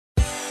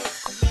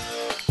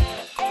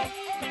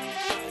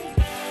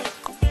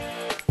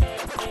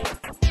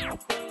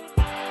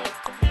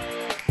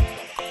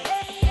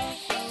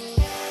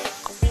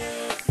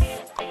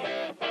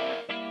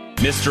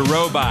Mr.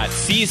 Robot,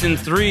 Season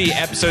 3,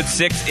 Episode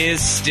 6 is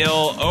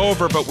still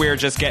over, but we're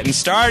just getting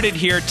started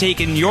here,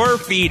 taking your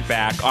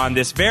feedback on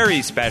this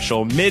very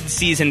special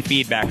mid-season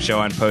feedback show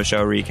on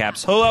Post-Show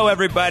Recaps. Hello,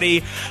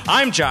 everybody.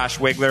 I'm Josh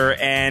Wigler,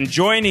 and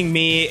joining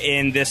me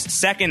in this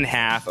second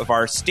half of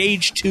our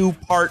Stage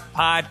 2-part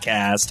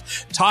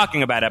podcast,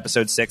 talking about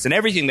Episode 6 and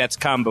everything that's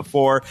come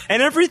before,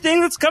 and everything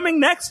that's coming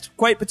next,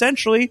 quite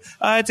potentially,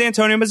 it's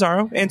Antonio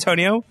Mazzaro.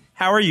 Antonio,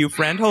 how are you,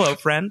 friend? Hello,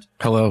 friend.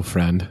 Hello,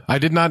 friend. I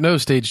did not know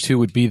Stage 2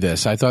 would be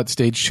this. I thought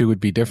Stage 2 would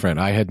be different.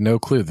 I had no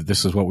clue that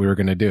this is what we were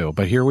going to do.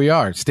 But here we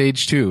are,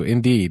 Stage 2,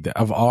 indeed,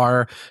 of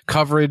our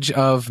coverage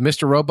of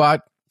Mr.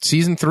 Robot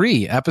Season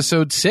 3,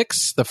 Episode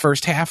 6, the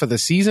first half of the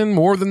season,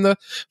 more than the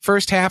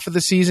first half of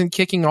the season,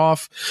 kicking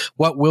off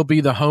what will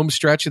be the home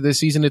stretch of the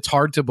season. It's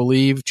hard to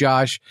believe,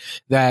 Josh,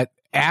 that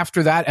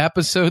after that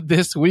episode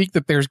this week,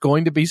 that there's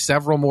going to be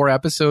several more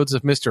episodes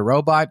of Mr.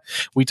 Robot.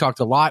 We talked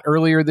a lot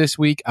earlier this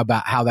week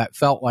about how that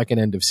felt like an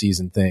end of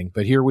season thing,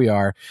 but here we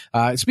are.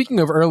 Speaking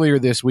of earlier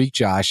this week,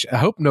 Josh, I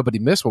hope nobody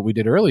missed what we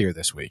did earlier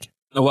this week.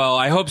 Well,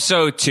 I hope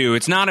so too.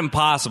 It's not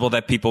impossible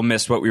that people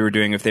missed what we were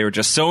doing if they were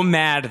just so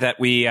mad that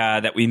we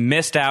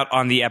missed out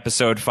on the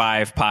episode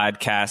 5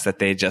 podcast that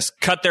they just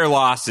cut their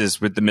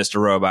losses with the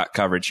Mr. Robot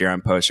coverage here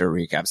on Post Show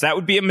Recaps. That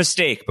would be a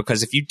mistake,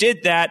 because if you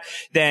did that,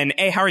 then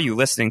hey, how are you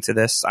listening to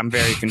this? I'm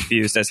very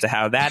confused as to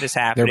how that is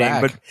happening.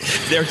 They're back.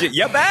 But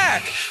you're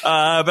back.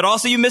 But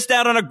also you missed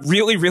out on a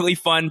really, really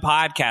fun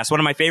podcast. One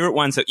of my favorite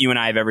ones that you and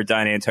I have ever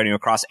done, Antonio,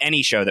 across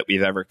any show that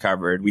we've ever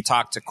covered. We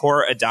talked to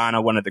Cora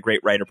Adana, one of the great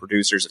writer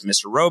producers of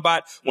Mr.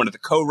 Robot, one of the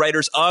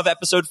co-writers of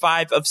episode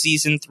 5 of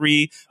season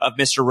 3 of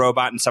Mr.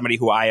 Robot, and somebody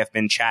who I have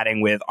been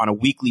chatting with on a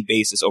weekly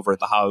basis over at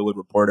the Hollywood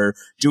Reporter,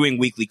 doing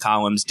weekly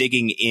columns,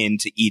 digging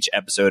into each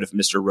episode of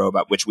Mr.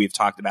 Robot, which we've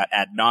talked about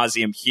ad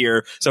nauseum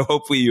here. So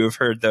hopefully you have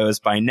heard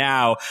those by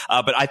now.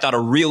 But I thought a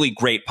really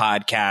great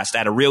podcast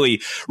at a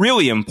really,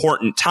 really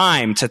important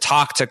time to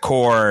talk to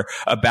Core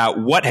about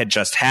what had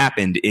just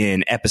happened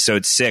in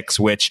episode 6,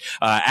 which,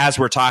 as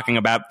we're talking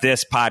about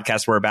this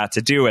podcast we're about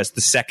to do as the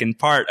second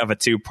part of a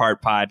 2-part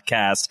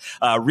podcast,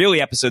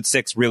 really episode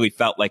 6 really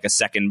felt like the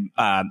second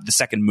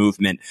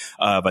movement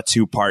of a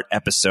 2-part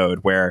episode,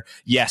 where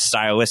yes,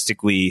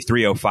 stylistically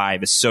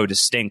 305 is so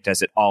distinct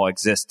as it all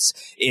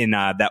exists in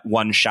that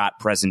one-shot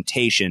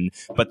presentation,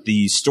 but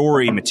the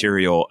story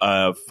material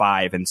of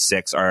 5 and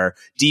 6 are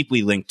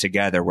deeply linked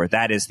together, where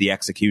that is the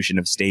execution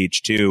of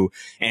Stage 2,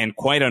 and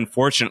quite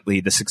unfortunately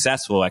the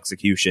successful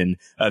execution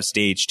of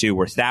Stage 2,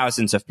 where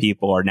thousands of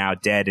people are now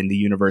dead in the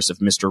universe of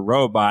Mr.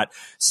 Robot,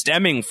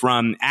 stemming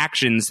from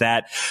actions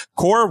that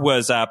Core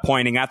was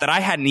pointing out that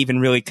I hadn't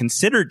even really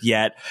considered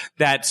yet,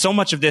 that so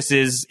much of this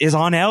is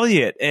on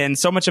Elliot, and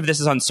so much of this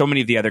is on so many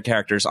of the other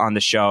characters on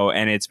the show,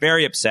 and it's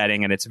very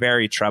upsetting and it's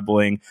very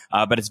troubling,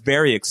 but it's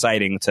very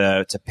exciting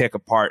to pick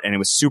apart, and it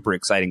was super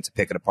exciting to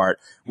pick it apart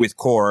with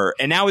Core.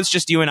 And now it's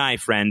just you and I,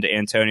 friend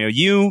Antonio,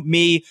 you,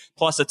 me,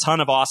 plus a ton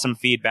of awesome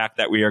feedback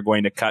that we are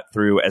going to cut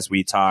through as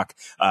we talk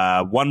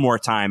one more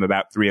time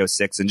about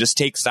 306 and just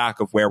take stock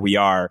of where we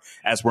are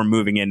as we're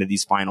moving into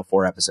these final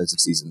 4 episodes of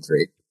season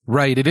 3.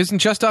 Right. It isn't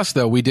just us,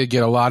 though. We did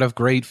get a lot of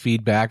great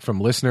feedback from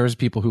listeners,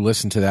 people who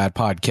listened to that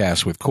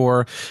podcast with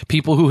Core,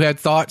 people who had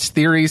thoughts,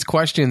 theories,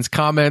 questions,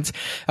 comments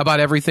about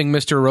everything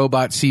Mr.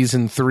 Robot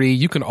Season 3.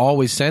 You can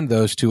always send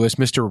those to us,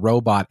 Mr.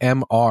 Robot,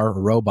 M-R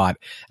Robot,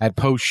 at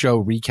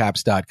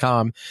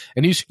postshowrecaps.com.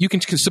 And you can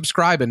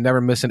subscribe and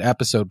never miss an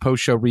episode,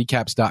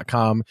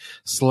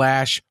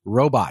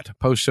 postshowrecaps.com/robot,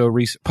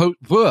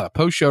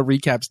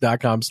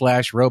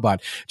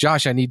 postshowrecaps.com/robot.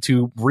 Josh, I need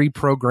to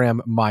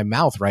reprogram my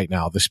mouth right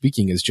now. The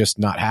speaking is just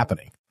not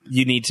happening.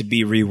 You need to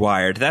be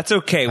rewired. That's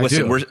okay.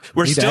 Listen, we're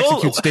need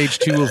still to execute Stage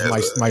 2 of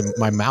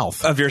my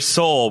mouth, of your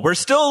soul. We're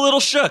still a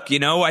little shook, you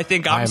know. I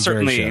think I'm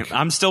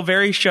still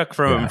very shook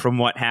from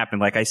what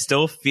happened. Like, I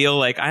still feel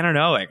like, I don't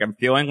know, like I'm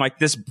feeling like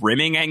this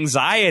brimming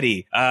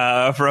anxiety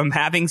from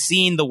having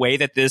seen the way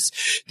that this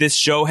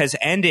show has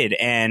ended,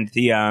 and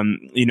the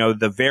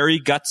the very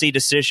gutsy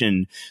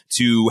decision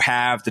to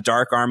have the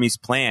Dark Army's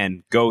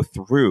plan go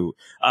through.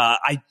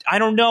 I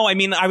don't know. I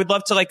mean, I would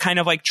love to kind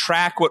of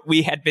track what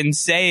we had been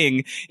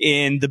saying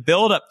in the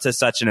build up to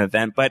such an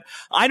event, but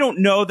I don't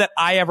know that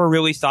I ever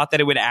really thought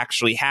that it would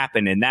actually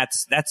happen. And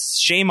that's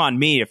shame on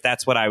me if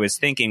that's what I was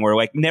thinking. We're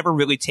never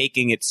really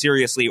taking it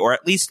seriously, or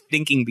at least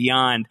thinking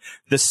beyond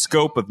the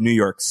scope of New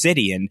York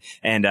City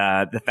and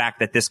the fact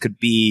that this could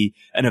be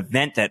an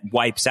event that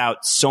wipes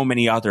out so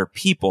many other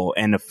people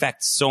and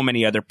affects so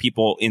many other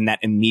people in that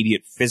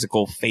immediate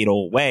physical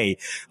fatal way.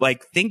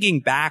 Like,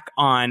 thinking back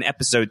on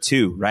episode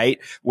 2, right,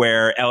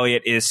 where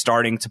Elliot is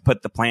starting to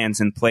put the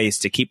plans in place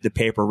to keep the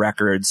paper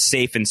records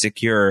safe and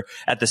secure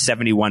at the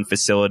 71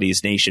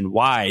 facilities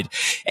nationwide.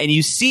 And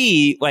you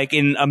see,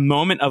 in a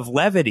moment of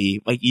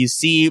levity, you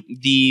see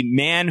the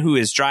man who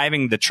is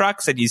driving the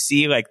trucks, and you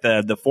see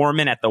the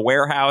foreman at the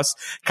warehouse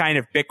kind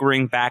of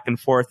bickering back and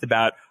forth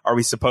about, are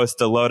we supposed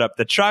to load up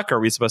the truck? Are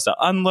we supposed to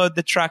unload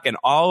the truck? And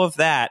all of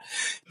that.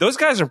 Those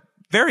guys are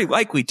very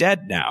likely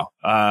dead now.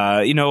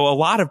 A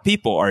lot of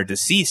people are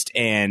deceased,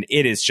 and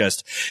it is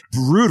just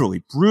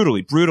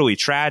brutally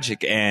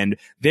tragic and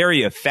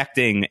very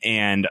affecting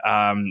and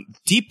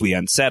deeply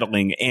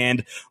unsettling,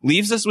 and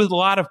leaves us with a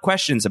lot of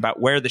questions about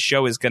where the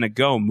show is going to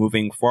go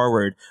moving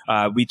forward.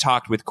 We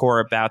talked with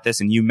Cora about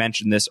this, and you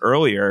mentioned this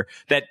earlier,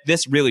 that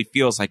this really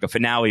feels like a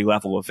finale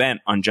level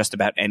event on just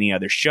about any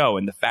other show,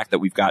 and the fact that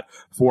we've got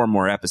 4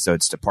 more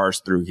episodes to parse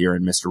through here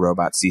in Mr.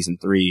 Robot Season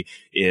 3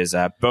 is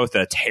both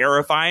a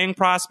terrifying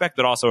prospect,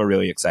 but also a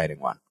really exciting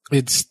one.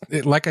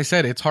 Like I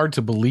said, it's hard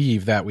to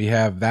believe that we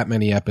have that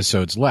many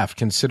episodes left,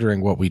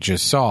 considering what we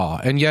just saw.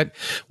 And yet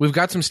we've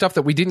got some stuff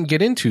that we didn't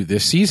get into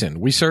this season.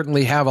 We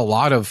certainly have a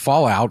lot of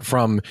fallout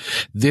from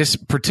this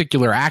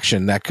particular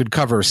action that could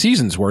cover a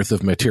season's worth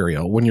of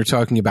material when you're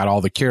talking about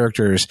all the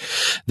characters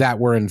that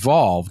were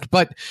involved.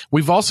 But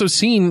we've also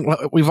seen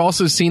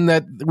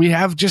that we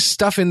have just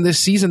stuff in this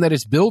season that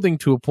is building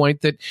to a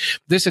point that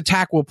this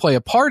attack will play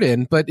a part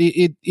in, but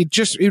it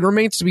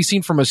remains to be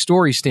seen from a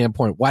story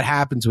standpoint. What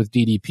happens with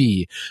DDP?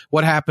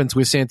 What happens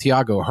with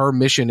Santiago? Her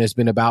mission has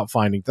been about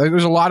finding.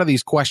 There's a lot of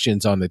these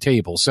questions on the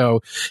table.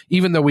 So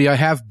even though we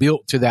have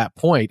built to that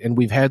point and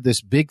we've had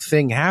this big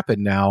thing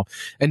happen now,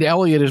 and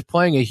Elliot is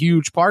playing a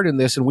huge part in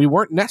this, and we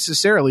weren't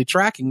necessarily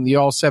tracking the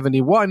All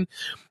 71,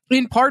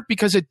 in part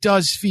because it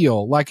does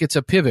feel like it's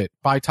a pivot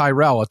by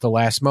Tyrell at the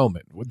last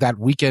moment, that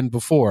weekend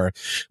before,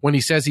 when he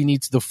says he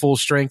needs the full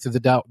strength of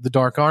the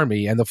Dark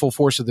Army and the full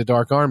force of the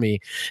Dark Army.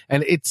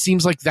 And it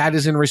seems like that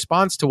is in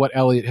response to what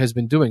Elliot has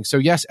been doing. So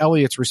yes,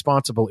 Elliot's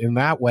responsible in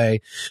that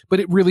way, but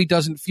it really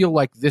doesn't feel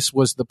like this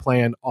was the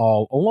plan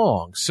all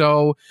along.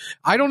 So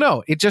I don't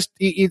know.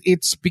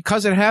 It's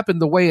because it happened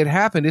the way it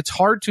happened. It's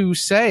hard to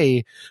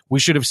say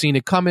we should have seen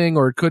it coming,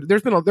 or it could.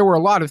 There were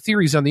a lot of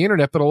theories on the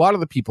internet, but a lot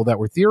of the people that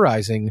were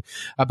theorizing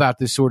about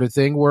this sort of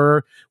thing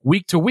were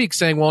week to week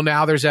saying, well,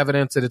 now there's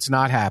evidence that it's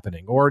not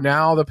happening, or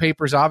now the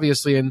papers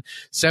obviously in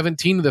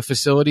 17 of the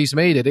facilities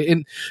made it.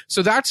 And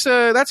so that's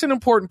an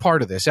important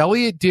part of this.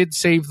 Elliot did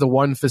save the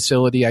one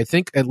facility. I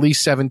think at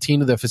least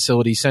 17 of the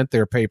facilities sent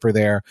their paper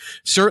there.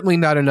 Certainly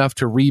not enough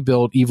to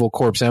rebuild Evil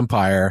Corp's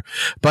empire,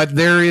 but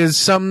there is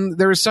some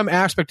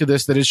aspect of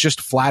this that is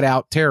just flat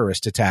out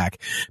terrorist attack,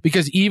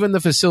 because even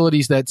the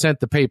facilities that sent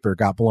the paper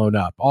got blown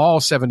up. All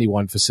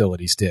 71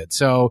 facilities did.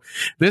 So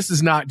this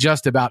is not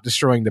just about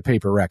destroying the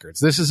paper records.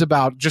 This is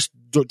about just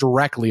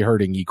directly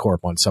hurting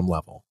E-Corp on some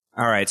level.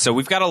 All right, so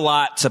we've got a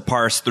lot to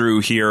parse through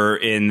here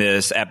in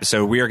this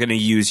episode. We are going to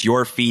use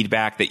your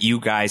feedback that you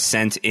guys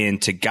sent in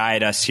to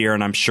guide us here,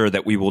 and I'm sure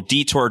that we will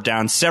detour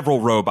down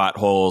several robot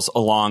holes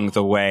along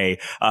the way.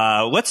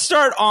 Let's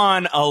start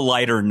on a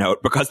lighter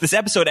note, because this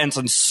episode ends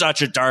on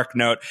such a dark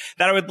note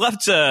that I would love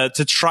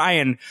to try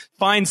and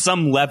find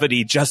some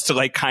levity just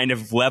to kind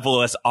of level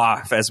us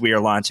off as we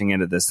are launching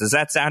into this. Does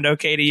that sound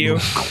okay to you?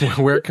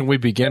 Where can we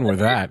begin with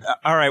that?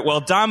 All right, well,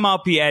 Don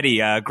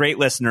Malpietti, a great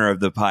listener of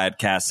the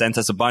podcast, sent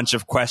us a bunch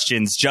of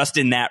questions just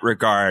in that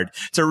regard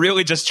to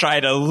really just try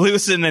to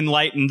loosen and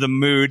lighten the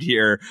mood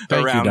here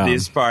around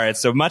these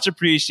parts. So much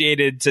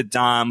appreciated to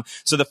Dom.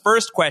 So the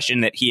first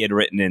question that he had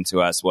written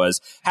into us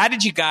was, how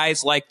did you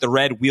guys like the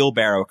red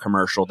wheelbarrow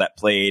commercial that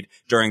played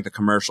during the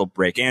commercial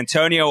break?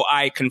 Antonio,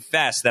 I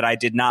confess that I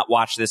did not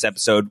watch this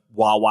episode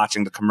while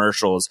watching the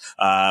commercials.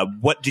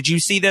 What did you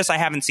see this? I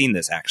haven't seen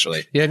this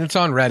actually. Yeah, and it's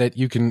on Reddit.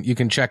 You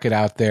can check it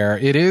out there.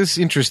 It is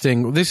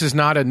interesting. This is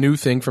not a new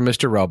thing for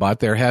Mr.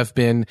 Robot. There have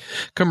been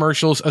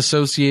commercials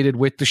associated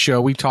with the show.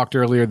 We talked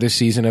earlier this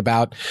season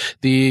about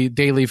the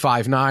Daily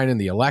 5-9 and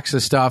the Alexa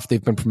stuff.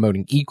 They've been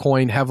promoting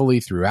eCoin heavily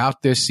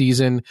throughout this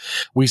season.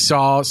 We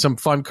saw some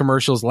fun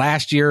commercials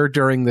last year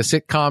during the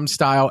sitcom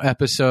style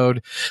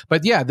episode.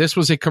 But yeah, this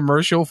was a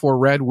commercial for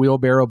Red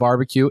Wheelbarrow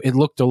Barbecue. It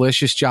looked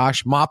delicious,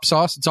 Josh. Mop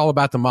sauce. It's all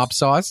about the mop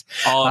sauce.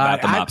 All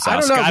about the mop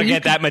sauce. Gotta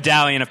get that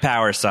medallion of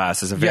power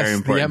sauce is a very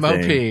important thing. The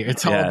MOP. Thing.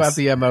 It's all about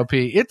the MOP.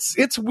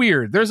 It's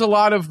weird. There's a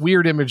lot of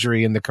weird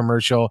imagery in the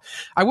commercial.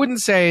 I wouldn't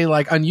say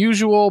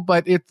unusual,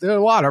 but it's a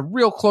lot of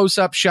real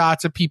close-up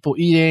shots of people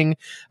eating,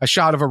 a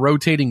shot of a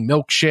rotating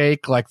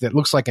milkshake that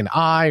looks like an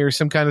eye or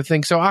some kind of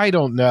thing. So I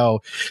don't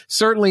know.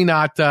 Certainly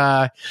not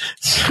a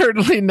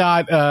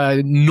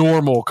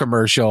normal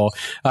commercial,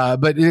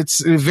 but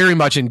it's very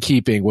much in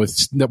keeping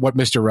with what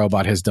Mr.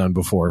 Robot has done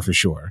before, for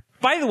sure.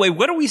 By the way,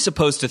 what are we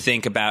supposed to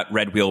think about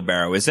Red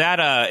Wheelbarrow? Is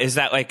that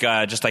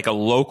just like a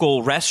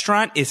local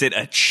restaurant? Is it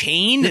a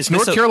chain? It's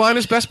North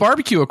Carolina's best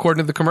barbecue,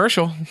 according to the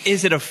commercial.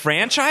 Is it a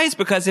franchise?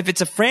 Because if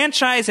it's a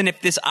franchise, and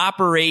if this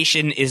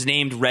operation is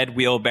named Red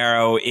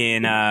Wheelbarrow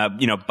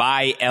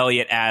by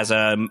Elliot as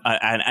an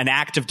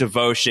act of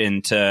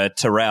devotion to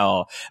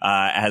Tyrell,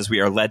 as we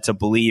are led to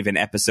believe in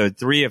episode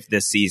 3 of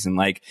this season,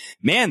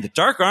 the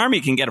Dark Army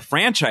can get a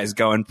franchise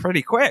going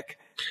pretty quick.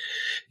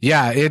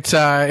 Yeah, it's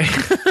right.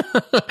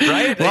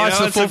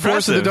 Lost the full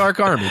force of the Dark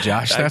Army,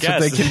 Josh. That's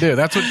what they can do.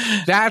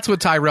 That's what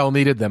Tyrell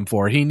needed them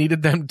for. He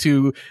needed them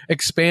to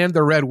expand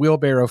the Red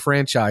Wheelbarrow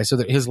franchise so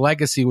that his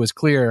legacy was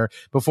clear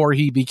before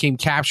he became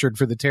captured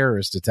for the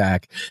terrorist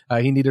attack.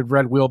 He needed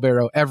Red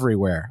Wheelbarrow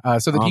everywhere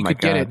so that he could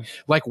get it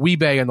like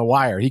Weebay in The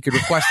Wire. He could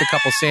request a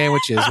couple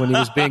sandwiches when he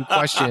was being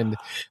questioned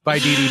by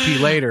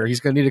DDP later. He's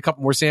going to need a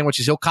couple more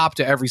sandwiches. He'll cop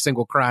to every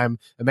single crime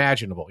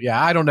imaginable.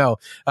 Yeah, I don't know.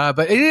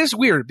 But it is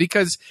weird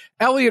because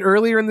Elliot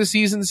earlier in the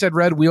season said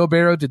Red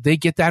Wheelbarrow. Did they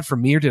get that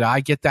from me or did I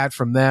get that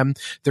from them?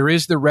 There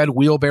is the Red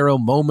Wheelbarrow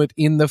moment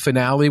in the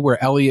finale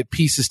where Elliot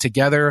pieces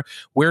together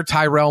where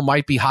Tyrell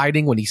might be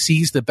hiding when he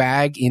sees the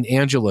bag in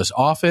Angela's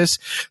office.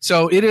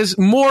 So it is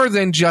more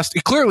than just,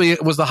 clearly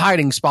it was the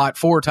hiding spot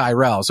for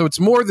Tyrell. So it's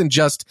more than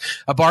just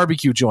a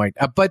barbecue joint.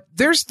 But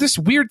there's this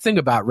weird thing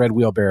about Red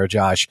Wheelbarrow,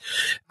 Josh.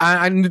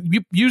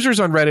 And users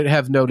on Reddit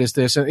have noticed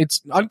this, and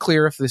it's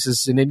unclear if this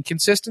is an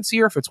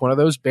inconsistency or if it's one of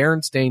those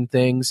Berenstain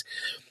things,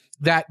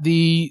 that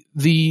the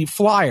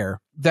flyer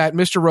that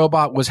Mr.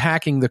 Robot was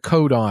hacking the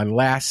code on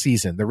last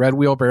season, the Red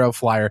Wheelbarrow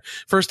flyer,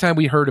 first time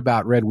we heard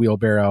about Red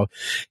Wheelbarrow,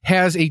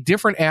 has a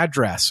different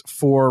address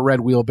for Red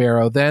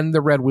Wheelbarrow than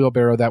the Red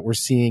Wheelbarrow that we're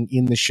seeing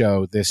in the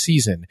show this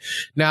season.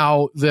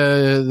 Now,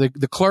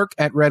 the clerk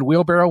at Red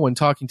Wheelbarrow, when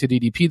talking to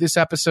DDP this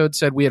episode,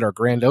 said we had our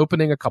grand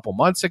opening a couple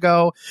months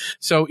ago.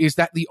 So is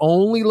that the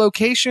only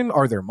location?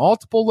 Are there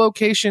multiple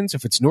locations?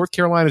 If it's North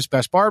Carolina's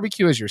Best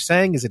Barbecue, as you're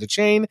saying, is it a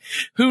chain?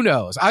 Who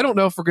knows? I don't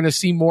know if we're going to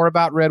see more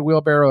about Red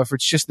Wheelbarrow, if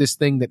it's just this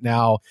thing that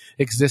now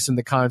exists in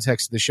the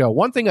context of the show.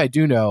 One thing I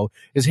do know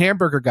is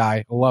Hamburger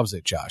Guy loves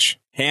it, Josh.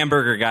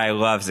 Hamburger Guy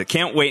loves it.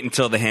 Can't wait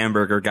until the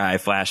Hamburger Guy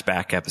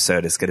flashback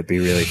episode. It's going to be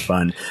really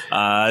fun.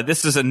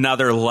 This is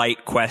another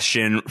light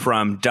question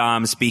from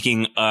Dom.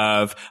 Speaking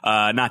of,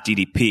 not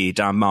DDP,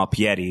 Dom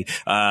Malpiedi.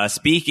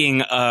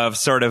 Speaking of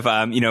sort of,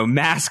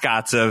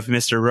 mascots of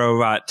Mr.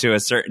 Robot to a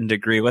certain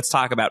degree, let's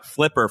talk about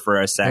Flipper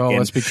for a second. Oh,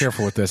 let's be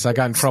careful with this. I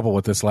got in trouble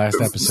with this last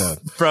episode.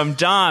 From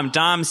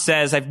Dom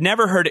says, I've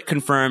never heard it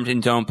confirmed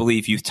and don't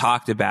believe you've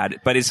talked about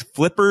it, but is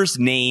Flipper's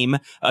name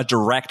a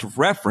direct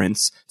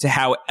reference to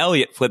how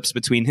Elliot flips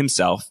between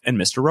himself and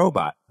Mr.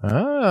 Robot?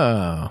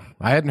 Oh,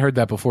 I hadn't heard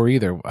that before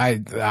either.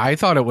 I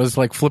thought it was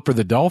like Flipper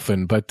the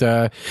dolphin, but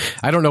I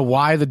don't know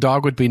why the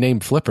dog would be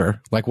named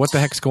Flipper. Like, what the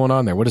heck's going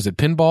on there? What is it?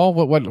 Pinball?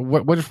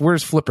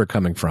 Where's Flipper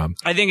coming from?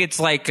 I think it's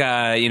like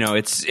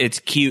it's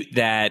cute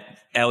that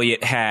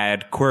Elliot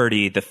had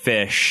QWERTY the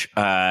fish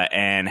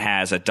and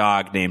has a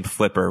dog named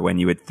Flipper when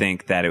you would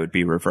think that it would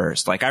be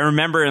reversed. Like, I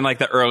remember in like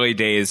the early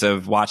days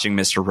of watching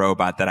Mr.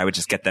 Robot that I would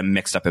just get them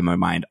mixed up in my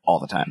mind all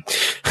the time.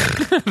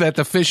 That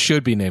the fish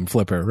should be named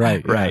Flipper,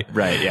 right?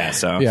 Right. Yeah.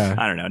 So yeah.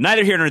 I don't know.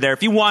 Neither here nor there.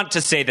 If you want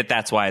to say that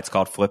that's why it's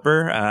called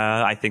Flipper,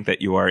 I think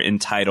that you are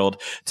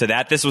entitled to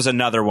that. This was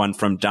another one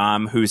from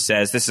Dom who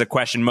says, this is a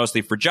question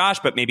mostly for Josh,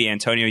 but maybe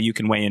Antonio, you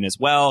can weigh in as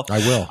well. I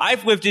will.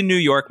 I've lived in New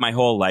York my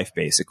whole life,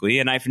 basically,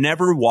 and I've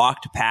never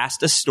walked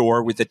past a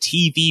store with a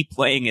TV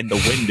playing in the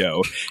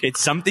window.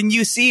 It's something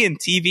you see in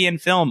TV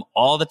and film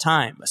all the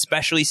time,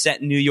 especially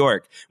set in New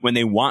York when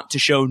they want to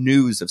show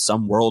news of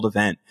some world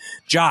event.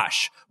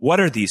 Josh, what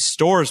are these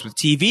stores with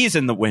TVs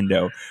in the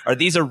window? Are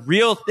these a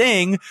real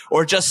thing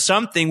or just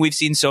something we've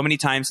seen so many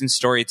times in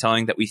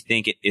storytelling that we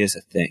think it is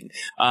a thing?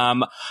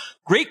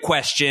 Great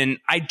question.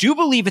 I do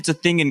believe it's a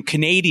thing in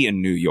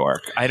Canadian New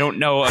York. I don't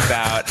know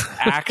about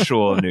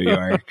actual New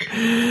York.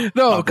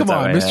 No, come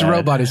on. Mr.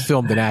 Robot is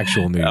filmed in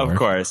actual New York.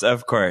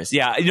 Of course.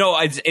 Yeah.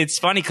 It's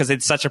funny because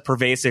it's such a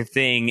pervasive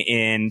thing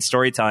in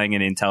storytelling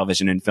and in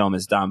television and film,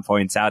 as Dom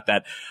points out,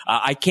 that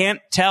I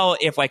can't tell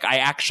if I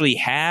actually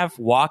have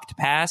walked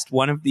past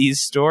one of these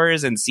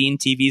stores and seen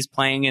TVs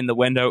playing in the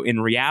window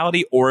in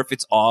reality, or if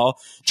it's all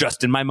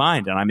just in my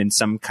mind and I'm in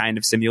some kind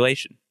of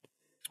simulation.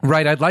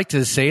 Right. I'd like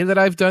to say that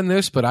I've done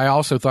this, but I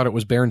also thought it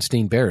was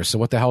Berenstain Bears. So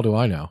what the hell do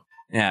I know?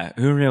 Yeah,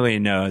 who really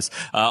knows?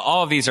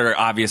 All of these are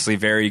obviously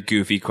very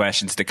goofy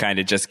questions to kind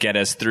of just get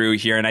us through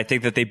here. And I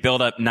think that they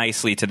build up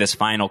nicely to this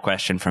final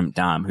question from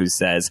Dom, who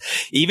says,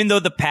 even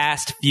though the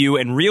past few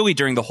and really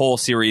during the whole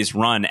series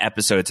run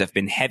episodes have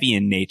been heavy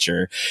in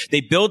nature, they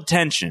build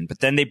tension,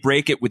 but then they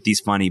break it with these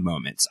funny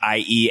moments,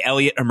 i.e.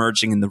 Elliot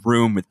emerging in the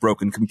room with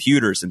broken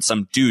computers and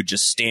some dude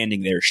just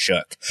standing there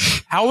shook.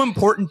 How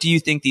important do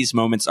you think these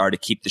moments are to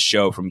keep the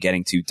show from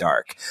getting too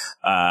dark?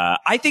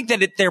 I think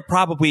that they're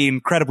probably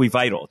incredibly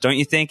vital.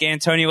 Don't you think,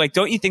 Antonio? Like,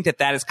 don't you think that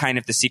that is kind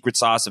of the secret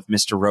sauce of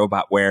Mr.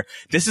 Robot, where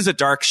this is a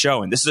dark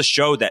show and this is a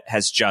show that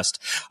has just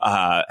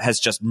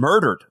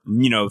murdered,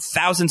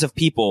 thousands of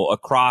people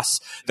across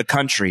the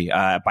country,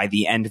 by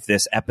the end of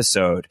this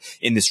episode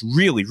in this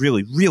really,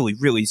 really, really,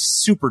 really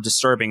super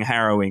disturbing,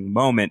 harrowing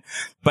moment.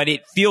 But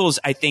it feels,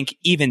 I think,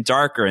 even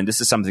darker. And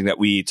this is something that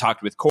we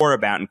talked with Core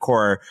about, and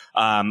Core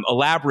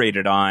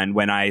elaborated on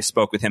when I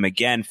spoke with him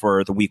again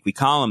for the weekly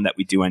column that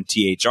we do on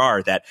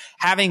THR, that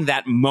having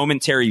that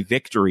momentary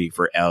victory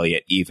for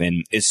Elliot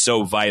even is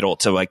so vital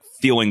to like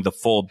feeling the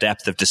full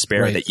depth of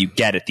despair that you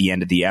get at the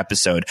end of the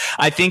episode.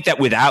 I think that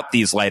without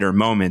these lighter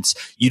moments,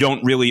 you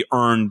don't really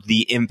earn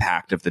the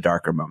impact of the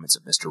darker moments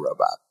of Mr.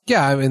 Robot.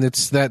 Yeah, I mean,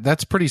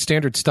 that's pretty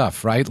standard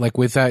stuff, right? Like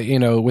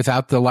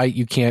without the light,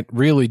 you can't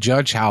really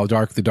judge how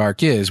dark the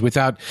dark is.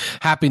 Without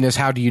happiness,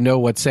 how do you know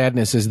what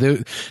sadness is?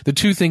 The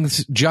two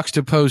things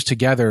juxtaposed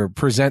together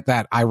present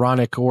that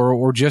ironic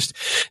or just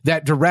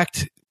that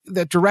direct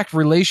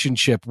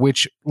relationship,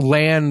 which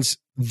lands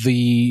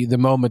the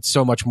moment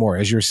so much more,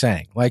 as you're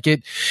saying. Like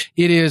it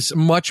is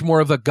much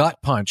more of a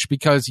gut punch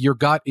because your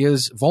gut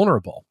is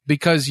vulnerable,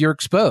 because you're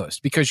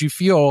exposed, because you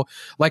feel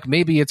like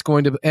maybe it's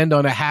going to end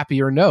on a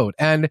happier note.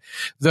 And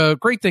the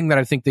great thing that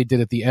I think they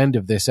did at the end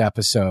of this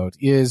episode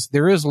is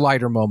there is a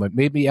lighter moment.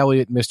 Maybe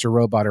Elliot and Mr.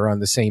 Robot are on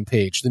the same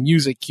page. The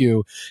music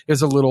cue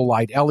is a little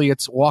light.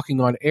 Elliot's walking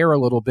on air a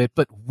little bit,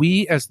 but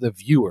we as the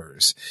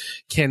viewers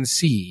can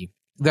see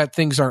that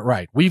things aren't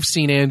right. We've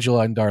seen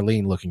Angela and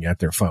Darlene looking at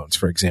their phones,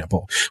 for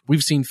example.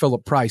 We've seen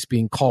Philip Price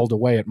being called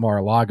away at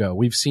Mar-a-Lago.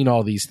 We've seen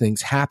all these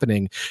things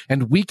happening,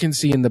 and we can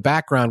see in the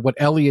background what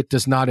Elliot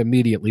does not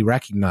immediately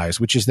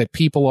recognize, which is that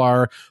people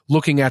are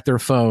looking at their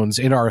phones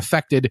and are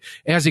affected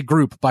as a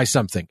group by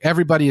something.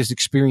 Everybody is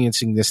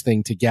experiencing this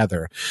thing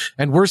together,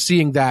 and we're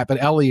seeing that,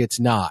 but Elliot's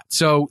not.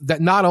 So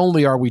that not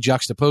only are we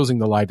juxtaposing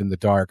the light and the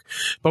dark,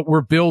 but we're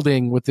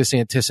building with this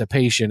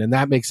anticipation, and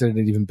that makes it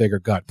an even bigger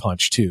gut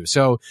punch too.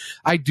 So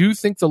I do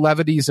think the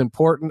levity is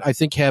important. I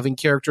think having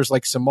characters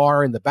like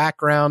Samar in the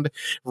background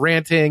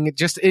ranting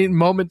just in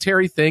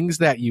momentary things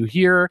that you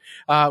hear.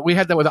 We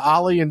had that with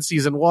Ollie in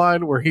season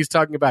 1 where he's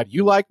talking about,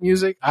 you like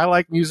music, I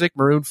like music,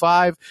 Maroon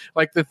 5,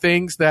 like the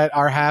things that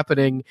are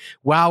happening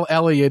while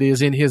Elliot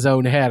is in his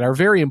own head are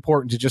very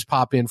important to just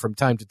pop in from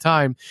time to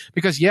time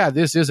because, yeah,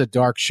 this is a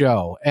dark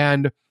show.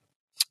 And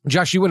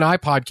Josh, you and I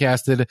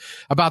podcasted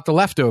about The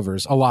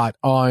Leftovers a lot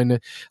on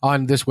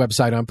this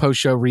website, on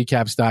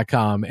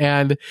postshowrecaps.com.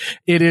 And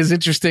it is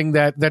interesting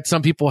that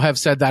some people have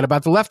said that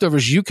about The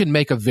Leftovers. You can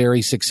make a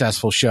very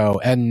successful show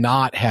and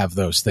not have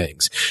those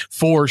things,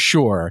 for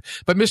sure.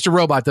 But Mr.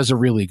 Robot does a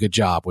really good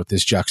job with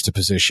this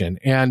juxtaposition,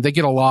 and they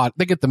get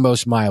the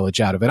most mileage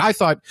out of it. I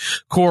thought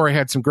Corey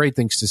had some great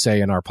things to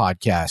say in our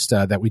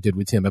podcast that we did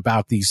with him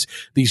about these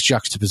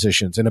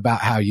juxtapositions and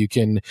about how you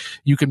can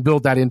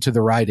build that into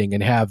the writing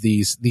and have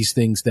these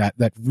things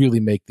that really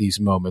make these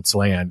moments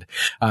land.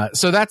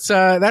 So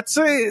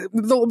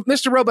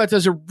Mr. Robot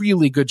does a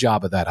really good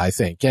job of that, I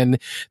think. And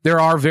there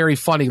are very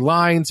funny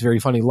lines, very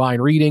funny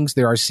line readings.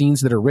 There are scenes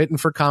that are written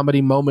for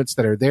comedy, moments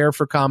that are there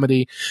for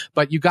comedy,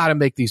 but you got to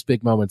make these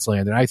big moments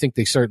land. And I think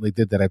they certainly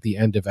did that at the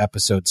end of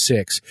episode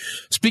 6.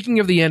 Speaking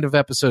of the end of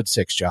episode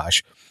 6,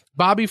 Josh,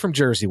 Bobby from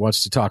Jersey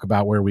wants to talk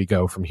about where we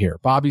go from here.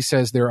 Bobby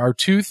says there are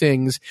 2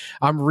 things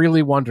I'm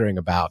really wondering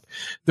about.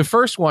 The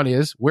first one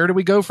is, where do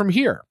we go from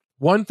here?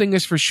 One thing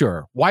is for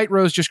sure, White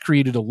Rose just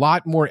created a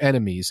lot more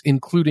enemies,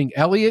 including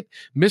Elliot,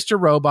 Mr.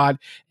 Robot,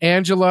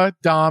 Angela,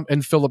 Dom,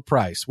 and Philip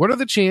Price. What are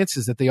the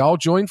chances that they all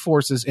join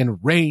forces and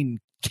rain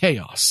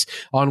chaos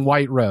on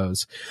White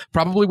Rose?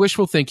 Probably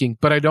wishful thinking,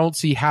 but I don't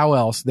see how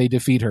else they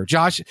defeat her.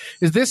 Josh,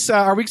 is this,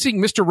 are we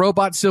seeing Mr.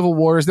 Robot Civil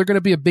War? Is there going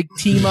to be a big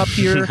team up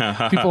here?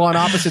 People on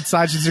opposite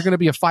sides? Is there going to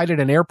be a fight at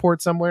an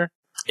airport somewhere?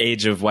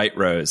 Age of White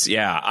Rose.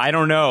 Yeah, I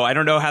don't know. I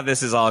don't know how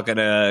this is all going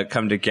to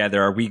come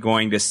together. Are we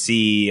going to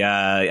see,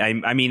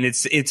 I mean,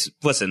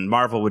 listen,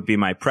 Marvel would be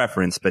my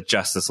preference, but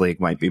Justice League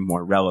might be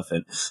more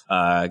relevant,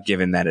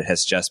 given that it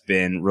has just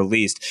been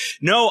released.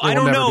 No, I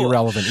don't know. It will never be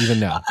relevant even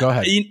now. Go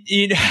ahead.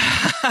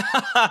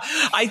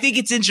 I think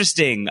it's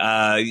interesting.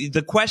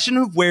 The question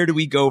of where do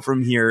we go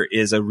from here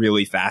is a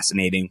really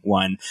fascinating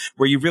one,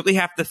 where you really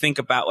have to think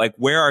about, like,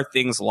 where are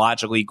things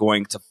logically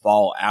going to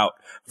fall out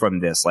from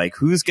this? Like,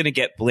 who's going to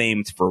get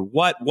blamed for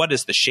what? What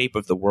is the shape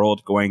of the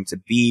world going to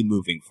be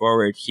moving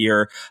forward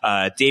here?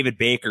 David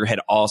Baker had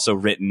also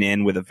written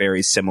in with a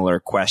very similar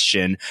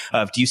question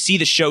of, do you see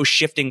the show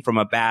shifting from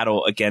a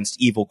battle against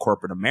evil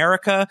corporate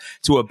America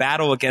to a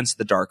battle against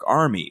the Dark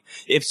Army?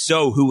 If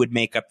so, who would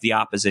make up the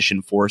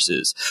opposition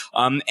forces?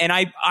 And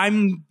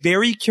I'm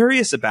very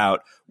curious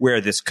about where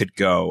this could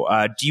go.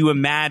 Do you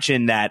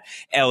imagine that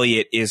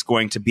Elliot is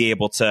going to be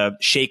able to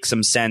shake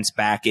some sense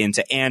back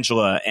into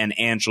Angela, and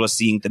Angela,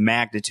 seeing the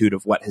magnitude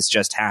of what has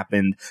just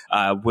happened,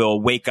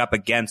 will wake up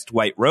against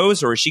White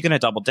Rose, or is she going to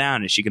double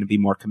down? Is she going to be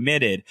more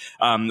committed?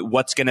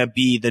 What's going to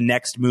be the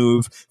next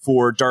move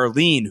for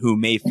Darlene, who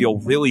may feel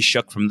really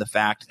shook from the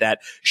fact that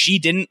she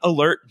didn't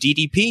alert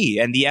DDP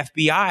and the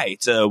FBI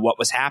to what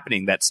was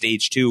happening, that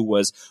stage 2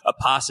 was a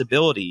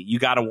possibility? You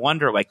got to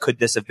wonder, like, could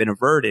this have been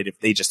averted if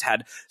they just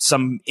had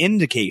some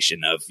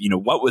indication of,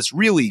 what was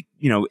really,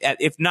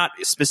 if not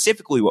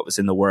specifically what was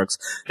in the works,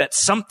 that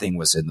something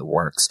was in the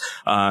works.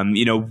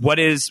 What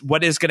is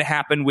going to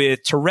happen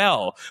with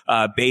Terrell,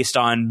 based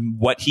on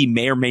what he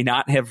may or may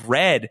not have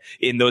read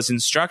in those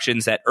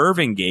instructions that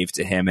Irving gave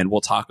to him. And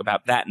we'll talk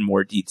about that in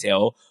more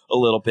detail a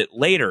little bit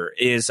later.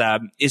 Is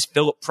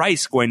Philip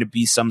Price going to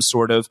be some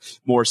sort of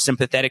more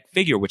sympathetic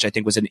figure, which I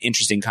think was an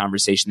interesting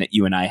conversation that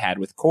you and I had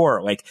with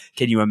Core. Like,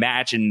 can you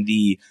imagine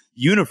the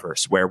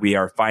universe where we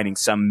are finding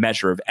some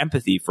measure of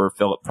empathy for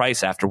Philip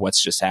Price after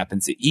what's just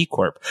happened to E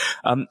Corp?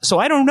 So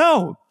I don't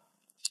know.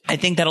 I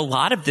think that a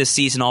lot of this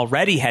season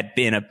already had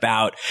been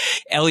about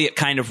Elliot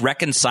kind of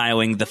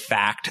reconciling the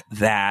fact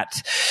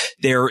that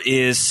there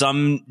is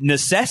some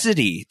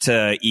necessity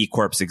to E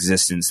Corp's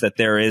existence, that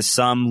there is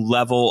some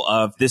level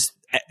of this,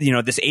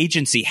 this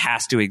agency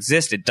has to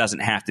exist. It doesn't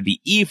have to be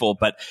evil,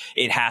 but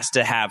it has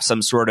to have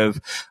some sort of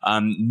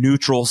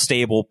neutral,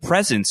 stable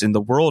presence in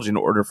the world in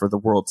order for the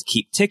world to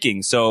keep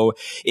ticking. So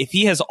if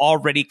he has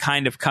already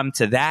kind of come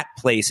to that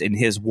place in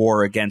his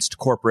war against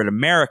corporate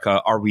America,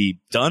 are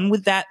we done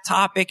with that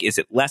topic? Is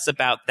it less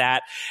about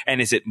that? And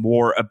is it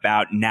more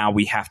about now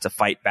we have to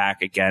fight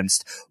back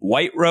against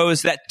White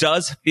Rose? That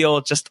does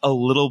feel just a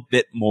little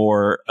bit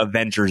more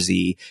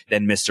Avengers-y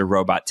than Mr.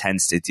 Robot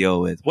tends to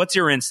deal with. What's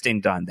your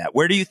instinct on that?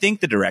 Where do you think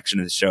the direction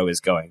of the show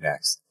is going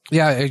next?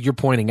 Yeah, you're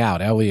pointing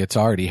out Elliot's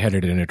already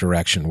headed in a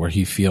direction where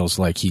he feels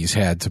like he's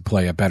had to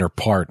play a better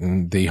part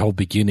in the whole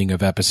beginning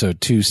of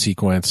episode 2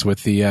 sequence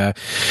with the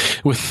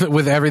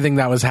with everything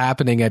that was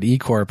happening at E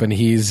Corp, and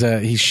he's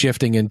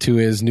shifting into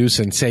his new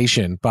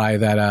sensation by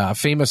that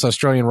famous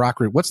Australian rock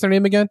group. What's their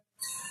name again?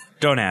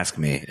 Don't ask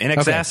me.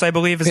 INXS, I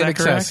believe. Is that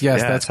correct?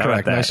 Yes, that's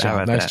correct. Nice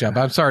job. Nice job.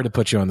 I'm sorry to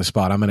put you on the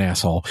spot. I'm an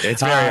asshole.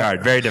 It's very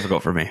hard. Very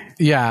difficult for me.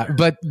 Yeah,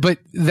 but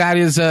that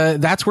is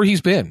that's where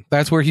he's been.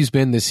 That's where he's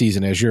been this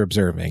season, as you're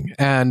observing.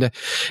 And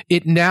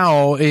it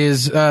now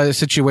is a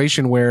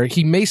situation where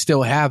he may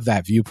still have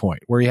that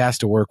viewpoint, where he has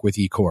to work with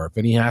E Corp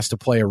and he has to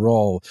play a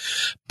role,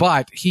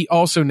 but he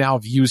also now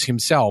views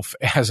himself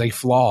as a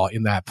flaw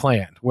in that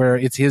plan, where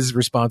it's his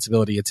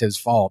responsibility, it's his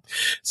fault.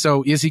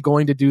 So is he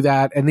going to do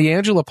that? And the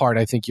Angela part,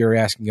 I think you're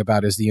asking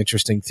about, is the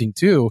interesting thing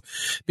too,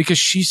 because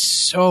she's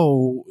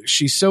so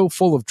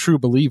full of true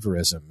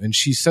believerism, and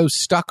she's so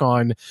stuck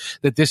on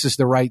that this is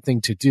the right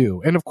thing to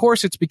do. And of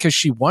course it's because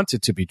she wants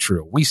it to be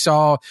true. We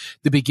saw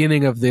the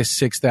beginning of this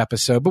 6th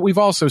episode, but we've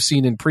also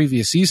seen in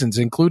previous seasons,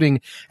 including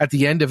at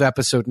the end of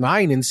episode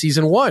 9 in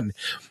season 1,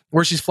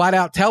 where she's flat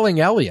out telling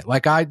Elliot,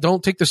 like, I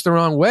don't take this the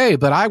wrong way,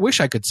 but I wish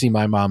I could see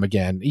my mom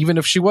again, even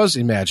if she was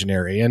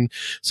imaginary. And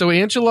so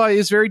Angela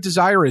is very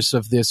desirous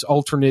of this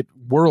alternate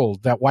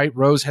world that White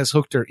Rose has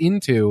hooked her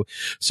into.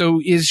 So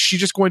is she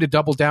just going to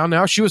double down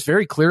now? She was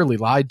very clearly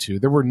lied to.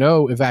 There were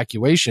no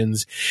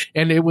evacuations,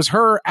 and it was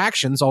her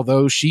actions,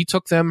 although she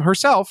took them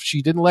herself.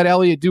 She didn't let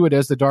Elliot do it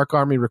as the Dark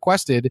Army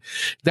requested.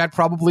 That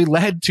probably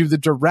led to the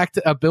direct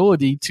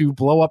ability to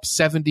blow up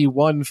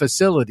 71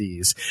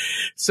 facilities.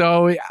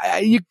 So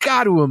you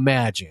got to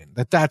imagine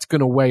that that's going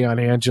to weigh on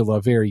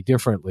Angela very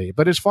differently.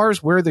 But as far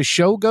as where the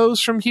show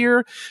goes from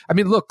here, I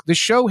mean, look, the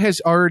show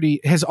has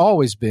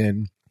always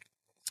been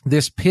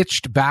this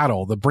pitched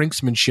battle, the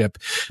brinksmanship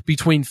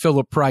between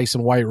Philip Price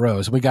and White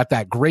Rose. And we got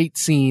that great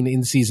scene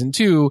in season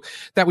 2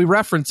 that we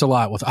reference a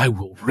lot with, I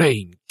will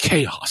reign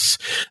chaos.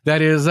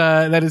 That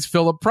is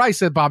Philip Price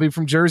that Bobby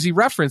from Jersey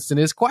referenced in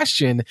his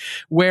question,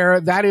 where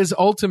that is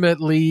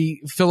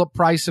ultimately Philip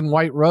Price and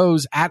White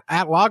Rose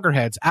at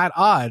loggerheads, at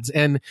odds.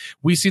 And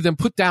we see them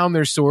put down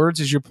their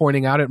swords, as you're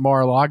pointing out, at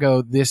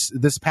Mar-a-Lago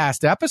this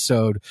past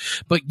episode.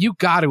 But you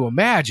got to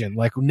imagine,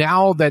 like,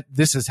 now that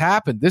this has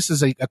happened, this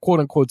is a quote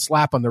unquote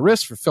slap on the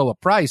wrist for Philip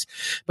Price,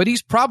 but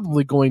he's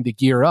probably going to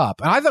gear up.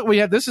 And I thought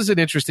this is an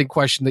interesting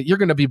question that you're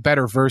going to be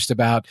better versed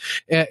about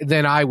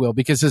than I will,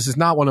 because this is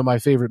not one of my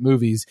favorite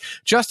movies.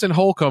 Justin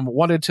Holcomb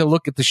wanted to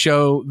look at the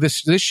show,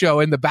 this show,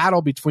 and the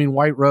battle between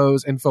White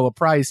Rose and Philip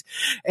Price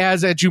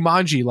as a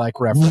Jumanji-like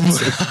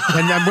reference.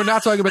 And we're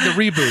not talking about the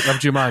reboot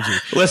of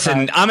Jumanji.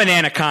 Listen, I'm an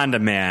Anaconda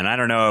man. I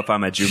don't know if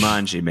I'm a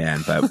Jumanji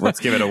man, but let's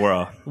give it a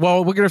whirl.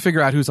 Well, we're going to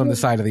figure out who's on the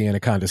side of the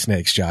Anaconda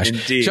snakes, Josh.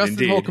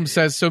 Justin Holcomb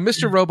says, so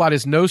Mr. Robot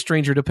is no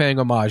stranger to paying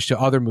homage to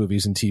other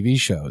movies and TV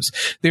shows.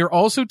 They are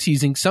also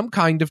teasing some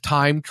kind of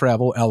time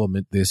travel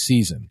element this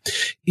season.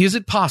 Is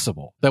it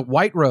possible that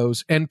White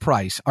Rose and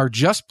Price are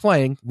just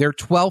playing their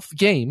 12th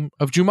game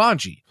of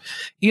Jumanji?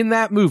 In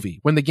that movie,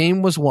 when the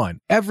game was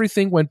won,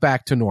 everything went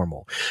back to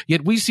normal.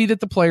 Yet we see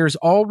that the players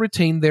all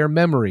retain their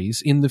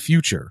memories in the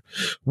future.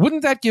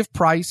 Wouldn't that give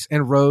Price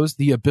and Rose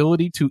the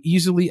ability to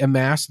easily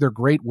amass their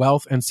great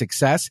wealth and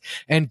success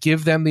and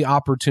give them the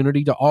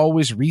opportunity to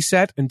always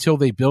reset until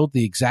they build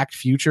the exact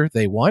future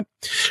they want?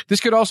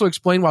 This could also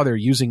explain why they're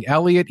using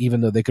Elliot,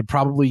 even though they could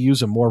probably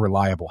use a more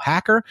reliable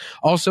hacker.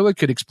 Also, it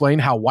could explain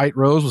how White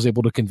Rose was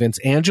able to convince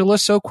Angela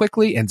so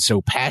quickly and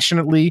so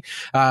passionately,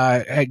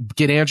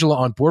 get Angela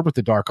on board with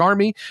the Dark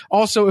Army.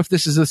 Also, if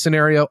this is a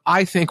scenario,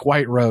 I think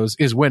White Rose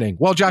is winning.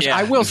 Well, Josh,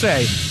 I will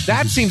say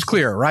that seems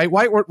clear, right?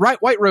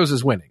 White Rose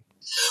is winning.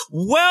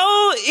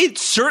 Well, it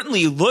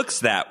certainly looks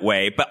that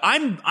way, but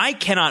I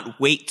cannot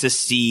wait to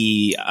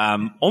see,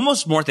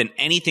 almost more than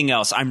anything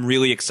else, I'm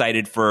really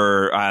excited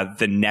for,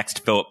 the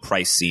next Philip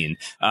Price scene.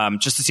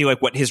 Just to see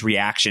like what his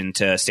reaction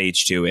to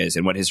stage 2 is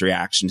and what his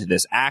reaction to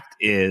this act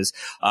is.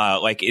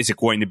 Like, is it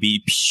going to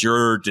be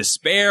pure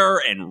despair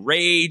and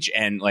rage?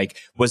 And like,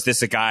 was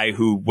this a guy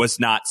who was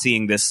not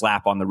seeing this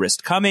slap on the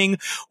wrist coming?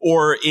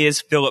 Or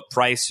is Philip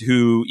Price,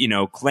 who, you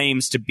know,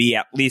 claims to be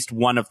at least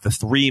one of the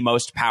 3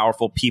 most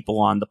powerful people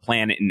on the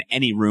planet in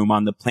any room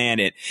on the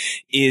planet,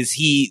 did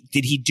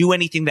he do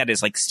anything that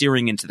is like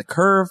steering into the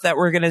curve that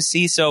we're going to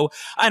see? So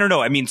I don't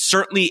know. I mean,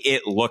 certainly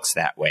it looks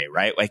that way,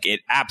 right? Like, it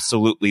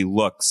absolutely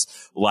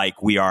looks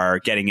like we are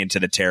getting into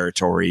the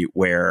territory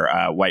where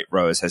White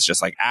Rose has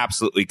just like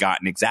absolutely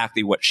gotten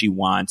exactly what she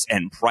wants,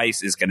 and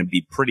Price is going to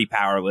be pretty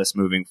powerless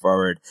moving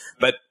forward.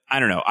 But I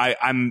don't know.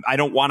 I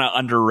don't want to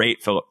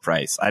underrate Philip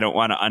Price. I don't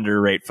want to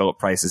underrate Philip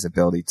Price's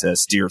ability to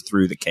steer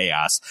through the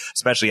chaos,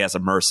 especially as a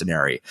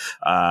mercenary.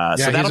 So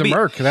he's a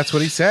merc. That's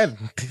what he said.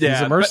 He's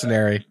a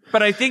mercenary.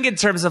 But I think in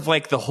terms of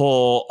like the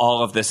whole,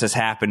 all of this has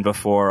happened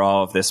before,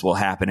 all of this will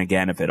happen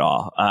again of it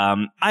all.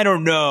 I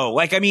don't know.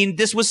 Like, I mean,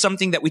 this was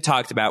something that we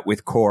talked about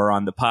with Core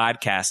on the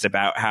podcast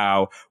about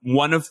how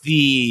one of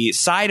the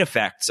side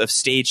effects of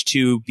stage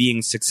 2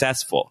 being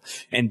successful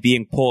and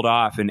being pulled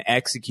off and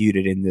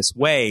executed in this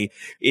way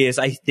is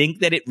I think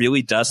that it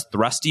really does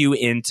thrust you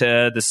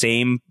into the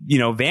same, you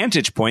know,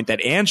 vantage point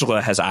that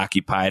Angela has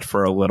occupied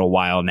for a little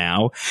while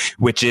now,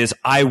 which is,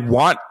 I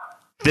want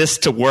this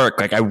to work.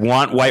 Like, I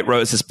want White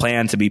Rose's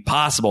plan to be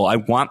possible. I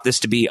want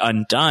this to be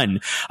undone.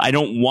 I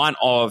don't want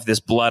all of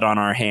this blood on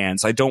our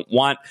hands. I don't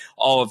want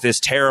all of this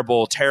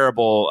terrible,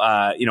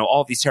 you know,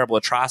 all of these terrible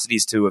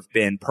atrocities to have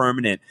been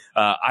permanent.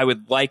 I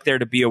would like there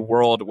to be a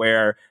world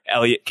where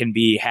Elliot can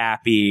be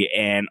happy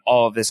and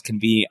all of this can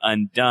be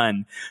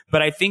undone.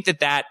 But I think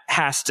that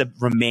has to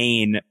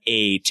remain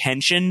a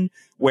tension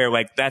where,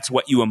 like, that's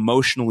what you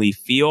emotionally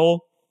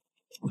feel,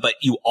 but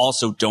you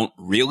also don't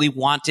really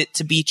want it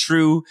to be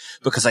true,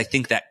 because I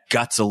think that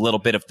guts a little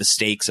bit of the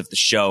stakes of the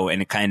show,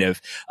 and it kind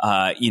of,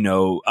 you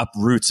know,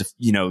 uproots,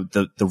 you know,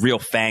 the real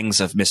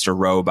fangs of Mr.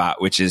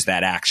 Robot, which is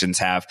that actions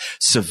have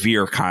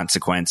severe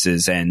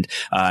consequences, and,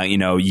 you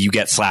know, you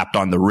get slapped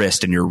on the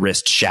wrist and your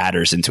wrist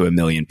shatters into a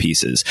million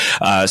pieces.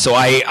 So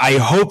I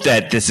hope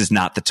that this is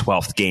not the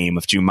 12th game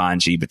of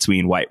Jumanji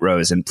between White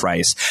Rose and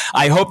Price.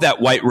 I hope that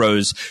White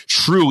Rose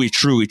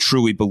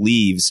truly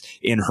believes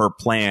in her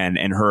plan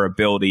and her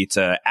ability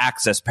to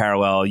access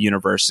parallel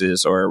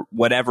universes or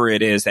whatever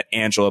it is that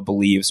Angela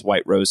believes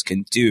White Rose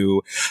can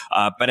do.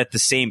 But at the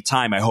same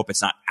time, I hope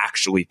it's not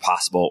actually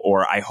possible,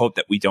 or I hope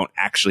that we don't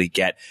actually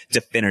get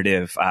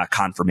definitive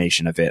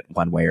confirmation of it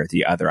one way or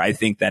the other. I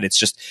think that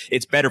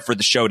it's better for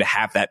the show to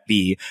have that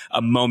be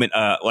a moment,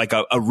 like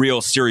a real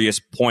serious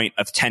point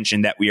of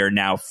tension that we are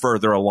now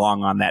further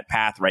along on that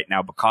path right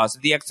now because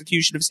of the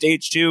execution of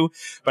stage 2.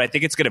 But I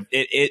think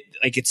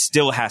it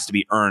still has to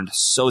be earned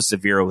so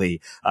severely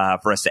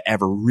for us to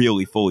ever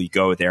really fully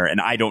go there.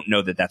 And I don't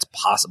know that that's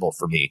possible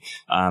for me.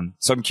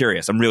 So I'm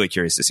curious. I'm really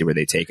curious to see where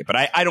they take it. But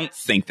I don't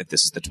think that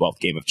this is the 12th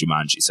game of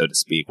Jumanji, so to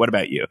speak. What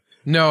about you?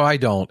 No, I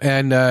don't.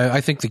 And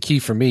I think the key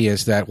for me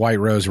is that White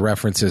Rose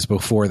references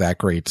before that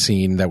great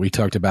scene that we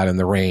talked about in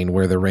the rain,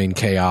 where the rain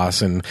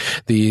chaos and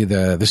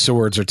the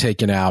swords are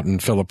taken out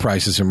and Philip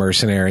Price is a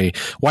mercenary.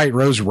 White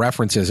Rose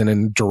references and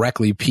then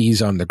directly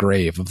pees on the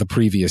grave of the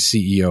previous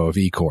CEO of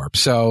E-Corp.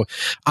 So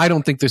I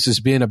don't think this has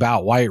been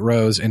about White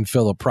Rose and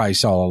Philip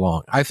Price all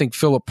along. I think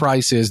Philip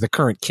Price is the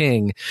current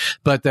king,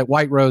 but that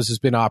White Rose has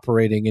been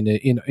operating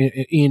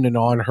in and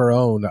on her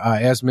own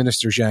as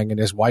Minister Zhang and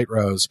as White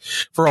Rose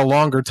for a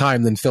longer time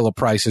than Philip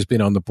Price has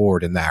been on the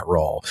board in that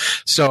role.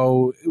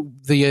 So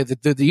the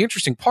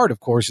interesting part,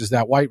 of course, is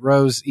that White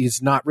Rose is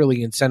not really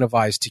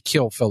incentivized to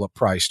kill Philip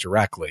Price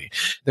directly.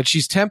 That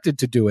she's tempted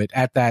to do it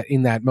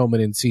in that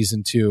moment in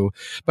season 2,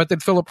 but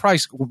that Philip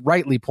Price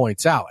rightly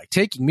points out, like,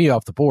 taking me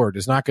off the board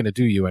is not going to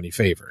do you any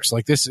favors.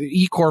 Like, this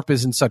E-Corp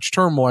is in such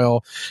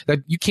turmoil that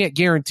you can't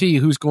guarantee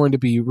who's going to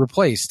be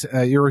replaced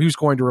or who's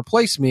going to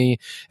replace me.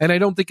 And I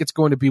don't think it's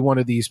going to be one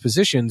of these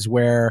positions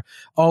where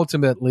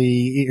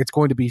ultimately it's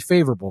going to be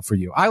favorable for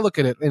you. I look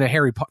at it in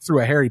through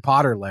a Harry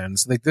Potter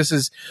lens. Like, this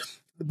is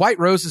White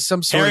Rose is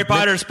some sort Harry of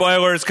Potter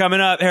spoilers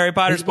coming up. Harry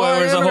Potter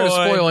spoilers. I'm not going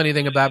to spoil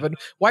anything about it,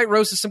 but White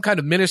Rose is some kind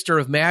of minister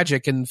of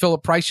magic, and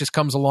Philip Price just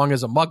comes along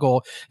as a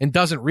muggle and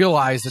doesn't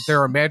realize that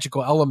there are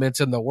magical elements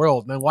in the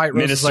world. And then White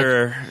Rose is like,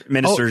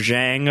 Minister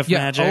Zhang of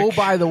magic. Oh,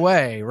 by the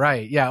way,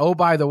 right. Yeah. Oh,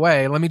 by the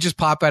way, let me just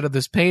pop out of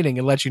this painting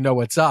and let you know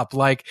what's up.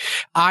 Like,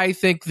 I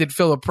think that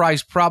Philip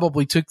Price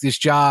probably took this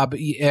job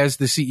as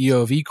the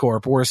CEO of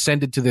E-Corp, or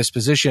ascended to this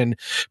position,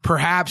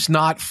 perhaps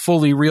not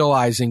fully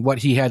realizing what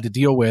he had to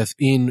deal with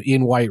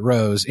in White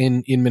Rose,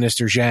 in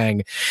Minister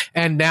Zhang,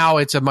 and now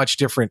it's a much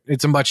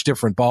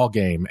different ball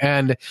game.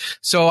 And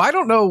so I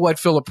don't know what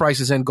Philip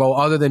Price's end goal,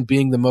 other than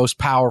being the most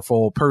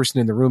powerful person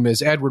in the room,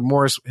 is. Edward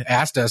Morris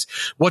asked us,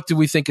 what do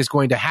we think is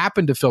going to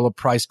happen to Philip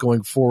Price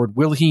going forward?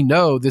 Will he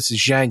know this is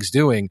Zhang's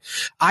doing?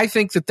 I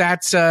think that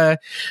that's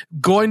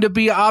going to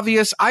be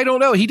obvious. I don't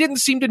know. He didn't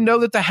seem to know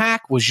that the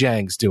hack was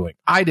Zhang's doing.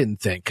 I didn't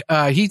think.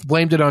 He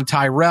blamed it on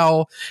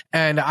Tyrell,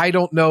 and I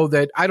don't know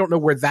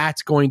where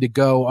that's going to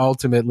go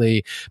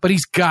ultimately, but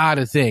he's got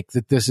to think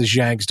that this is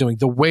Zhang's doing.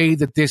 The way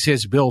that this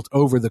has built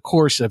over the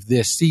course of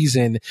this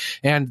season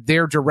and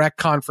their direct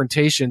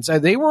confrontations,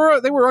 they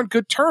were on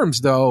good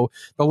terms, though,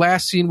 the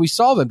last scene we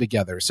saw them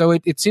together. So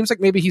it seems like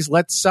maybe he's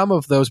let some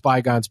of those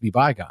bygones be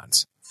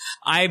bygones.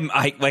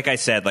 Like I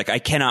said, I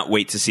cannot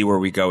wait to see where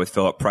we go with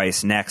Philip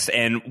Price next.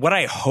 And what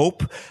I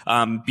hope,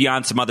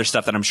 beyond some other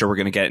stuff that I'm sure we're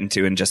going to get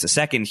into in just a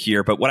second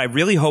here, but what I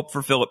really hope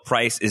for Philip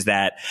Price is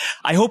that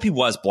I hope he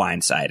was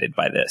blindsided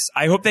by this.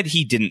 I hope that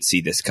he didn't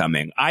see this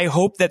coming. I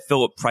hope that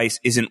Philip Price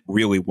isn't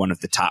really one of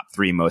the top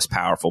 3 most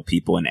powerful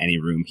people in any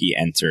room he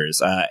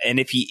enters. And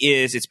if he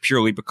is, it's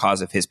purely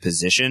because of his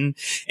position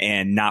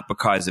and not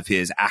because of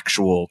his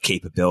actual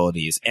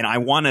capabilities. And I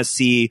want to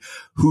see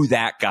who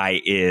that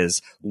guy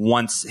is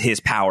once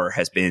his power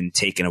has been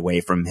taken away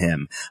from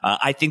him.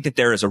 I think that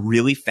there is a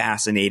really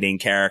fascinating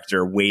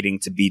character waiting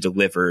to be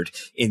delivered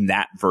in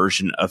that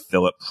version of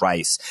Philip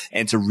Price,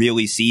 and to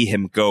really see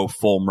him go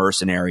full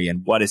mercenary.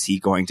 And what is he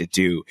going to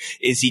do?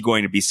 Is he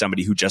going to be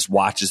somebody who just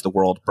watches the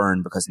world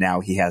burn because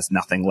now he has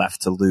nothing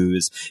left to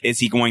lose? Is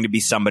he going to be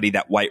somebody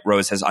that White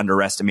Rose has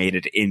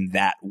underestimated in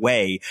that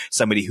way?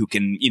 Somebody who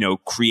can,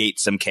 create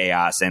some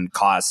chaos and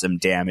cause some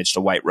damage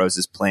to White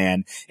Rose's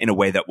plan in a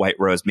way that White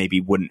Rose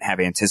maybe wouldn't have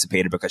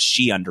anticipated because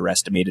she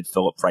underestimated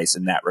Philip Price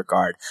in that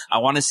regard. I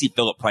want to see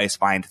Philip Price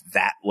find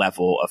that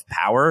level of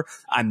power.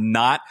 I'm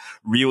not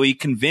really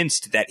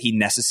convinced that he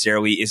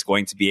necessarily is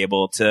going to be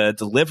able to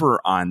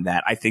deliver on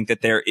that. I think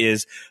that there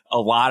is a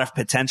lot of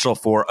potential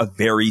for a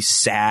very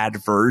sad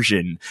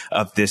version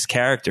of this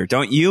character.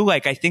 Don't you? I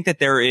think that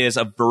there is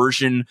a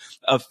version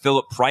of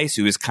Philip Price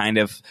who is kind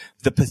of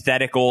the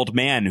pathetic old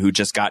man who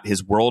just got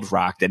his world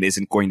rocked and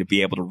isn't going to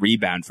be able to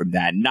rebound from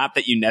that. Not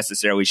that you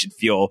necessarily should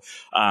feel,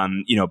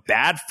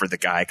 bad for the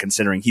guy,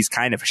 considering he's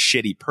kind of a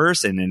shitty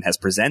person and has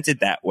presented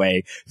that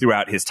way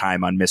throughout his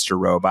time on Mr.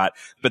 Robot,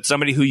 but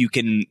somebody who you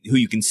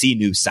can see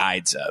new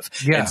sides of,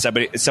 and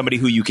somebody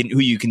who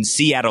you can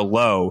see at a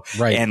low,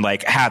 right, and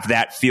have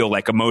that feel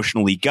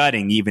emotionally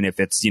gutting, even if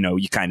it's, you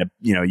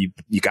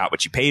got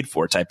what you paid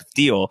for type of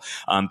deal.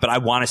 But I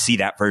want to see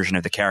that version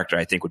of the character.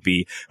 I think would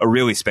be a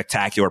really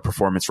spectacular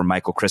performance from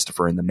Michael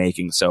Christopher in the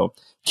making. So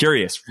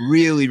curious,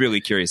 really, really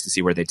curious to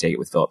see where they take it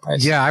with Philip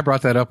Price. Yeah, I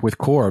brought that up with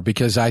Core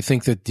because I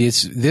think that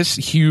this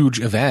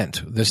huge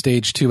event, the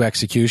Stage 2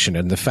 execution,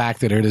 and the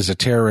fact that it is a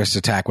terrorist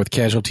attack with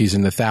casualties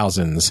in the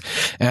thousands,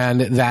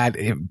 and that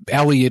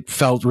Elliot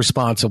felt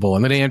responsible,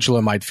 and that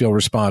Angela might feel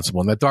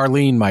responsible, and that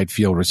Darlene might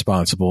feel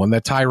responsible, and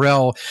that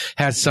Tyrell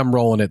has some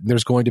role in it, and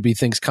there's going to be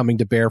things coming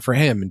to bear for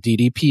him, and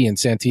DDP and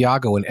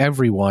Santiago and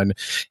everyone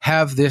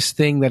have this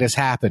thing that has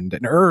happened,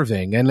 and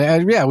Irving, and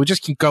we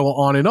just keep going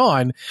on and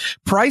on.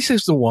 Price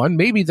is the one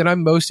maybe that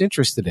I'm most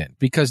interested in,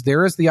 because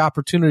there is the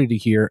opportunity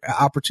here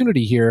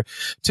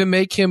to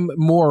make him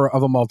more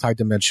of a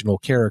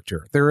multidimensional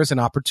character. There is an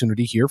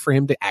opportunity here for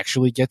him to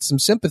actually get some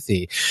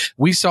sympathy.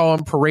 We saw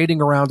him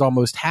parading around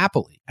almost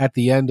happily at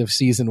the end of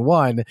season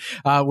 1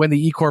 when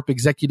the E-Corp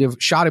executive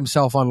shot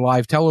himself on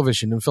live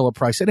television, and Philip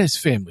Price said his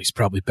family's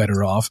probably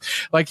better off.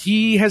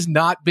 He has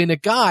not been a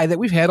guy that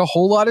we've had a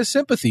whole lot of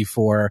sympathy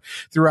for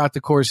throughout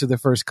the course of the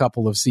first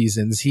couple of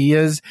seasons. He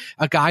is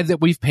a guy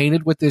that we've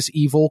painted with this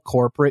evil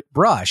corporate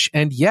brush.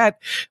 And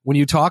yet, when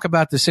you talk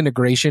about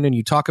disintegration and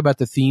you talk about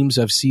the themes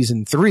of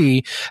season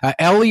 3,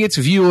 Elliot's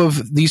view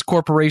of these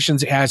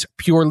corporations as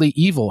purely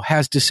evil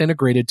has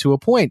disintegrated to a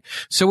point.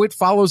 So it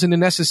follows in a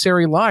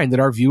necessary line that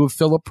our view of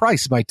Philip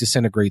Price might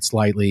disintegrate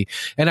slightly.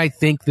 And I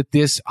think that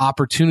this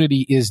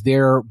opportunity is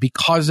there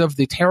because of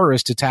the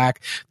terrorist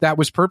attack that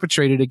was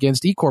perpetrated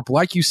against E-Corp.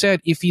 Like you said,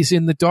 if he's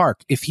in the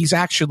dark, if he's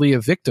actually a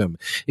victim,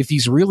 if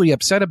he's really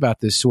upset about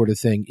this sort of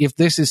thing, if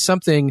this is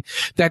something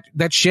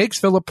that shakes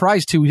Philip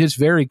Price to his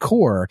very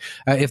core,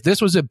 if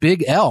this was a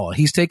big L,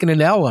 he's taken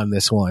an L on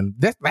this one.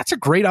 That's a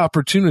great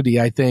opportunity,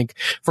 I think,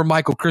 for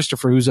Michael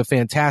Christopher, who's a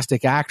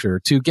fantastic actor,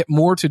 to get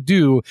more to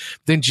do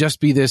than just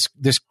be this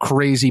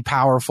crazy,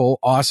 powerful,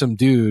 awesome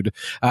dude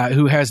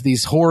who has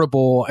these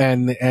horrible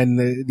and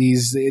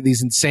these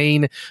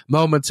insane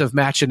moments of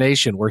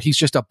machination where he's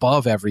just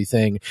above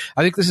everything.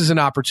 I think this is an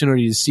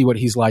opportunity to see what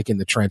he's like in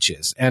the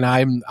trenches, and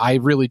I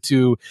really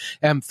too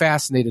am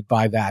fascinated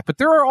by that. But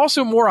there are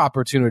also more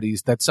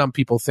opportunities that some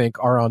people think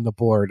are on the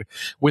board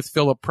with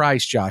Philip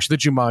Price, Josh, the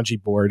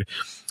Jumanji board.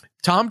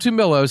 Tom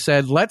Tumillo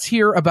said, let's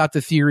hear about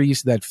the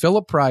theories that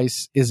Philip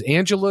Price is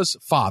Angela's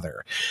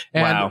father.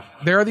 And wow.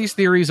 There are these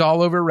theories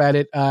all over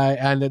Reddit,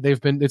 and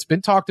it's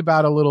been talked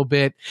about a little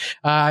bit.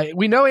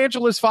 We know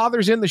Angela's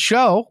father's in the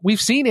show.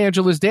 We've seen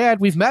Angela's dad.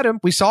 We've met him.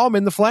 We saw him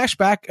in the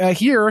flashback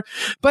here,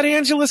 but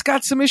Angela's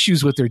got some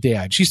issues with her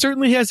dad. She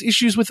certainly has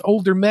issues with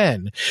older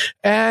men.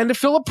 And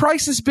Philip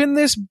Price has been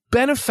this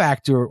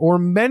benefactor or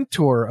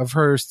mentor of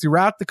hers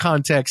throughout the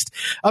context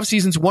of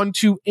seasons 1,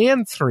 2,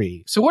 and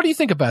 3. So what do you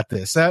think about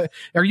this? Are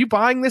you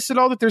buying this at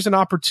all, that there's an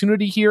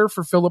opportunity here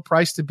for Philip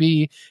Price to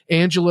be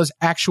Angela's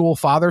actual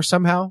father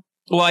somehow?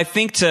 Well, I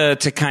think to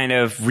kind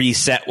of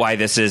reset why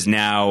this is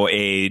now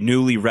a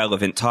newly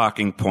relevant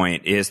talking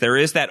point is there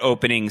is that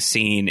opening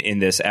scene in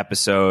this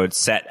episode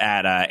set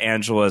at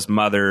Angela's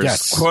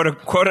mother's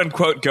quote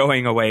unquote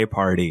going away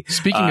party.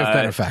 Speaking of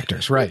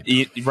benefactors, right.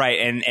 Right.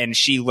 And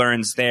she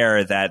learns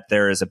there that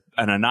there is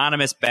an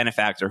anonymous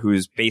benefactor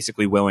who's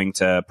basically willing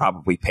to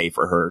probably pay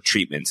for her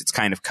treatments. It's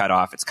kind of cut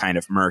off. It's kind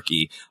of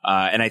murky.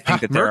 And I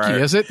think that there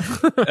murky, is it?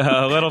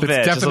 A little bit.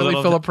 It's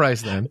definitely Philip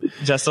Price then.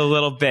 Just a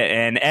little bit.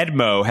 And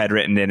Edmo had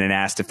written in and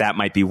asked if that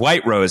might be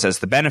White Rose as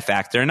the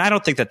benefactor. And I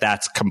don't think that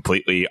that's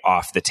completely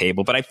off the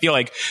table, but I feel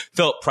like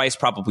Philip Price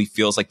probably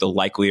feels like the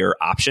likelier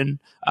option,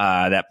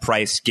 that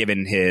Price,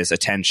 given his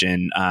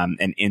attention,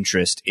 and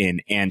interest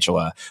in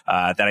Angela,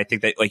 that I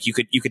think that like you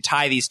could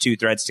tie these two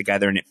threads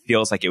together and it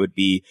feels like it would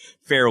be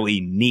fairly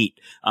neat.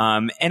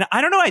 And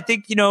I don't know. I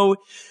think,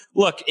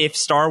 look, if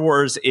Star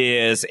Wars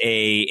is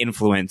a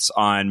influence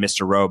on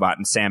Mr. Robot,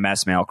 and Sam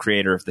Esmail,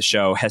 creator of the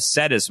show, has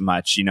said as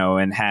much,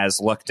 and has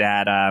looked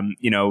at,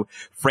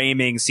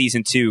 framing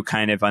season 2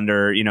 kind of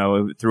under,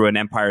 through an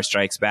Empire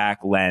Strikes Back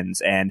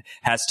lens, and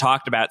has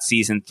talked about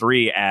season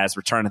 3 as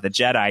Return of the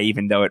Jedi,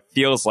 even though it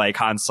feels like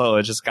Han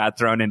Solo just got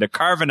thrown into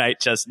carbonite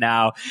just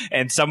now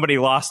and somebody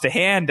lost a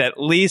hand, at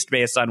least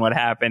based on what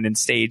happened in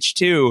stage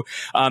 2,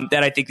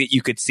 that I think that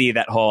you could see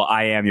that whole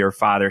I am your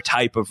father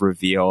type of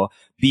reveal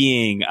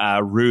being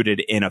rooted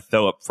in a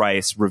Philip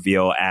Price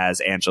reveal as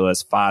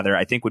Angela's father,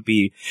 I think would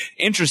be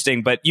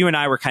interesting. But you and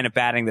I were kind of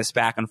batting this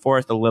back and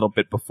forth a little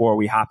bit before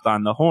we hopped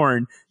on the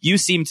horn. You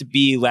seem to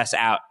be less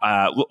out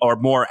or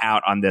more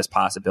out on this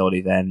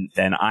possibility than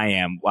I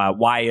am.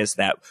 Why is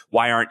that?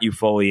 Why aren't you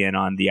fully in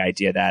on the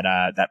idea that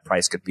that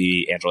Price could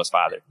be Angela's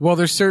father? Well,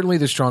 there's certainly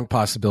the strong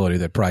possibility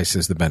that Price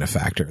is the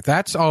benefactor.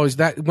 That's always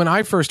that. When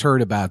I first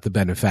heard about the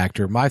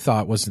benefactor, my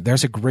thought was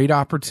there's a great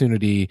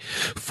opportunity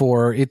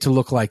for it to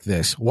look like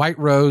this. White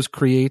Rose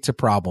creates a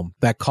problem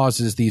that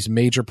causes these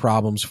major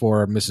problems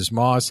for Mrs.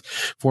 Moss,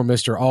 for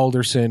Mr.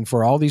 Alderson,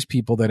 for all these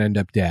people that end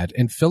up dead.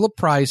 And Philip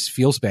Price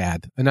feels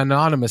bad and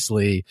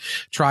anonymously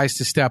tries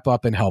to step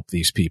up and help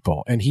these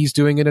people. And he's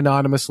doing it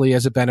anonymously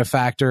as a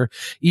benefactor,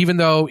 even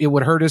though it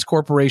would hurt his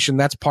corporation.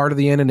 That's part of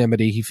the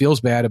anonymity. He feels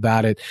bad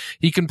about it.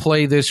 He can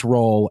play this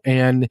role,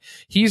 and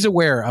he's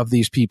aware of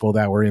these people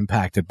that were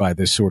impacted by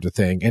this sort of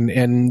thing,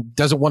 and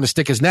doesn't want to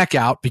stick his neck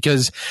out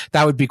because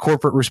that would be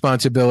corporate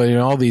responsibility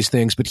and all these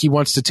things. But he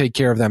wants to take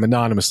care of them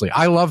anonymously.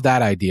 I love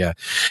that idea.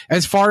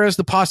 As far as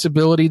the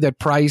possibility that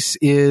Price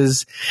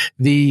is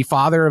the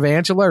father of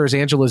Angela or is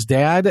Angela's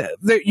dad,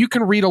 you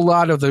can read a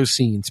lot of those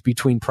scenes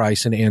between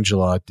Price and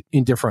Angela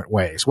in different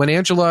ways. When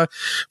Angela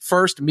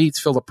first meets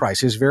Philip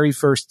Price, his very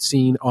first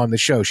scene on the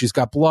show, she's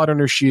got blood on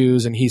her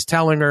shoes and he's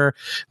telling her,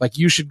 like,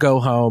 you should go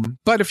home.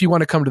 But if you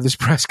want to come to this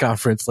press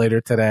conference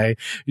later today,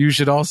 you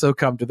should also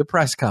come to the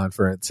press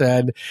conference.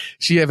 And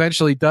she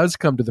eventually does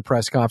come to the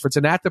press conference.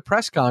 And at the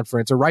press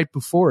conference, or right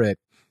before it,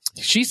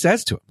 she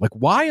says to him, like,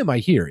 why am I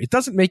here? It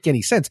doesn't make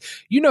any sense.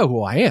 You know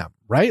who I am,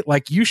 right?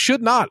 Like, you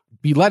should not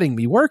be letting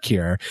me work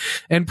here.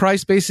 And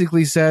Price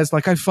basically says,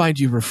 like, I find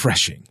you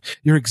refreshing.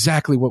 You're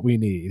exactly what we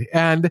need.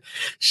 And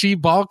she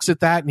balks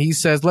at that. And he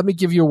says, let me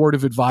give you a word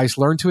of advice.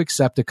 Learn to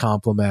accept a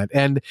compliment.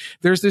 And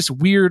there's this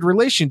weird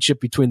relationship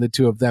between the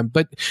two of them.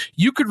 But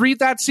you could read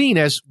that scene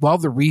as, well,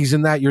 the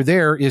reason that you're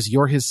there is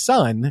you're his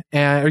son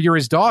or you're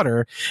his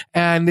daughter.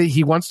 And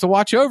he wants to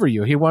watch over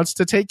you. He wants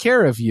to take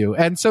care of you.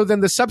 And so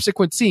then the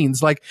subsequent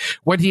scenes, like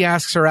when he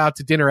asks her out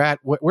to dinner at,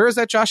 where is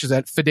that, Josh? Is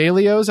that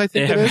Fidelios, I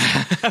think it is?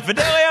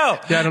 Fidelio!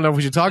 Yeah, I don't know if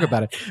we should talk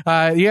about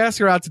it. He asks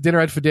her out to dinner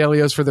at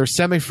Fidelios for their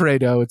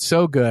semifredo. It's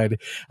so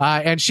good.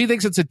 And she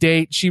thinks it's a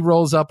date. She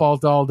rolls up all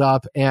dolled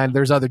up and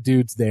there's other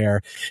dudes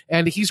there.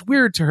 And he's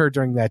weird to her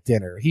during that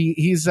dinner.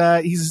 He's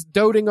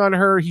doting on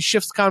her. He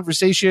shifts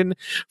conversation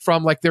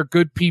from like they're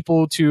good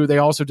people to they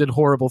also did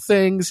horrible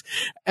things.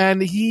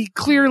 And he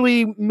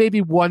clearly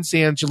maybe wants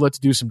Angela to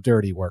do some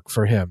dirty work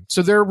for him.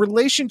 So their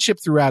relationship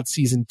throughout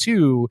season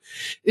 2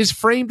 is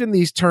framed in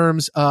these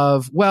terms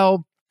of,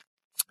 well,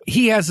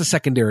 he has a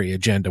secondary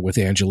agenda with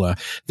Angela.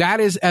 That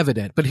is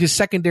evident, but his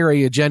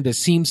secondary agenda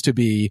seems to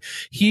be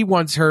he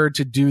wants her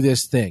to do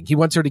this thing. He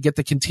wants her to get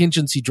the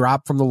contingency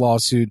dropped from the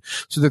lawsuit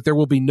so that there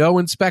will be no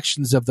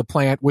inspections of the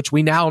plant, which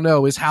we now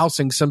know is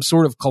housing some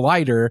sort of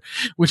collider,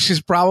 which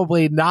is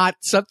probably not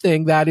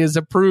something that is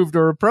approved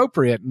or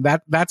appropriate.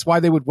 And that's why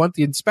they would want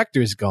the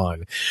inspectors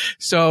gone.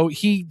 So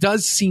he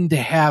does seem to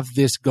have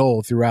this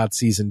goal throughout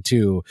season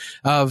 2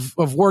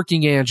 of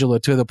working Angela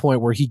to the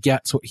point where he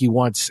gets what he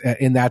wants.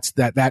 And that's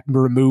that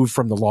removed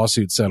from the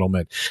lawsuit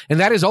settlement. And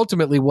that is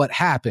ultimately what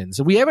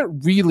happens. We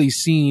haven't really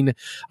seen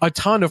a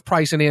ton of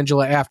Price and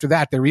Angela after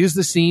that. There is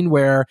the scene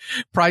where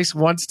Price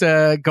wants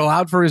to go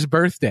out for his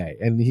birthday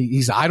and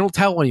he's, I don't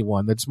tell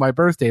anyone that it's my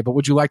birthday, but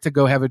would you like to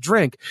go have a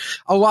drink?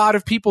 A lot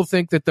of people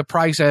think that the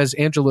Price as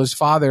Angela's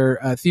father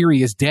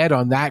theory is dead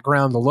on that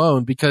ground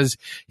alone because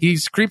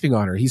he's creeping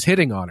on her. He's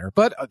hitting on her.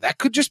 But that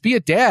could just be a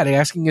dad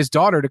asking his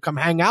daughter to come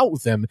hang out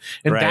with him.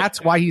 And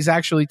that's why he's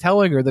actually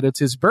telling her that it's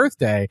his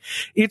birthday.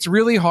 It's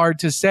really hard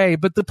to say,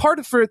 but the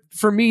part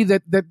for me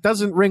that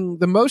doesn't ring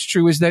the most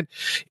true is that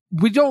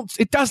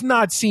it does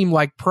not seem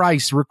like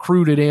Price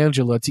recruited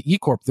Angela to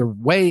E-Corp. The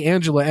way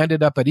Angela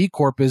ended up at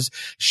E-Corp is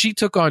she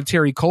took on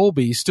Terry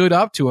Colby, stood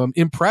up to him,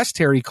 impressed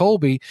Terry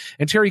Colby,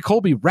 and Terry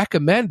Colby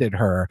recommended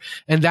her.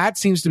 And that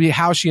seems to be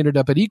how she ended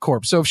up at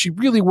E-Corp. So if she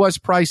really was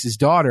Price's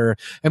daughter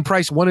and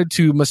Price wanted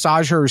to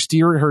massage her or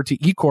steer her to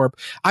E-Corp,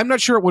 I'm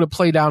not sure it would have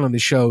played out on the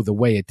show the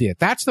way it did.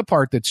 That's the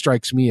part that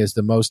strikes me as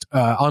the most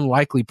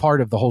unlikely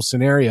part of the whole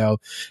scenario,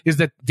 is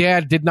that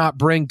dad did not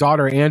bring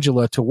daughter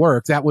Angela to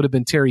work. That would have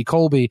been Terry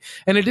Colby.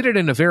 And it did it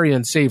in a very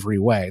unsavory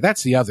way.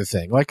 That's the other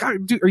thing. Like,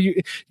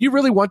 you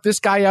really want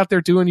this guy out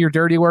there doing your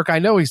dirty work? I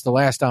know he's the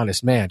last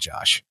honest man,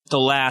 Josh. The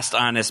last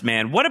honest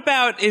man. What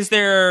about, is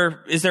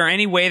there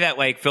any way that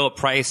like Philip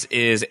Price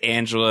is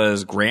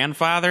Angela's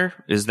grandfather?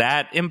 Is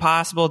that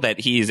impossible, that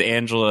he's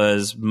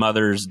Angela's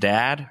mother's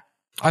dad?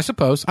 I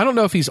suppose. I don't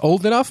know if he's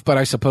old enough, but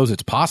I suppose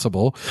it's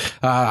possible.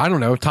 I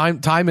don't know.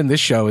 Time in this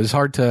show is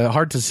hard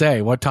to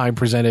say what time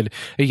presented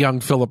a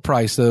young Philip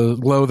Price,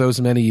 those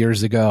many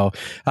years ago.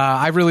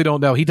 I really don't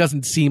know. He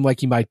doesn't seem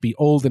like he might be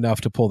old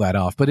enough to pull that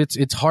off, but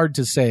it's hard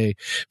to say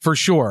for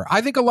sure.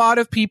 I think a lot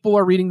of people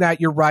are reading that.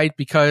 You're right,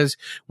 because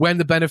when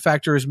the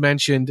benefactor is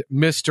mentioned,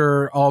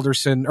 Mr.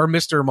 Alderson or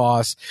Mr.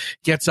 Moss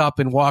gets up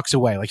and walks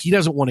away. Like, he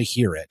doesn't want to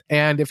hear it.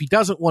 And if he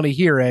doesn't want to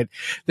hear it,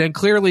 then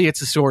clearly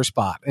it's a sore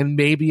spot. And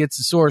maybe it's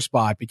a sore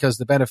spot because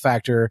the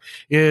benefactor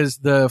is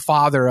the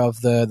father of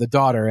the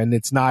daughter and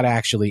it's not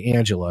actually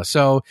Angela.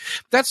 So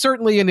that's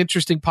certainly an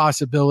interesting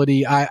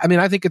possibility. I mean,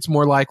 I think it's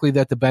more likely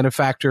that the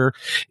benefactor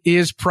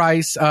is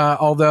Price,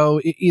 although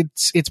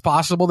it's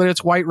possible that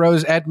it's White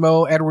Rose.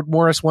 Edward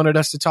Morris wanted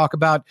us to talk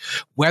about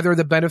whether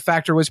the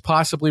benefactor was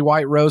possibly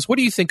White Rose. What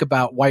do you think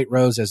about White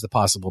Rose as the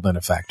possible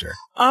benefactor?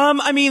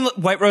 I mean,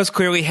 White Rose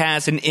clearly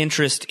has an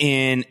interest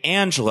in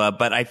Angela,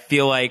 but I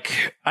feel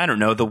like, I don't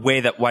know, the way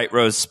that White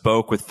Rose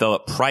spoke with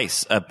Philip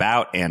Price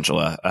about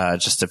Angela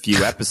just a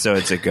few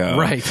episodes ago,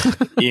 right?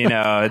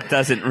 It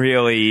doesn't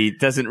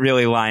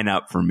really line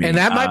up for me. And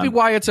that might be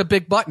why it's a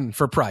big button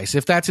for Price.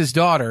 If that's his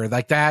daughter,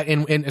 like that,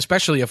 and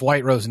especially if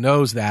White Rose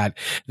knows that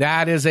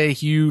is a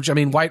huge, I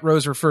mean, White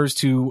Rose refers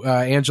to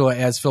Angela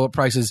as Philip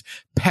Price's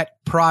pet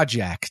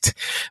project,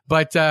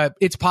 but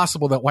it's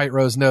possible that White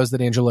Rose knows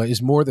that Angela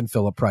is more than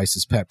Philip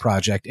Price's pet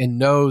project and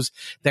knows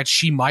that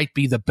she might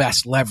be the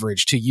best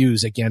leverage to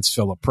use against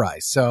Philip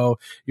Price. So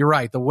you're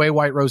right. The way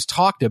White Rose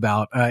talked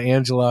about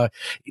Angela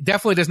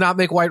definitely does not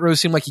make White Rose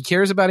seem like he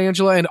cares about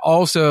Angela, and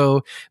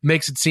also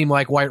makes it seem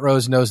like White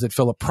Rose knows that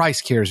Philip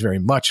Price cares very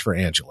much for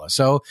Angela.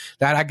 So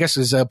that, I guess,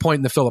 is a point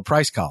in the Philip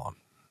Price column.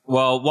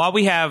 Well, while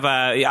we have,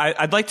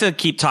 I'd like to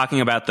keep talking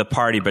about the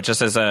party, but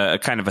just as a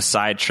kind of a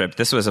side trip,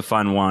 this was a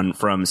fun one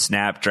from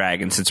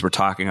Snapdragon, since we're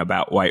talking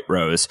about White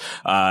Rose.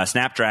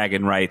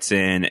 Snapdragon writes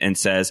in and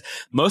says,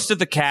 most of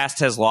the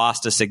cast has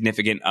lost a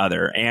significant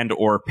other and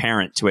or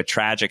parent to a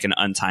tragic and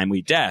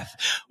untimely death.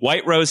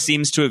 White Rose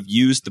seems to have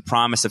used the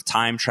promise of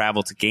time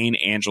travel to gain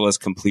Angela's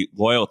complete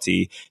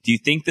loyalty. Do you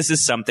think this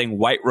is something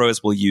White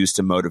Rose will use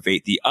to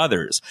motivate the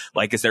others?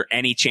 Like, is there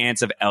any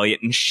chance of Elliot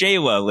and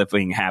Shayla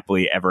living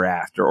happily ever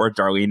after? Or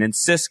Darlene and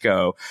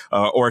Cisco,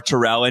 or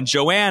Terrell and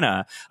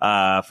Joanna,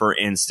 for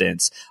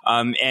instance.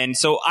 And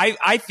so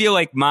I feel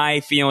like my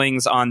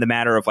feelings on the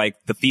matter of like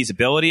the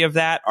feasibility of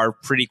that are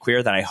pretty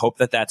clear, that I hope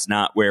that that's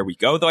not where we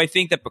go. Though I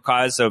think that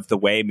because of the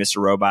way Mr.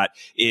 Robot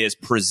is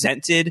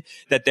presented,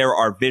 that there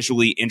are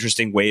visually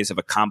interesting ways of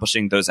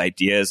accomplishing those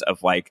ideas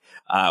of like,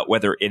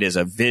 whether it is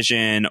a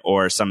vision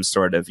or some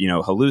sort of,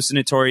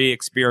 hallucinatory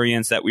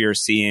experience that we are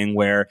seeing,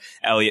 where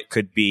Elliot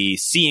could be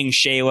seeing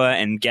Shayla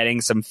and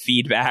getting some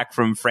feedback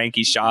from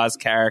Frankie Shaw's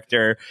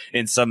character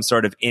in some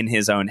sort of in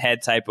his own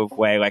head type of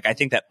way. Like, I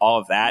think that all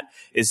of that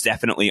is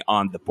definitely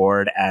on the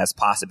board as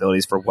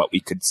possibilities for what we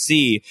could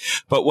see.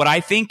 But what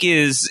I think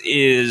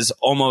is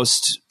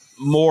almost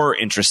more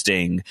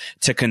interesting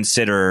to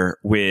consider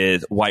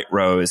with White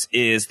Rose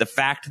is the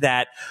fact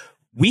that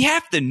we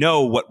have to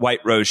know what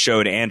White Rose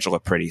showed Angela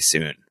pretty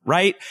soon.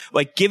 right?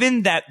 Like,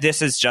 given that this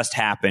has just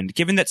happened,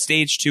 given that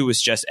stage 2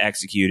 was just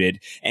executed,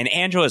 and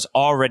Angela's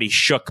already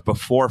shook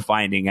before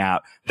finding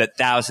out that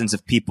thousands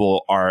of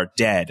people are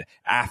dead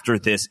after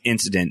this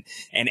incident,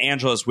 and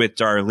Angela's with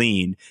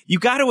Darlene, you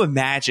got to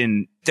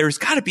imagine there's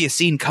got to be a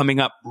scene coming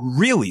up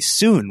really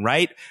soon,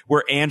 right?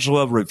 Where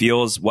Angela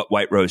reveals what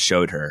White Rose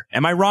showed her.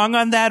 Am I wrong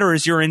on that? Or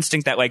is your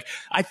instinct that, like,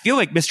 I feel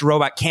like Mr.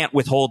 Robot can't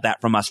withhold that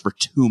from us for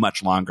too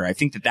much longer? I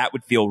think that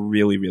would feel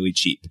really, really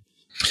cheap.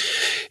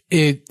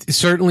 It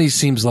certainly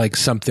seems like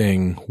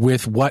something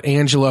with what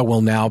Angela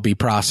will now be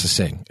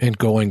processing and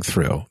going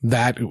through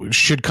that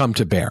should come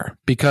to bear,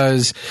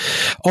 because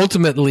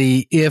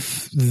ultimately,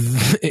 if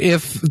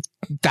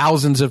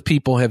thousands of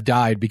people have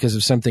died because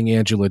of something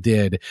Angela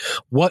did,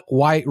 what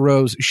White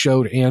Rose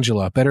showed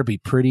Angela better be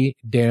pretty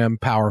damn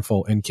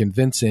powerful and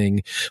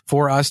convincing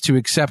for us to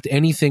accept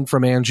anything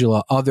from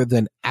Angela other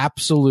than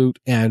absolute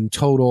and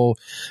total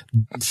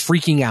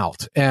freaking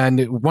out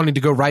and wanting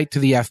to go right to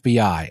the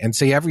FBI and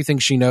say everything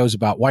she knows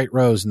about White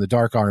Rose and the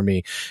Dark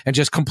Army and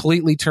just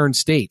completely turn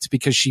states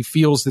because she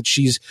feels that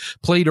she's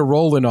played a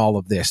role in all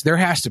of this. There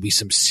has to be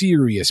some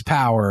serious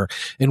power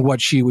in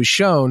what she was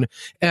shown.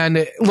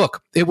 And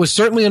look, it was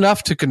certainly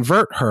enough to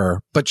convert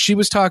her, but she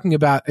was talking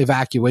about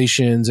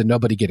evacuations and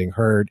nobody getting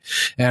hurt,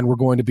 and we're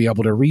going to be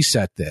able to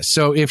reset this.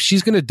 So if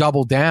she's going to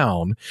double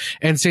down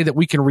and say that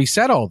we can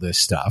reset all this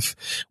stuff,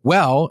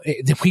 well,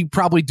 we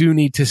probably do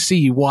need to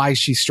see why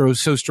she so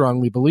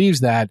strongly believes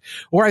that,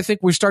 or I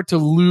think we start to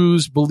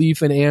lose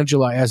belief in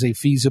Angela as a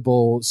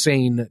feasible,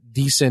 sane,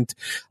 decent,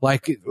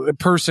 like,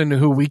 person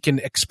who we can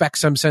expect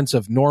some sense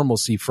of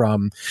normalcy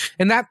from.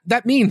 And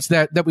that means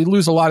that we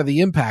lose a lot of the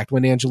impact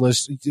when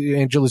Angela's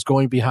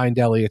going behind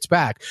Elliot's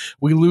back.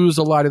 We lose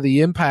a lot of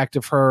the impact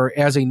of her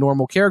as a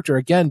normal character,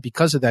 again,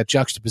 because of that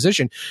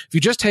juxtaposition. If you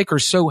just take her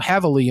so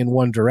heavily in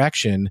one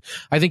direction,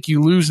 I think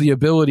you lose the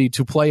ability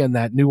to play in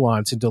that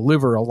nuance and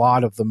deliver a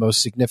lot of the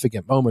most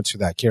significant moments for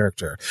that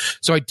character.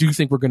 So I do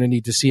think we're going to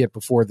need to see it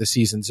before the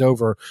season's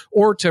over,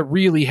 or to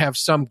really have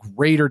some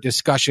greater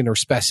discussion or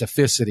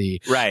specificity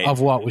of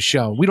what was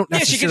shown. We don't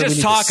necessarily she can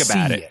just talk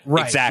about it.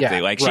 Right.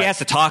 Exactly. She has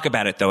to talk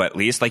about it, though, at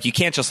least. Like, you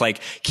can't just,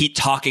 like, keep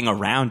talking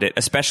around it,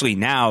 especially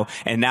now.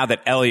 And now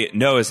that Elliot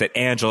knows that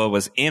Angela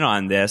was in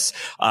on this,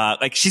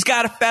 like, she's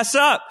got to fess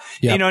up,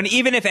 you know, and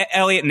even if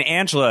Elliot and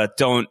Angela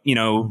don't, you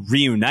know,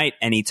 reunite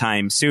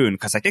anytime soon,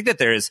 because I think that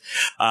there's,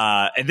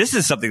 and this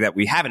is something that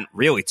we haven't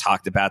really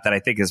talked about that I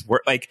think is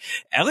like,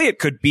 Elliot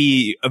could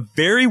be a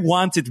very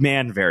wanted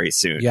man very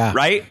soon,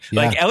 right?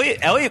 Yeah.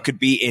 Like, Elliot could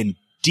be in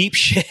deep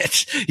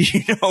shit,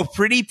 you know,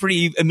 pretty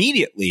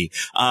immediately,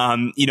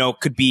 you know,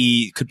 could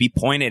be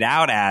pointed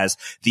out as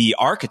the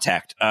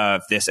architect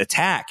of this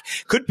attack,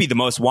 could be the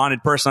most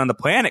wanted person on the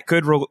planet,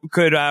 could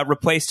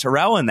replace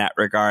Terrell in that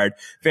regard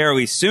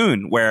fairly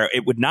soon, where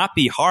it would not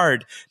be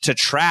hard to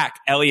track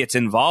Elliot's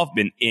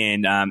involvement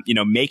in, you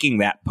know, making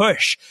that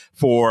push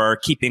for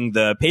keeping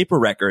the paper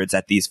records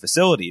at these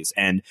facilities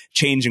and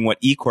changing what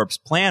E-Corp's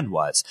plan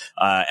was.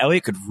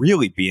 Elliot could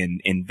really be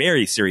in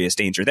very serious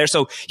danger there.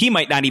 So he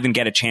might not even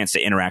get a chance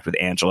to interact with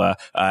Angela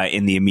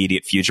in the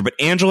immediate future. But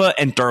Angela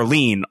and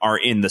Darlene are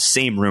in the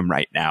same room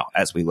right now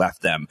as we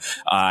left them.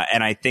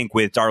 And I think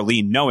with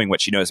Darlene knowing what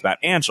she knows about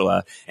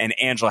Angela and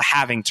Angela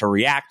having to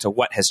react to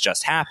what has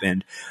just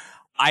happened,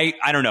 I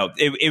don't know.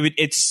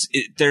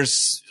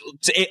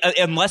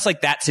 Unless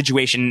like that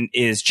situation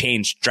is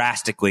changed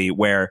drastically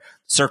where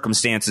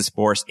circumstances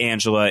force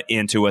Angela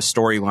into a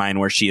storyline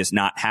where she is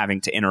not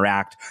having to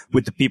interact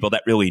with the people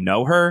that really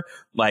know her,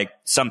 like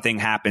something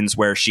happens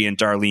where she and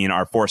Darlene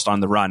are forced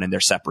on the run and they're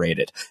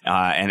separated,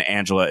 and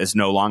Angela is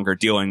no longer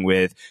dealing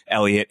with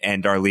Elliot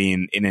and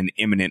Darlene in an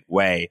imminent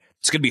way.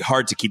 It's going to be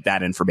hard to keep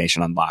that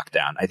information on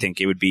lockdown. I think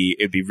it'd be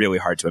really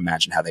hard to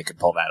imagine how they could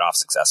pull that off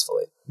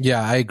successfully.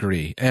 Yeah, I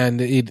agree.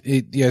 And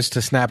it as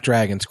to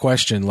Snapdragon's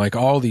question, like,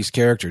 all these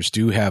characters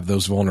do have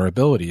those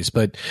vulnerabilities,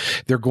 but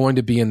they're going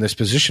to be in this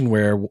position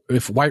where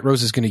if White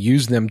Rose is going to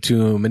use them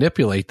to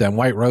manipulate them,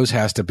 White Rose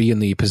has to be in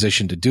the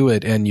position to do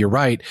it. And you're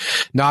right,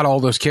 not all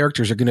those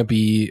characters are going to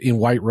be in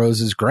White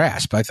Rose's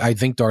grasp. I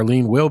think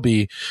Darlene will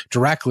be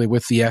directly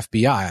with the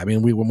FBI. I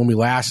mean, when we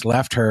last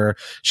left her,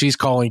 she's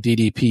calling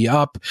DDP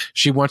up.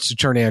 She wants to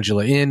turn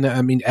Angela in.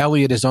 I mean,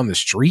 Elliot is on the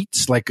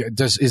streets. Like,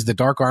 is the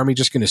Dark Army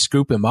just going to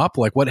scoop him up?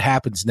 Like, what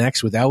happens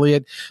next with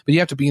Elliot? But you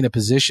have to be in a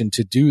position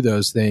to do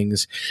those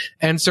things.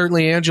 And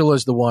certainly Angela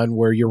is the one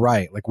where you're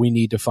right. Like, we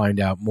need to find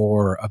out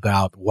more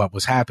about what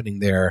was happening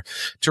there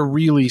to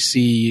really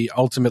see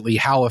ultimately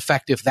how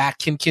effective that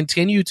can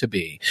continue to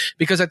be.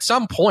 Because at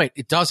some point,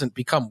 it doesn't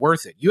become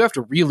worth it. You have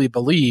to really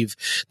believe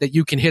that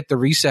you can hit the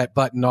reset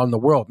button on the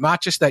world,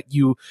 not just that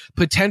you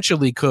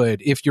potentially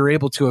could. If you're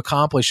able to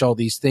accomplish all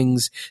these things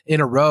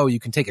in a row, you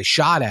can take a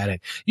shot at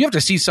it. You have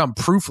to see some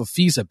proof of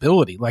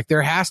feasibility. Like,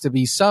 there has to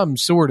be some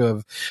sort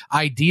of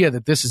idea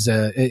that this is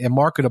a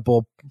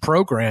marketable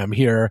program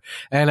here.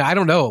 And I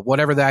don't know,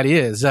 whatever that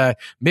is.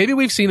 Maybe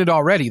we've seen it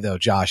already, though,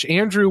 Josh.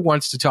 Andrew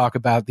wants to talk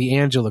about the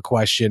Angela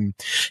question.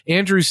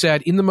 Andrew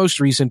said, in the most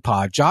recent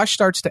pod, Josh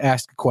starts to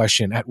ask a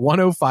question. At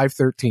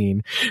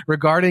 10513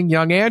 regarding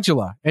young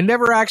Angela and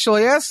never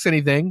actually asks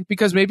anything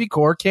because maybe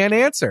Core can't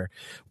answer.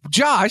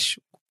 Josh,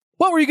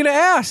 what were you going to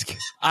ask?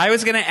 I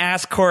was going to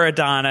ask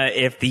Coradonna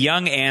if the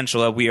young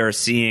Angela we are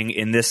seeing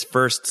in this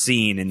first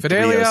scene in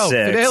Fidelio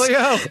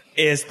 306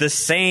 is the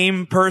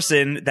same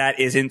person that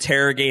is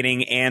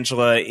interrogating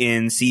Angela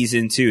in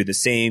season 2, the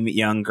same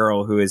young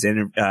girl who is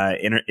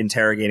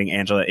interrogating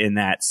Angela in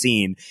that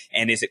scene.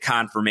 And is it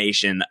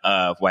confirmation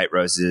of White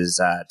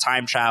Rose's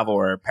time travel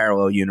or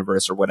parallel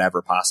universe or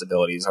whatever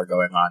possibilities are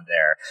going on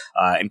there?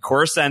 And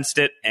Cora sensed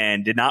it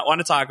and did not want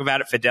to talk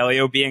about it.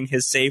 Fidelio being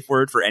his safe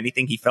word for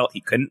anything he felt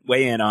he couldn't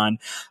weigh in on.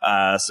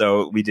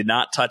 So we did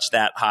not touch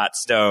that hot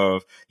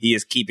stove. He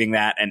is keeping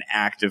that an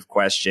active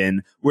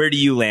question. Where do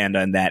you land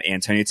on that,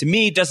 Antonio? To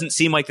me, it doesn't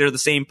seem like they're the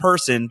same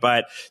person,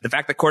 but the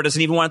fact that Core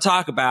doesn't even want to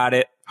talk about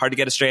it, hard to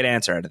get a straight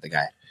answer out of the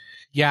guy.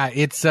 Yeah,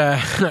 it's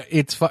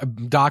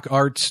Doc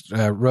Arts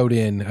wrote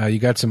in. You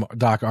got some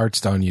Doc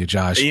Arts on you,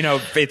 Josh. You know,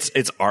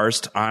 it's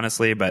Arst,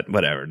 honestly, but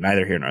whatever.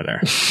 Neither here nor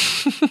there.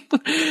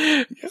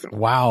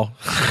 Wow.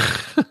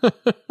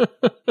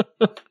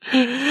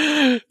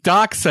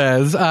 Doc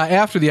says,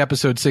 after the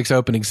episode 6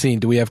 opening scene,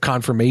 do we have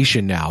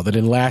confirmation now that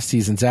in last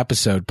season's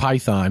episode,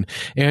 Python,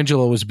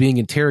 Angela was being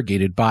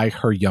interrogated by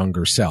her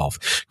younger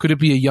self? Could it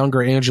be a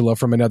younger Angela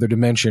from another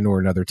dimension or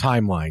another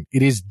timeline?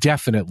 It is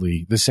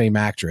definitely the same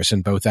actress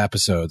in both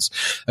episodes.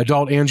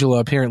 Adult Angela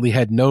apparently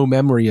had no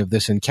memory of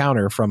this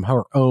encounter from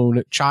her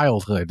own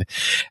childhood.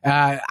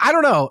 I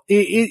don't know.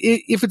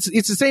 If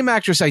it's the same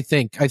actress, I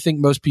think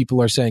most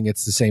people are saying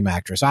it's the same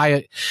actress.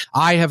 I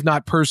have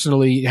not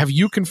personally. Have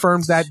you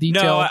confirmed that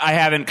detail? No, I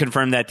haven't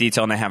confirmed that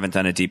detail, and I haven't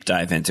done a deep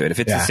dive into it. If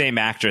it's the same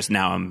actress,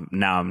 now I'm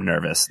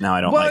nervous. Now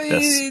I don't like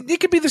this. It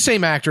could be the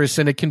same actress,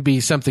 and it can be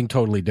something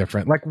totally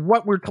different. Like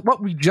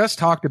what we just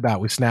talked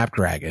about with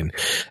Snapdragon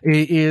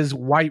is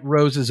White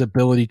Rose's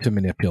ability to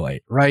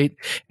manipulate, right?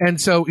 And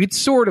so it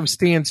sort of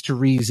stands to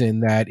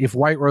reason that if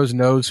White Rose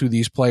knows who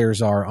these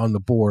players are on the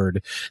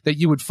board, that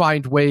you would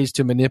find ways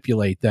to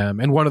manipulate them.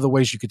 And one of the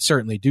ways you could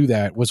certainly do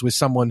that was with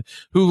someone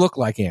who looked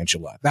like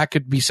Angela. That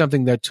could be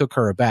something that took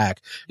her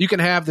aback. You can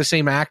have the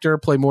same actor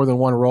play more than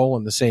one role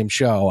in the same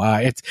show.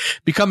 It's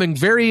becoming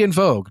very in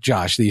vogue,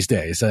 Josh, these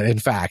days, in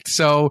fact.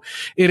 So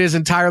it is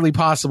entirely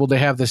possible to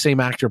have the same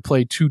actor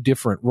play two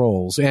different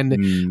roles.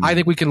 And I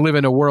think we can live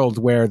in a world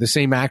where the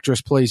same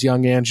actress plays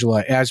young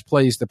Angela as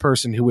plays the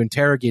person who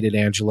interrogated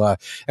Angela.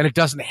 And it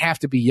doesn't have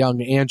to be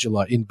young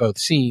Angela in both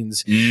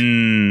scenes.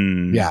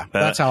 Yeah,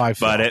 that's how I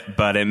feel.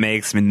 But it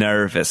makes me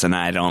nervous, and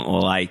I don't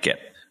like it.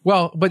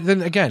 Well, but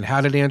then again,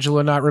 how did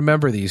Angela not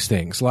remember these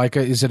things? Like,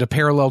 is it a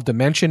parallel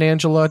dimension,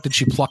 Angela? Did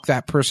she pluck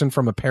that person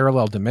from a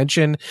parallel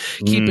dimension?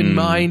 Keep in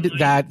mind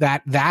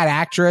that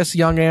actress,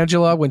 young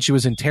Angela, when she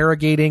was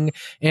interrogating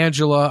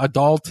Angela,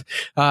 adult,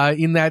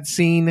 in that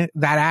scene,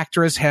 that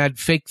actress had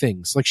fake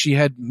things. Like, she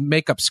had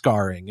makeup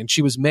scarring, and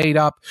she was made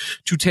up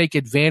to take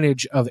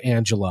advantage of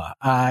Angela,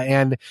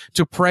 and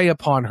to prey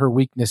upon her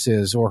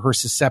weaknesses or her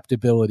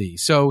susceptibility.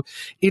 So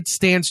it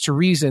stands to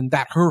reason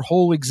that her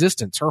whole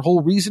existence, her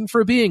whole reason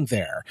for being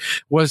there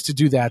was to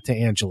do that to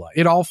Angela.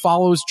 It all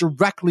follows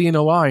directly in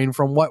a line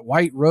from what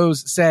White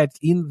Rose said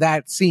in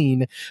that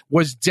scene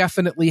was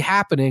definitely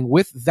happening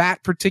with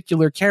that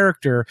particular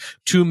character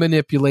to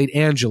manipulate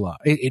Angela.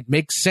 It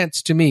makes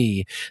sense to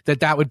me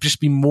that would just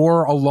be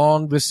more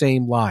along the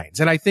same lines.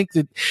 And I think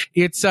that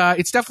it's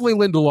definitely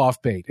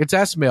Lindelof bait. It's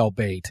S-mail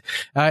bait.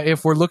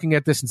 If we're looking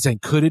at this and saying,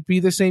 could it be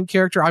the same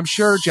character? I'm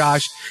sure,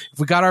 Josh, if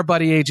we got our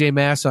buddy AJ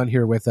Mass on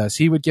here with us,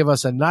 he would give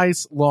us a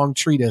nice long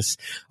treatise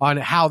on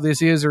how this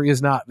is or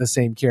is not the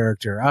same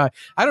character. I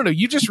don't know.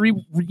 You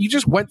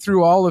just went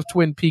through all of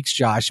Twin Peaks,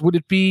 Josh. Would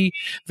it be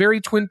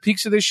very Twin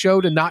Peaks of this show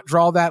to not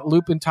draw that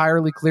loop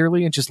entirely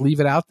clearly and just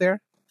leave it out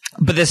there?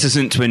 But this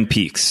isn't Twin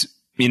Peaks.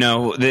 You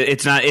know,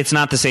 it's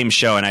not the same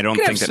show, and I don't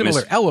think that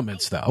similar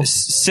elements, though.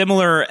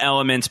 Similar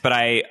elements, but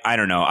I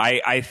don't know.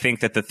 I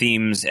think that the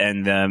themes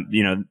and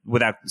the,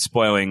 without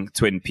spoiling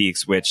Twin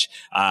Peaks, which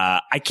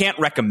I can't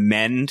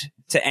recommend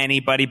to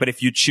anybody, but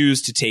if you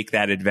choose to take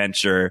that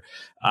adventure,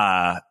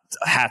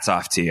 hats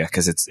off to you,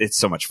 because it's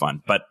so much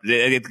fun. But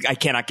I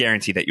cannot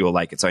guarantee that you will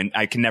like it, so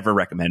I can never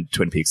recommend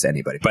Twin Peaks to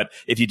anybody. But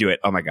if you do it,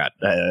 oh my god,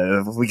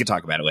 we can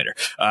talk about it later.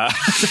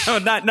 So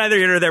neither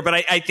here nor there. But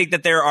I think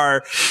that there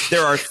are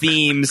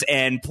themes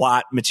and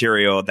plot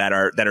material that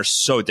are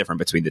so different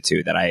between the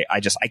two that I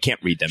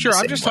can't read them. Sure,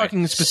 I'm just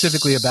talking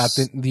specifically about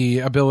the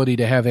ability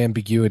to have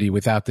ambiguity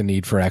without the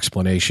need for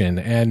explanation.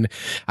 And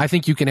I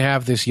think you can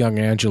have this young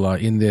Angela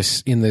in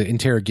the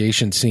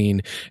interrogation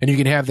scene, and you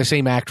can have the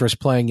same actress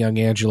playing young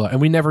Angela, and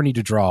we never need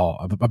to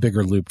draw a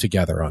bigger loop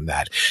together on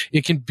that.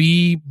 It can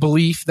be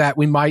belief that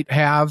we might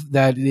have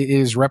that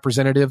is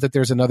representative that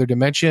there's another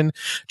dimension,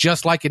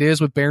 just like it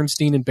is with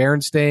Bernstein and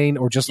Berenstain,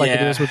 or just like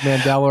it is with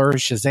Mandela or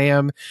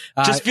Shazam.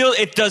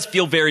 It does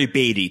feel very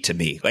baity to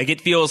me. Like,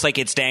 it feels like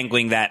it's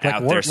dangling that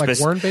out there. Like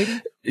Warren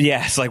Beatty?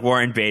 Yes, like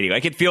Warren Beatty.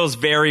 Like it feels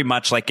very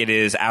much like it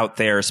is out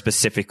there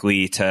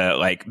specifically to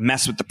like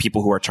mess with the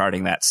people who are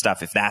charting that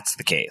stuff, if that's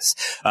the case.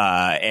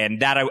 And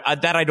that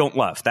I don't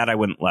love. That I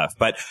wouldn't love.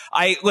 But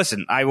I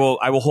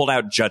will hold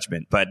out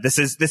judgment. But this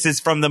is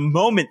from the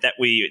moment that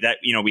we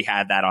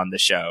had that on the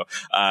show,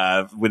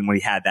 when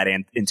we had that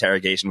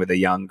interrogation with a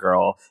young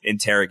girl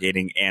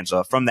interrogating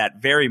Angela. From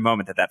that very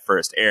moment that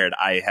first aired,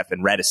 I have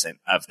been reticent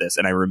of this,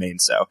 and I remain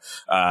so.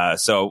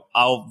 So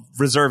I'll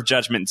reserve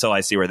judgment until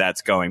I see where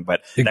that's going.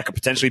 But that could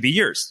potentially be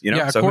years,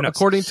 Yeah, so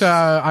according to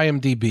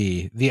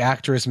IMDb, the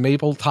actress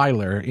Mabel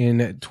Tyler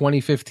in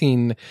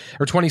 2015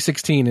 or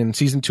 2016 in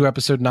season 2,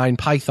 episode 9,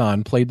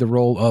 Python, played the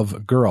role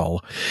of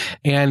Girl,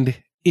 and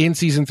in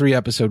season 3,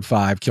 episode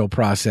 5, Kill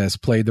Process,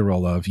 played the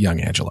role of young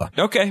Angela.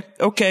 Okay.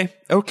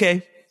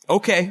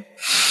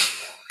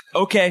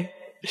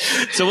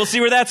 So we'll see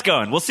where that's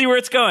going. We'll see where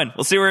it's going.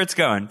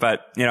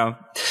 But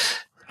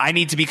I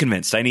need to be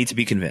convinced.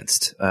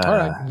 All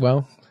right.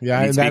 Well.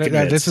 Yeah,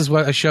 this is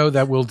what a show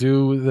that will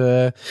do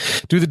the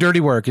dirty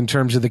work in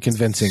terms of the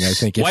convincing. I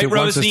think White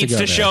Rose needs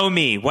to show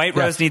me. White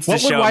Rose needs to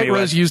show me. What would White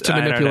Rose use to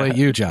manipulate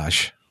you,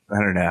 Josh? I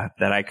don't know.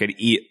 That I could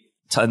eat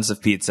tons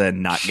of pizza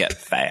and not get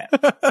fat.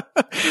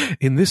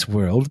 In this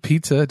world,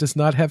 pizza does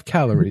not have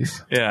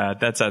calories. Yeah,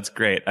 that sounds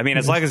great. I mean,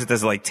 as long as it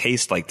doesn't like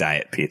taste like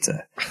diet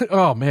pizza.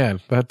 Oh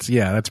man,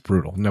 that's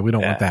brutal. No, we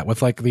don't want that.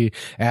 With like the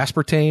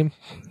aspartame.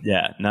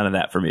 Yeah, none of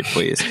that for me,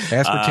 please.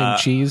 Aspartame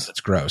cheese,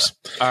 it's gross.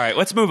 All right,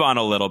 let's move on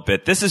a little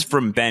bit. This is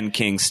from Ben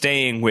King,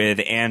 staying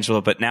with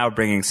Angela, but now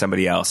bringing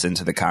somebody else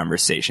into the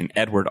conversation.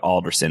 Edward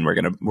Alderson, we're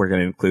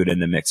gonna include in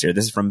the mix here.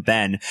 This is from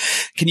Ben.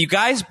 Can you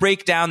guys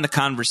break down the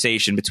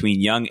conversation between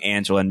young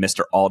Angela and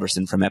Mr.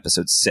 Alderson from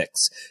episode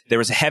 6? There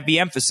was a heavy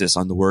emphasis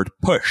on the word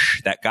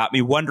push that got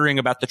me wondering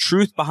about the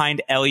truth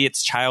behind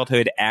Elliot's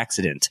childhood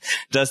accident.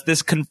 Does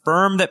this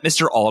confirm that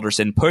Mr.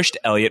 Alderson pushed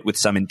Elliot with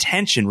some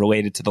intention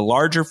related to the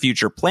larger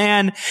future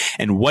plan?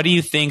 And what do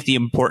you think the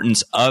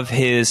importance of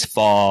his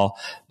fall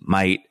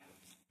might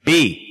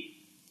be?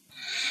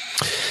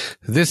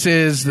 This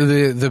is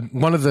the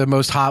one of the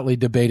most hotly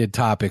debated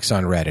topics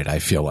on Reddit, I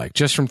feel like,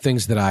 just from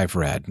things that I've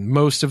read.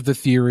 Most of the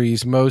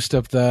theories, most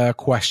of the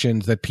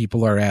questions that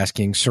people are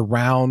asking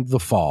surround the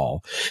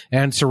fall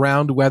and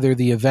surround whether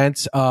the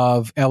events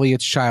of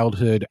Elliot's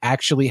childhood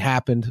actually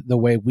happened the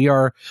way we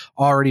are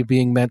already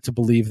being meant to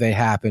believe they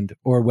happened,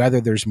 or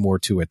whether there's more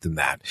to it than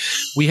that.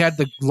 We had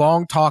the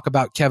long talk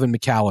about Kevin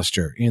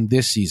McAllister in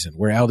this season,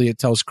 where Elliot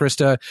tells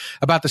Krista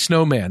about the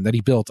snowman that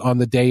he built on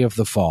the day of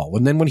the fall.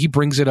 And then when he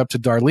brings it up to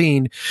Darlene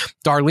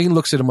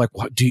looks at him like,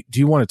 what, do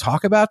you want to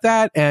talk about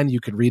that? And you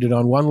can read it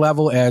on one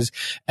level as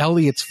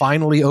Elliot's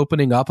finally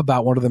opening up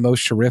about one of the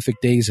most horrific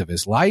days of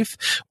his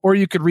life. Or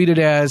you could read it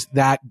as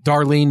that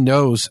Darlene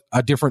knows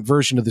a different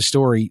version of the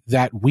story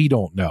that we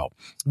don't know.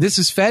 This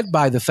is fed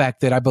by the fact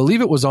that I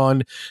believe it was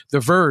on The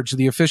Verge,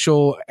 the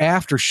official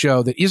after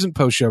show that isn't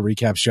post show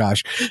recaps,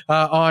 Josh,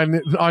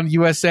 on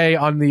USA,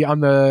 on the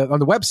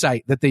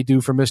website that they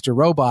do for Mr.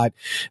 Robot.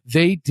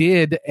 They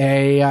did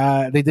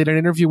an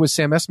interview with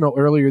Sam Esmail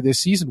earlier this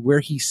season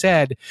where he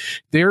said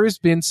there has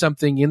been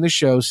something in the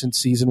show since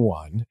season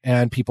 1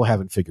 and people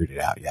haven't figured it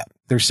out yet.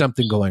 There's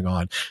something going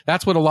on.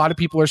 That's what a lot of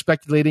people are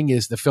speculating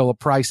is the Philip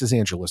Price is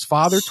Angela's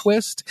father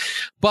twist.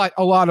 But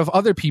a lot of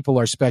other people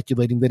are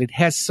speculating that it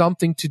has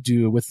something to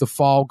do with the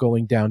fall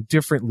going down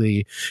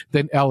differently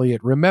than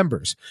Elliot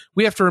remembers.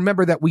 We have to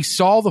remember that we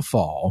saw the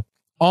fall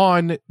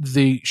on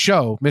the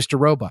show, Mr.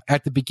 Robot,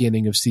 at the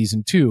beginning of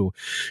season 2.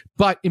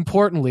 But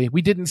importantly,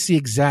 we didn't see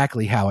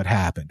exactly how it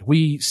happened.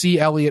 We see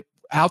Elliot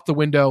out the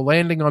window,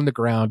 landing on the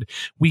ground.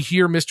 We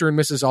hear Mr. and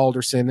Mrs.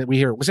 Alderson. We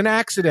hear it was an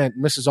accident.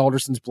 Mrs.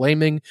 Alderson's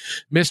blaming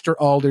Mr.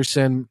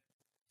 Alderson.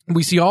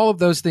 We see all of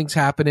those things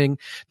happening.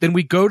 Then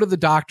we go to the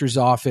doctor's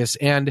office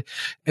and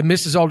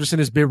Mrs. Alderson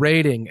is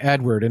berating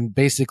Edward and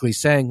basically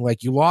saying,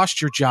 like, you lost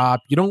your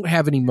job. You don't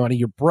have any money.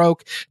 You're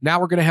broke. Now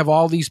we're going to have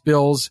all these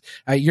bills.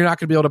 You're not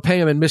going to be able to pay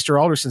them. And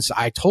Mr. Alderson says,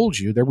 I told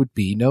you there would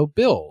be no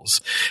bills.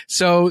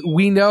 So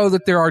we know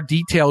that there are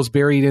details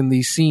buried in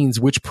these scenes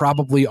which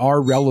probably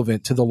are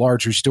relevant to the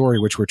larger story,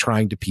 which we're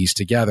trying to piece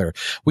together.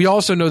 We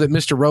also know that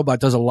Mr. Robot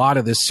does a lot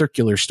of this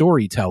circular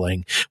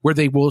storytelling where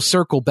they will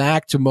circle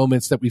back to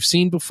moments that we've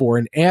seen before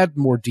and add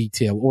more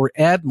detail or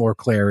add more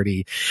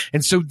clarity.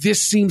 And so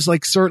this seems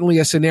like certainly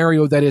a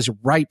scenario that is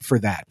ripe for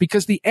that,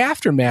 because the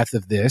aftermath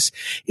of this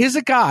is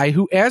a guy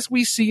who, as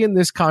we see in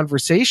this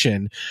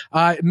conversation,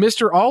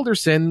 Mr.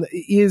 Alderson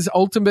is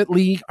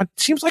ultimately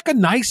seems like a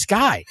nice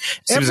guy.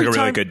 Seems like a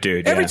really good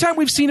dude. Every time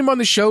we've seen him on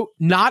the show,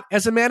 not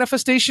as a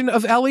manifestation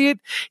of Elliot,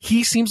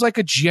 he seems like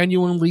a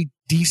genuinely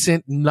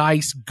decent,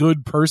 nice,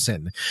 good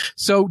person.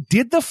 So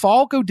did the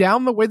fall go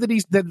down the way that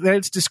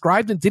it's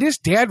described? And did his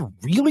dad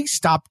really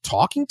stop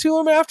talking to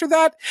him after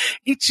that?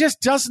 It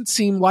just doesn't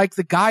seem like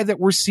the guy that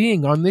we're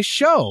seeing on this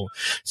show.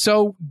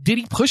 So did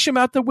he push him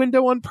out the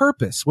window on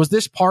purpose? Was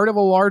this part of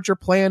a larger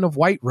plan of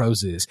White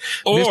Roses?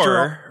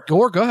 Or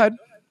go ahead.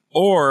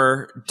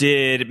 Or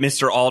did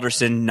Mr.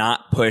 Alderson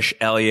not push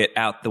Elliot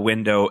out the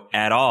window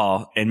at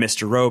all and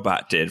Mr.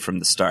 Robot did from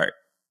the start?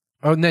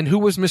 Oh, and then who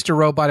was Mr.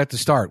 Robot at the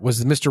start?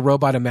 Was Mr.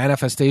 Robot a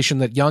manifestation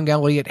that young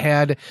Elliot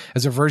had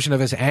as a version of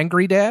his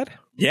angry dad?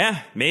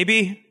 Yeah,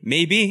 maybe.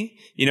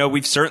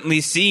 We've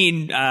certainly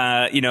seen,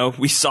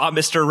 we saw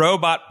Mr.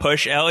 Robot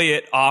push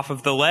Elliot off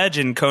of the ledge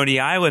in Coney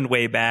Island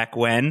way back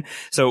when.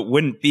 So it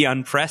wouldn't be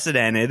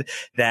unprecedented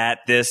that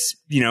this,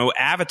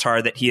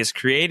 avatar that he has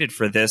created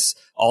for this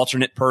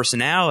alternate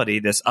personality,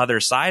 this other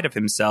side of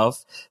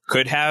himself,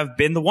 could have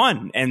been the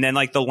one. And then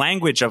the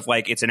language of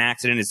it's an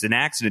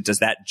accident, does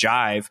that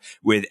jive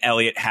with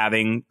Elliot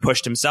having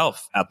pushed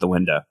himself out the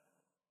window?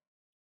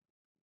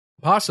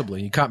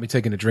 Possibly. You caught me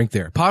taking a drink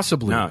there.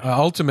 Possibly. No.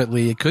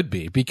 Ultimately, it could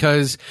be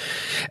because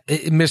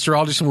Mr.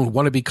 Alderson would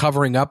want to be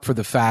covering up for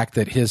the fact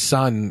that his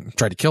son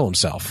tried to kill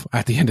himself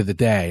at the end of the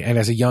day and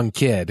as a young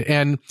kid.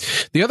 And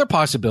the other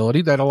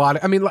possibility that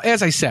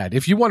as I said,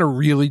 if you want to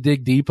really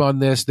dig deep on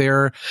this,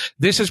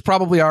 this has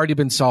probably already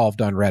been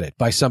solved on Reddit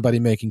by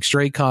somebody making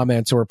stray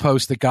comments or a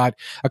post that got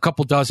a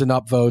couple dozen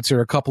upvotes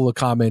or a couple of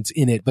comments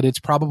in it, but it's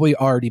probably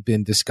already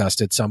been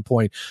discussed at some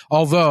point.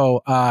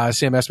 Although,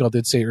 Sam Esmail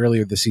did say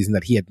earlier this season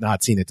that he had not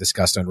seen it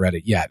discussed on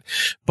Reddit yet.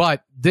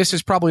 But this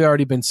has probably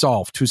already been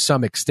solved to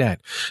some extent.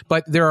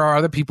 But there are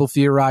other people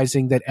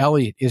theorizing that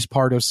Elliot is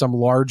part of some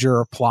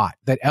larger plot,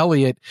 that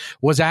Elliot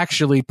was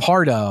actually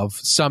part of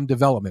some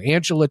development.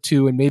 Angela,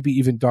 too, and maybe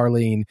even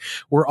Darlene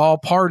were all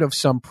part of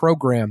some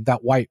program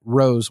that White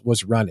Rose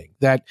was running.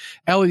 That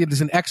Elliot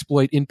is an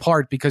exploit in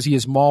part because he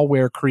is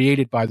malware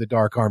created by the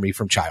Dark Army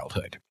from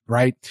childhood.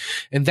 Right.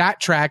 And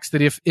that tracks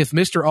that if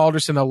Mr.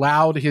 Alderson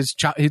allowed his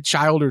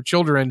child or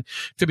children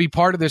to be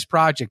part of this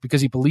project because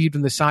he believed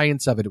in the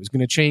science of it, it was going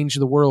to change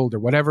the world or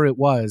whatever it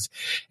was.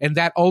 And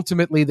that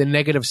ultimately the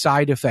negative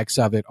side effects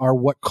of it are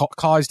what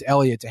caused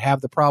Elliot to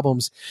have the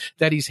problems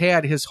that he's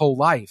had his whole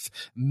life.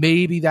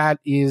 Maybe that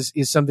is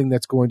something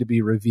that's going to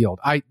be revealed.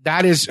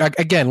 That is,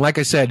 again, like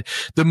I said,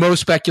 the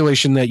most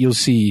speculation that you'll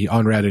see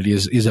on Reddit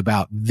is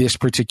about this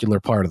particular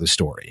part of the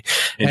story.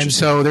 And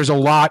so there's a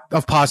lot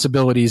of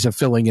possibilities of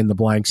filling in the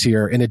blanks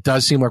here, and it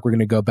does seem like we're going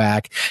to go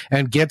back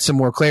and get some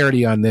more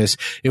clarity on this.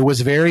 It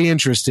was very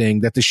interesting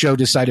that the show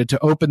decided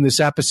to open this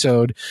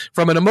episode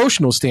from an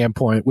emotional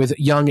standpoint with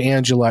young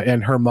Angela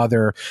and her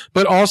mother,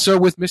 but also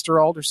with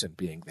Mr. Alderson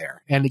being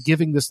there and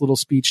giving this little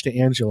speech to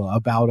Angela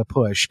about a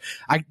push.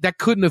 That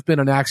couldn't have been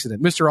an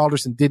accident. Mr.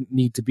 Alderson didn't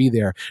need to be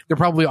there. They're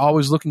probably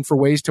always looking for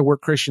ways to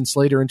work Christian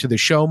Slater into the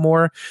show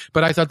more,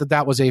 but I thought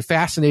that was a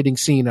fascinating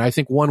scene, and I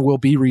think one we'll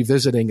be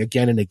revisiting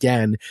again and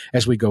again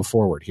as we go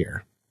forward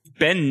here.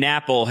 Ben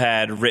Napple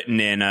had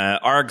written in,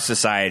 ARG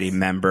Society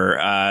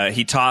member.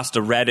 He tossed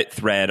a Reddit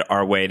thread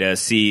our way to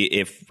see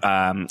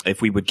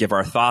if we would give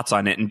our thoughts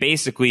on it. And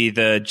basically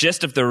the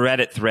gist of the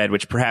Reddit thread,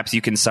 which perhaps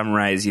you can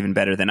summarize even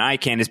better than I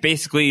can, is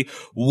basically,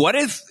 what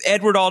if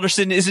Edward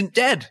Alderson isn't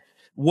dead?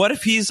 What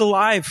if he's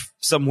alive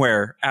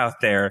somewhere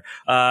out there?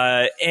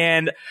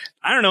 And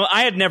I don't know.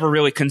 I had never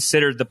really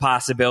considered the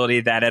possibility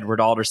that Edward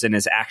Alderson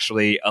is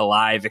actually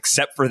alive,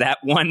 except for that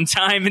one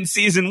time in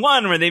season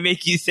 1 where they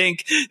make you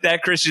think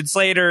that Christian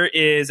Slater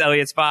is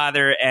Elliot's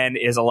father and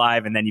is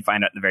alive. And then you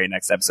find out in the very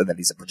next episode that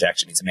he's a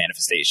projection. He's a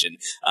manifestation.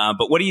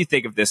 But what do you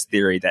think of this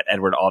theory that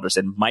Edward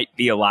Alderson might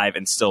be alive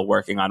and still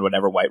working on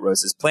whatever White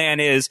Rose's plan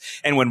is?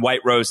 And when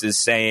White Rose is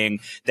saying,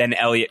 then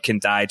Elliot can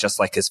die just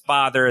like his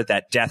father,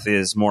 that death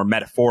is more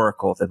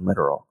metaphorical than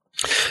literal.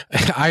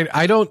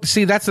 I don't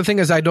see. That's the thing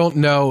is I don't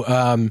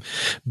know.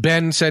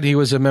 Ben said he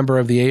was a member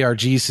of the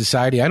ARG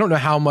Society. I don't know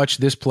how much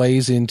this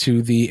plays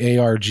into the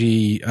ARG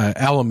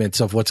elements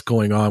of what's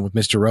going on with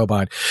Mr.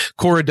 Robot.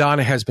 Cora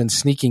Donna has been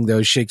sneaking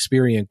those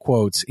Shakespearean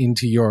quotes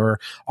into your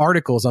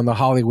articles on the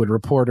Hollywood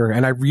Reporter,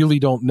 and I really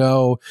don't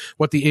know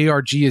what the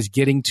ARG is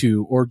getting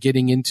to or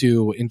getting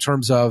into in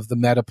terms of the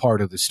meta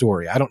part of the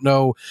story. I don't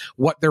know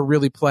what they're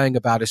really playing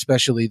about,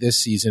 especially this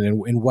season,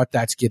 and what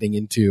that's getting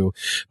into.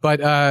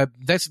 But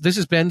this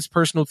is Ben's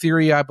personal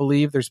theory, I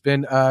believe. There's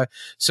been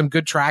some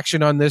good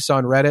traction on this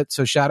on Reddit,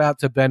 so shout out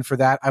to Ben for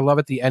that. I love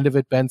at the end of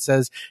it, Ben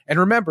says, and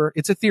remember,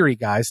 it's a theory,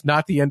 guys,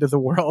 not the end of the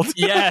world.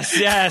 Yes.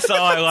 Oh,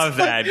 I love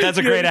that. That's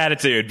a great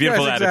attitude.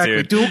 Beautiful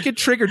attitude. Don't get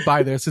triggered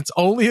by this. It's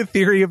only a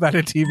theory about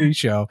a TV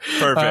show.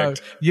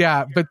 Perfect.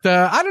 But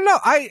I don't know.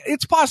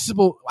 It's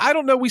possible. I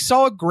don't know. We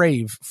saw a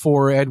grave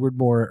for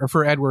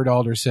Edward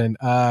Alderson,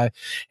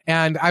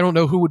 and I don't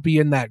know who would be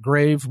in that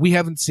grave. We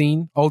haven't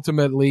seen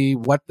ultimately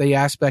what the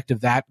aspect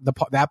of that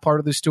part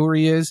of the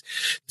story is.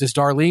 Does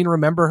Darlene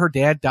remember her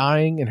dad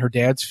dying and her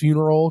dad's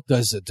funeral?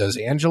 Does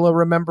Angela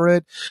remember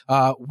it?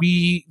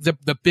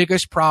 The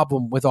biggest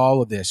problem with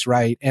all of this,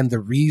 right, and the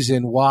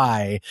reason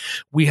why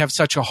we have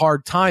such a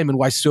hard time and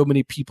why so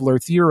many people are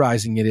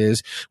theorizing it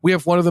is we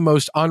have one of the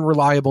most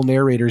unreliable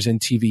narrators in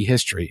TV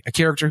history, a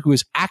character who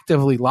has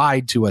actively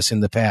lied to us in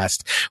the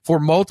past for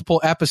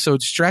multiple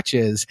episode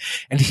stretches,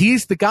 and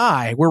he's the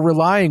guy we're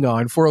relying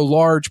on for a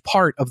large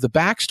part of the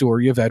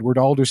backstory of Edward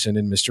Alderson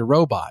and Mr.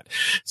 Robot. Robot.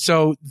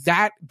 So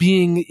that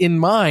being in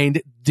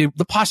mind,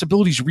 the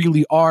possibilities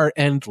really are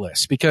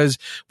endless because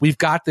we've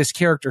got this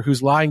character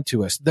who's lying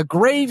to us. The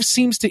grave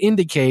seems to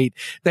indicate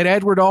that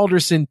Edward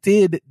Alderson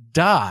did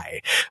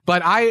die.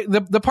 But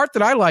the part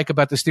that I like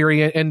about this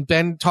theory, and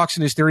Ben talks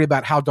in his theory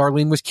about how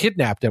Darlene was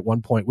kidnapped at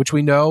one point, which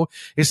we know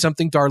is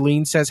something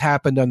Darlene says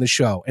happened on the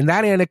show. And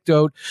that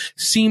anecdote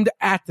seemed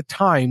at the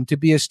time to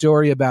be a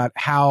story about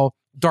how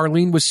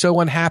Darlene was so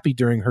unhappy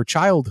during her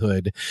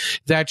childhood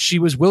that she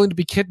was willing to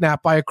be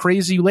kidnapped by a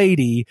crazy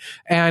lady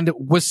and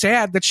was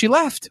sad that she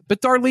left.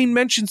 But Darlene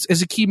mentions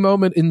as a key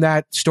moment in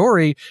that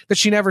story that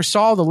she never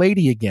saw the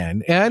lady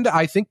again. And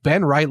I think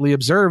Ben rightly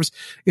observes,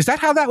 is that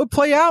how that would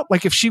play out?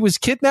 Like if she was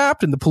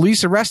kidnapped and the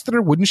police arrested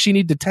her, wouldn't she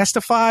need to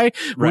testify?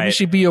 Wouldn't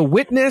she be a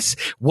witness?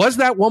 Was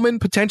that woman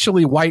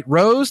potentially White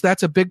Rose?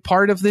 That's a big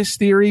part of this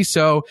theory.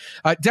 So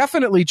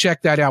definitely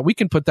check that out. We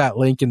can put that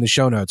link in the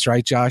show notes,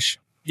 right, Josh?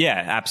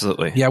 Yeah,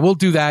 absolutely. Yeah, we'll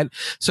do that.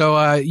 So,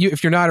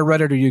 if you're not a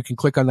Redditor, you can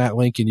click on that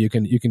link and you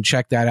can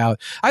check that out.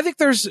 I think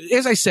there's,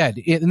 as I said,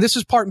 and this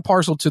is part and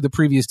parcel to the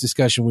previous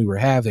discussion we were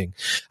having.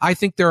 I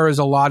think there is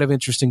a lot of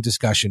interesting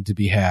discussion to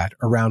be had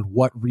around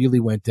what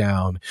really went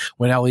down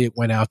when Elliot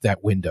went out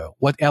that window,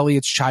 what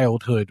Elliot's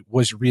childhood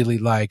was really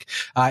like.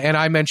 And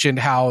I mentioned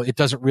how it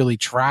doesn't really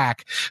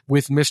track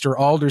with Mr.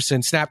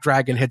 Alderson.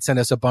 Snapdragon had sent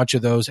us a bunch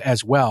of those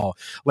as well.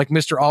 Like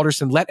Mr.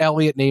 Alderson let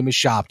Elliot name his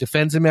shop,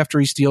 defends him after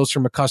he steals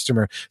from a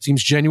customer,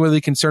 seems genuinely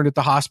concerned at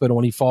the hospital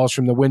when he falls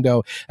from the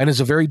window, and is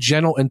a very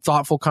gentle and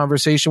thoughtful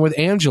conversation with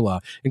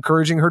Angela,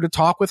 encouraging her to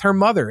talk with her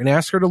mother and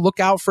ask her to look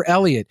out for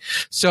Elliot.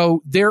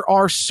 So there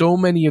are so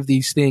many of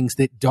these things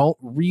that don't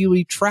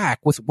really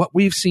track with what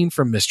we've seen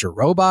from Mr.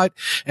 Robot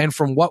and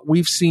from what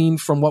we've seen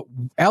from what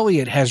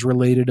Elliot has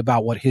related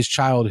about what his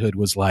childhood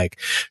was like.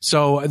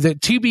 So the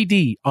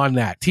TBD on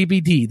that,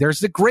 TBD. There's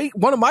the great,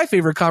 one of my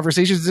favorite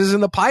conversations is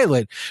in the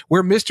pilot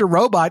where Mr.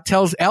 Robot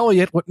tells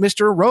Elliot what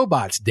Mr.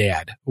 Robot's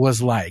dad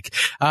was like,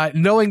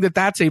 knowing that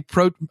that's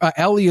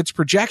Elliot's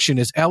projection.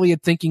 Is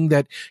Elliot thinking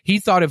that he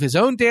thought of his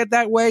own dad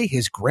that way,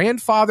 his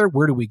grandfather?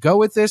 Where do we go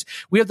with this?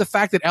 We have the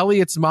fact that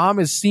Elliot's mom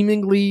is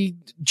seemingly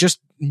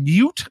just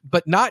mute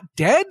but not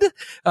dead.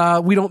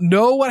 We don't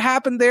know what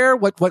happened there.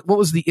 What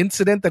was the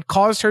incident that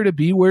caused her to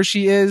be where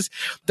she is?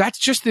 That's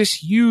just this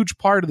huge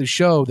part of the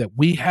show that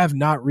we have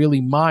not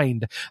really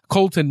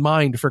Colton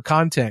mined for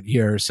content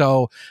here.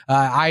 So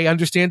I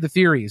understand the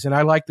theories, and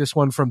I like this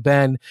one from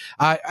Ben.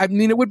 I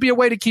mean, it would be a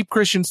way to keep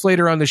Christian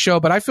Slater on the show,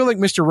 but I feel like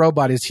Mr.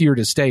 Robot is here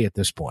to stay at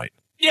this point.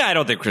 Yeah, I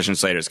don't think Christian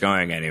Slater's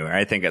going anywhere.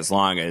 I think as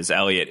long as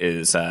Elliot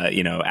is,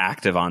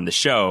 active on the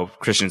show,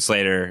 Christian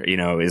Slater,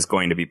 is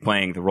going to be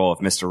playing the role of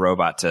Mr.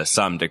 Robot to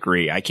some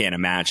degree. I can't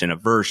imagine a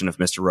version of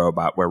Mr.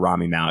 Robot where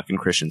Rami Malek and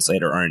Christian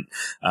Slater aren't,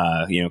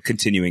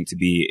 continuing to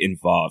be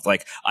involved.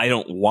 Like, I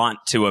don't want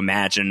to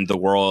imagine the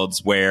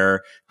worlds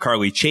where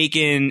Carly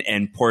Chaikin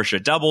and Portia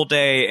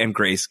Doubleday and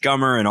Grace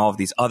Gummer and all of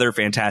these other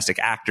fantastic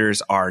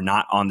actors are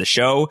not on the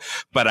show,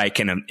 but I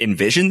can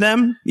envision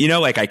them,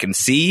 I can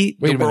see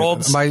the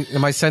worlds.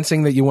 Am I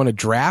sensing that you want to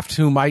draft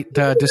who might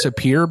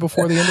disappear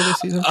before the end of the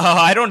season?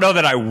 I don't know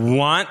that I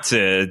want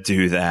to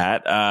do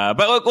that.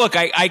 But look,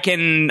 I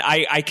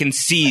can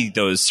see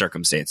those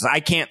circumstances. I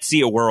can't see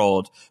a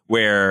world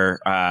where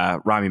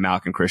Rami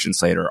Malek and Christian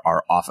Slater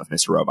are off of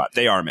Mr. Robot.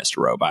 They are Mr.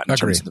 Robot in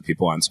terms of the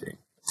people on screen.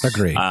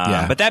 Agree.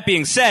 Yeah. But that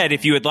being said,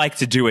 if you would like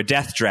to do a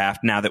death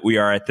draft now that we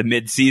are at the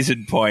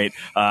mid-season point,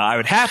 I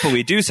would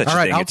happily do such a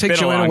thing. I'll take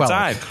Joanna been a long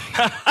time.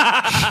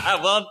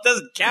 Well, it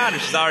doesn't count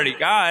if she's already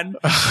gone.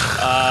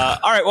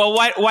 All right. Well,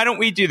 why don't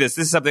we do this?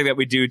 This is something that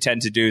we do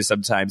tend to do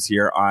sometimes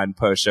here on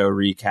post-show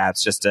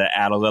recaps, just to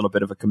add a little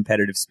bit of a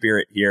competitive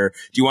spirit here.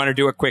 Do you want to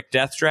do a quick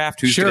death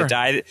draft? Who's going to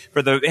die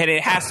and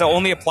it has to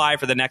only apply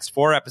for the next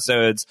 4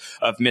 episodes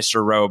of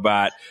Mr.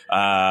 Robot.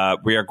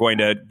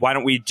 Why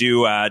don't we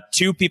do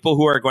 2 people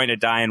who are going to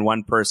die and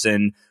 1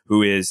 person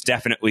who is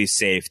definitely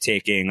safe,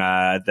 taking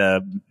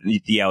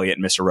the Elliot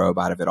and Mr.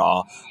 Robot of it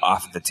all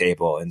off the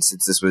table. And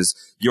since this was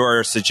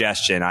your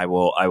suggestion, I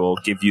will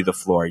give you the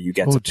floor. You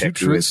get to pick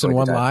 2 truths and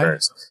 1 lie.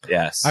 First.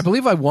 Yes, I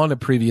believe I won a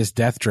previous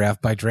death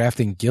draft by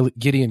drafting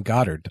Gideon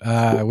Goddard.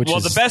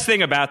 The best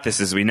thing about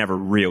this is we never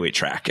really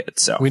track it.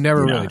 So we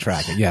never really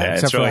track it. Yeah,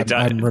 except for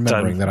I'm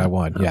remembering that I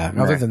won. Yeah.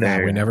 Other than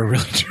that, we never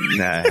really.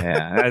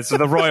 So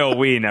the royal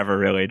we never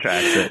really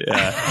tracks it.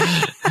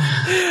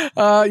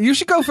 Yeah. You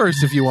should go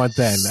first if you want.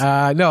 Then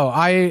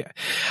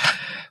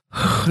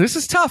this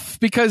is tough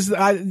because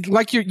I've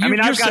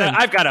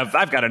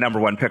got a number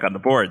 1 pick on the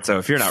board. So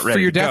if you're not ready for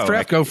your death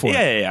draft, go for it.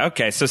 Yeah.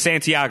 Okay. So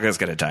Santiago is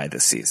going to die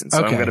this season.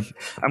 So okay.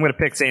 I'm going to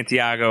pick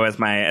Santiago as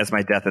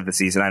my death of the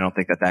season. I don't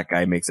think that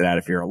guy makes it out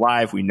if you're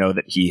alive. We know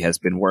that he has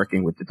been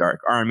working with the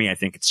Dark Army. I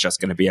think it's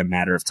just going to be a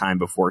matter of time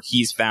before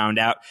he's found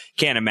out.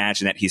 Can't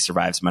imagine that he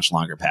survives much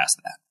longer past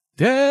that.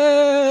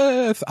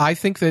 Death. I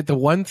think that the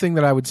one thing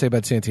that I would say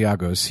about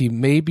Santiago is he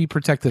may be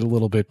protected a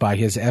little bit by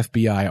his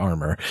FBI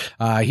armor.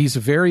 He's a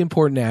very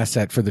important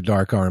asset for the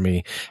Dark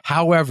Army.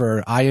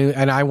 However,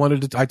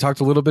 I talked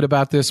a little bit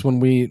about this when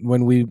we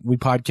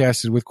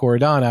podcasted with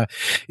Coradana,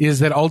 is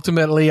that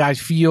ultimately I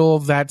feel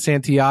that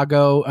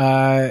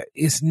Santiago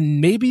is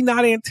maybe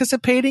not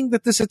anticipating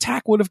that this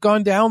attack would have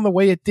gone down the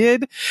way it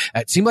did.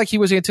 It seemed like he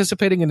was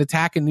anticipating an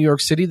attack in New York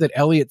City that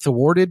Elliot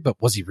thwarted,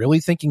 but was he really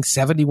thinking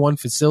 71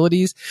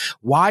 facilities?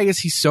 Why is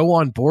he so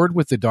on board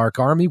with the Dark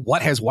Army?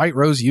 What has White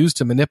Rose used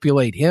to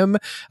manipulate him?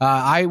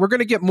 We're going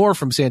to get more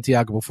from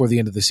Santiago before the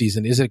end of the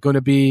season. Is it going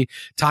to be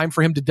time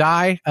for him to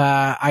die?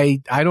 I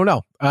don't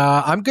know.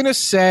 I'm going to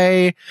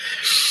say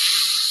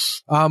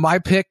my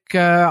pick,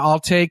 I'll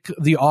take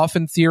the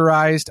often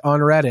theorized on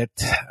Reddit.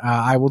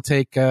 I will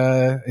take,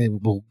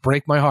 it will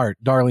break my heart,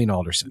 Darlene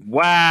Alderson.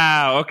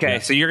 Wow. Okay. Yeah.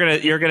 So you're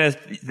going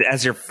to,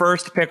 as your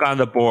first pick on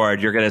the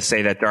board, you're going to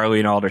say that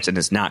Darlene Alderson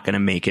is not going to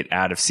make it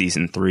out of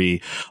season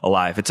 3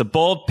 alive. It's a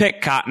bold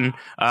pick, Cotton.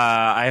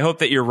 I hope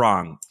that you're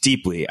wrong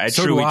deeply. I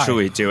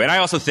truly do. And I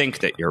also think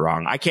that you're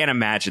wrong. I can't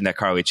imagine that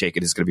Carly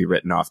Chaikin is going to be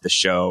written off the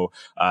show,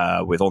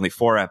 with only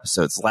 4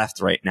 episodes left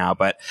right now.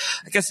 But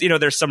I guess,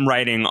 there's some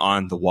writing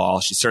on the wall.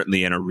 She's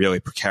certainly in a really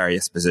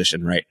precarious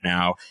position right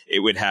now.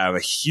 It would have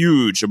a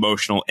huge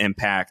emotional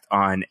impact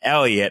on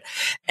Elliot.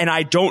 And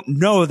I don't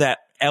know that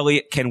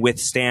Elliot can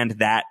withstand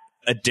that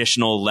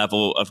additional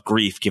level of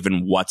grief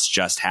given what's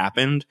just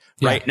happened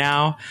right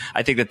now.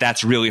 I think that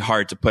that's really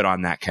hard to put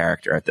on that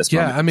character at this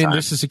moment. Yeah, I mean,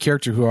 this is a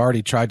character who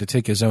already tried to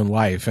take his own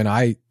life. And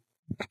I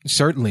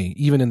certainly,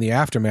 even in the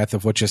aftermath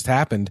of what just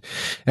happened,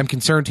 I'm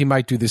concerned he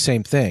might do the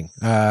same thing,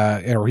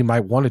 or he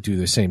might want to do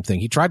the same thing.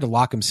 He tried to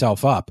lock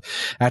himself up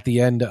at the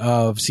end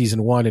of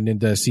season 1 and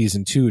into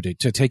season 2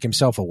 to take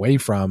himself away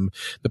from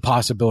the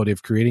possibility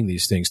of creating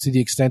these things, to the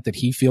extent that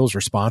he feels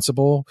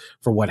responsible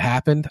for what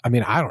happened. I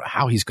mean, I don't know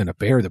how he's going to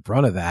bear the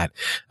brunt of that.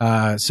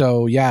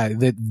 So yeah,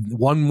 that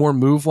one more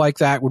move like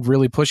that would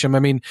really push him.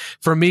 I mean,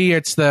 for me,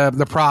 it's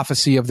the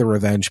prophecy of the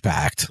revenge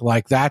pact.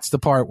 Like, that's the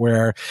part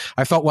where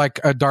I felt like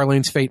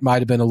Darlene's fate might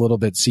have been a little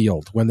bit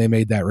sealed when they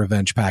made that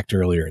revenge pact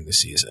earlier in the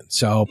season.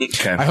 So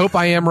I hope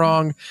I am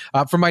wrong.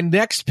 For my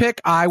next pick,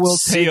 I will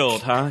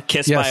sealed, huh?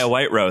 Kissed by a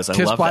white rose. I love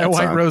that song. Kissed by a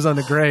white rose on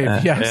the grave.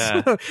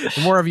 Yes.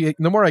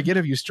 The more I get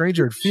of you,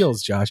 stranger it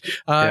feels, Josh.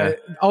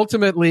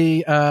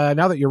 Ultimately,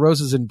 now that your rose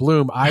is in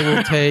bloom, I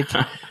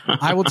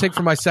will take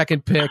for my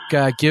second pick.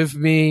 Give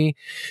me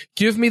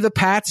the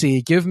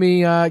patsy. Give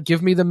me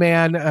the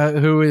man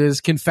who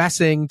is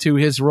confessing to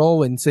his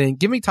role and saying,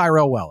 give me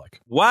Tyrell Wellick.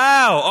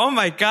 Wow. Oh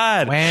my God.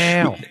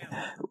 Wow.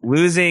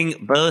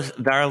 Losing both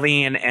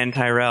Darlene and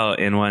Tyrell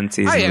in one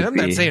season. I'm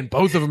not saying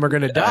both of them are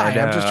going to die.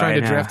 I'm just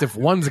trying to draft if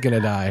one's going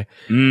to die.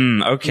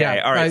 Okay.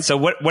 Yeah, all right. So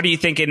what are you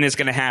thinking is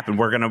going to happen?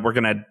 We're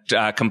going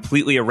to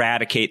completely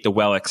eradicate the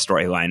Wellick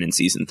storyline in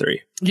season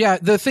 3. Yeah.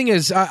 The thing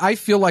is, I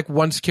feel like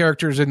once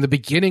characters in the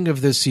beginning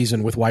of this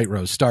season with White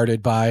Rose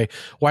started by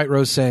White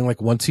Rose saying,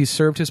 like, once he's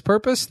served his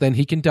purpose, then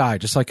he can die,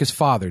 just like his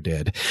father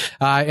did.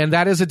 And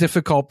that is a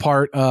difficult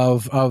part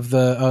of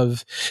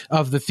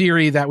the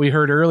theory that we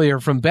heard earlier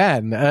from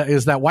Ben,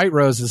 is that White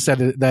Rose has said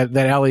that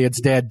Elliot's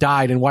dad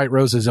died, and White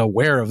Rose is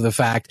aware of the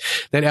fact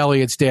that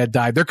Elliot's dad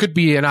died. There could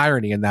be an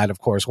irony in that, of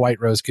course. White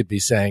Rose could be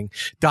saying,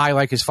 die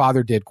like his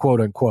father did, quote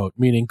unquote,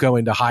 meaning go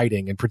into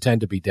hiding and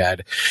pretend to be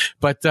dead.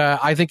 But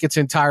I think it's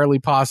entirely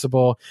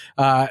possible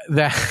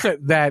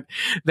that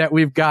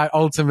we've got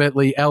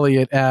ultimately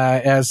Elliot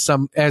as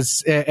some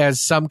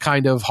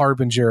kind of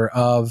harbinger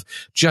of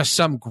just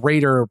some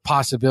greater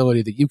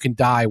possibility that you can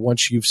die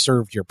once you've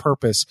served your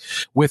purpose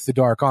with the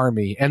Dark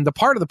Army. And the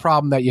part of the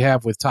problem that you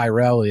have with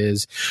Tyrell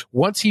is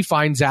once he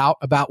finds out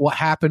about what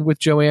happened with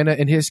Joanna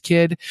and his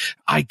kid,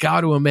 I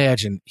got to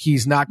imagine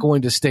he's not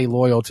going to stay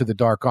loyal to the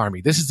Dark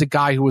Army. This is a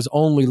guy who was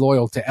only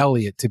loyal to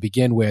Elliot to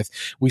begin with.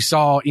 We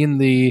saw in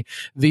the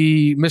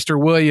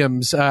Mr.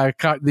 Williams,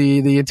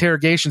 the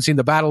interrogation scene,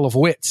 the Battle of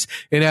Wits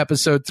in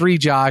episode 3,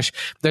 Josh,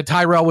 that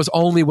Tyrell was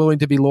only willing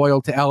to be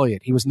loyal to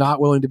Elliot. He was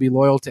not willing to be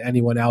loyal to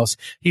anyone else.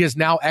 He has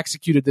now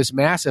executed this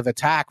massive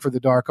attack for the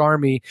Dark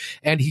Army,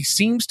 and he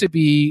seems to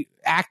be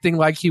acting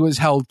like he was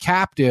held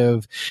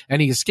captive,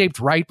 and he escaped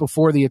right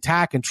before the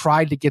attack and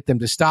tried to get them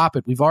to stop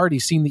it. We've already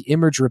seen the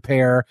image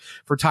repair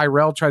for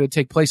Tyrell try to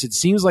take place. It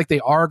seems like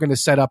they are going to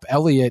set up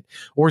Elliot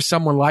or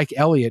someone like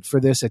Elliot for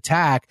this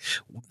attack.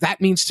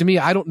 That means to me,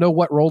 I don't know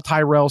what role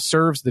Tyrell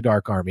serves the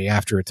Dark Army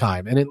after a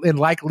time. And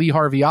like Lee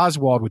Harvey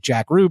Oswald with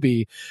Jack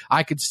Ruby,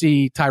 I could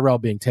see Tyrell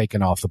being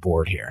taken off the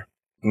board here.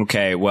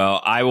 Okay,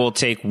 well, I will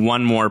take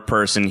one more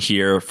person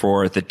here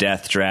for the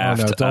death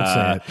draft. Oh, no, don't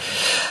say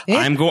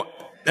it.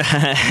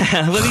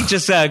 Let me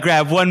just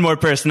grab one more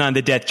person on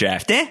the death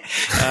draft.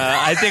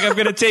 I think I'm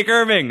going to take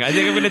Irving.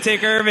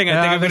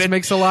 This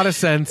makes a lot of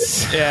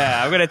sense.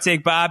 Yeah, I'm going to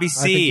take Bobby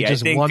C. I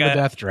think won the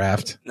death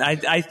draft.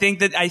 I think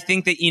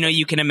that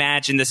you can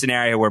imagine the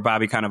scenario where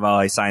Bobby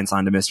Cannavale signs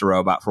on to Mr.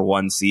 Robot for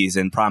one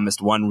season,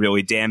 promised one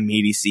really damn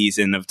meaty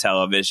season of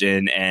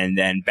television, and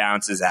then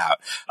bounces out.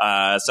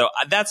 So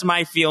that's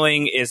my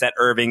feeling, is that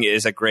Irving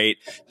is a great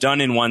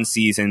done in one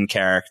season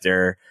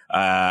character.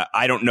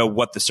 I don't know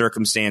what the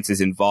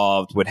circumstances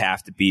involved would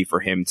have to be for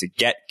him to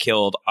get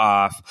killed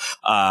off,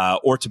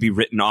 or to be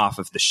written off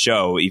of the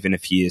show, even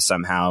if he is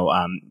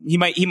somehow, he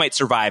might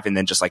survive and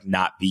then just like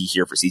not be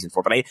here for season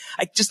 4. But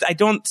I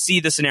don't see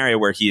the scenario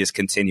where he is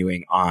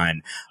continuing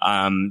on.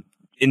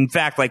 In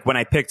fact, like when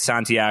I picked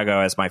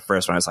Santiago as my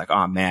first one, I was like,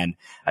 oh man,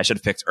 I should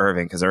have picked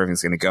Irving because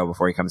Irving's going to go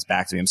before he comes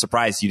back to me. I'm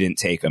surprised you didn't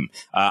take him.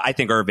 I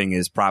think Irving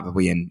is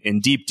probably in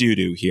deep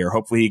doo-doo here.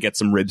 Hopefully he gets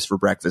some ribs for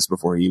breakfast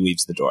before he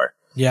leaves the door.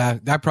 Yeah,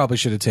 I probably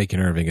should have taken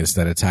Irving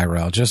instead of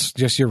Tyrell.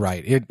 Just you're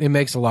right. It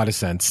makes a lot of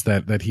sense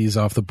that he's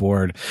off the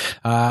board.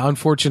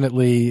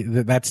 Unfortunately,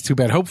 that's too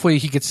bad. Hopefully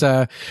he gets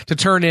to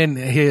turn in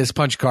his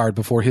punch card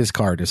before his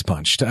card is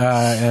punched.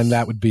 And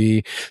that would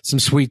be some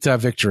sweet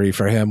victory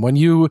for him. When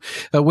you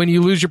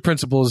lose your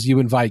principles, you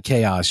invite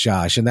chaos,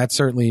 Josh, and that's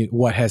certainly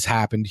what has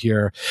happened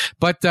here.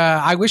 But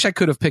I wish I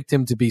could have picked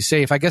him to be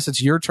safe. I guess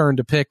it's your turn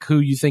to pick who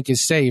you think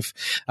is safe.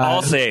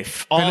 All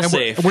safe.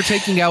 We're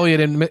taking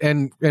Elliot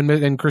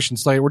and Christian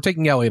Slater. We're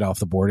taking Elliot off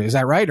the board. Is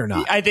that right or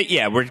not? I think,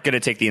 yeah, we're going to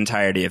take the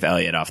entirety of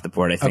Elliot off the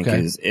board. I think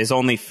is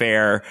only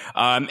fair.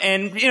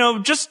 And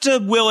just to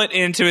will it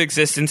into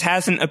existence,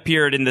 hasn't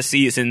appeared in the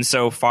season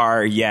so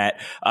far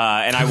yet.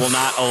 And I will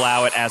not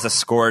allow it as a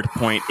scored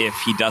point if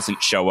he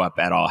doesn't show up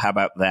at all. How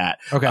about that?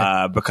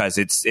 Okay. Because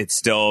it's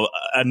still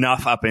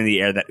enough up in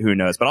the air that who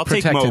knows. But I'll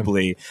take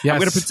Mobley.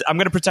 Yes. I'm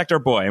going to protect our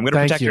boy. I'm going to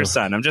protect your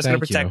son. I'm just going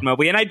to protect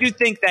Mobley. And I do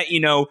think that,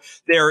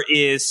 there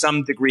is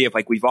some degree of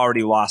like, we've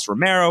already lost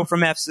Romero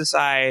from F Society.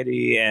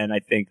 And I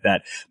think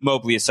that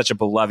Mobley is such a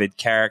beloved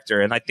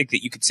character. And I think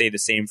that you could say the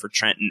same for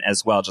Trenton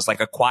as well. Just like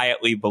a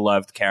quietly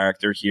beloved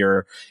character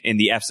here in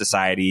the F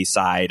Society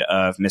side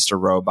of Mr.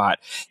 Robot.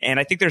 And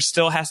I think there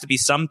still has to be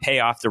some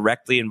payoff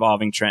directly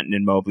involving Trenton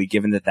and Mobley,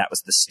 given that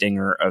was the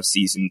stinger of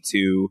season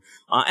 2.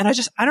 And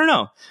I don't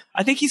know.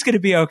 I think he's going to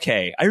be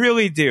okay. I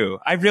really do.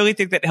 I really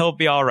think that he'll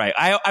be all right.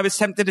 I was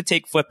tempted to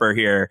take Flipper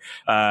here.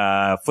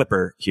 But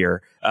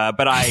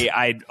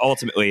I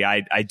ultimately,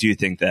 I do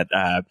think that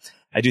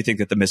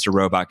the Mr.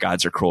 Robot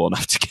gods are cruel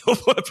enough to kill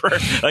Flipper.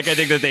 Like, I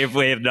think that they've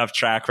laid enough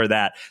track for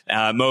that.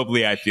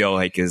 Mobley, I feel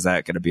like, is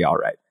going to be all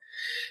right.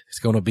 It's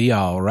going to be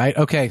all right.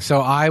 Okay,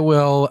 so I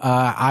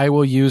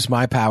will use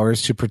my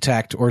powers to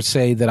protect or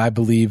say that I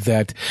believe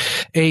that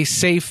a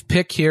safe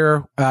pick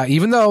here,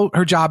 even though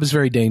her job is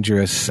very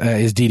dangerous,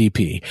 is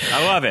DDP.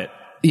 I love it.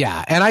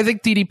 Yeah, and I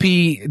think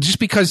DDP, just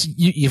because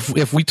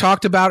if we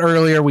talked about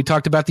earlier, we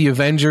talked about the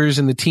Avengers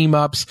and the team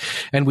ups,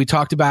 and we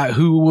talked about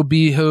who will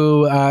be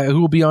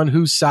on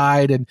whose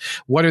side, and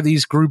what are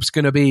these groups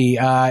going to be,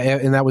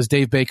 and that was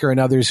Dave Baker and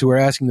others who were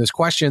asking those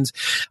questions.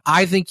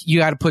 I think you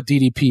got to put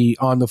DDP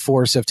on the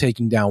force of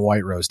taking down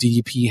White Rose.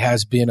 DDP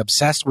has been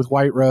obsessed with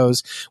White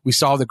Rose. We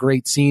saw the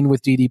great scene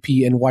with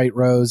DDP and White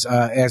Rose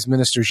as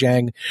Minister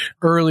Zhang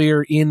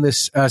earlier in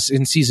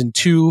in season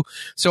 2.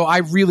 So I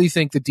really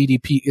think that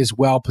DDP is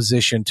well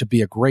positioned to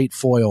be a great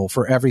foil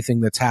for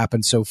everything that's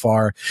happened so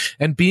far,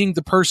 and being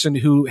the person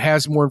who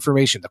has more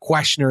information, the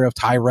questioner of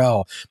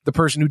Tyrell, the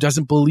person who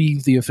doesn't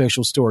believe the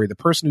official story, the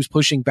person who's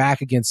pushing back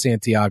against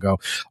Santiago.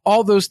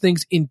 All those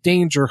things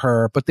endanger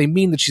her, but they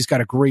mean that she's got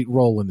a great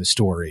role in the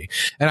story.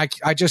 And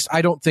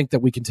I don't think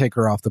that we can take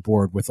her off the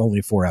board with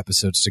only 4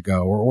 episodes to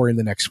go, or in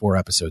the next 4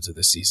 episodes of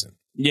this season.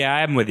 Yeah,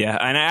 I'm with you,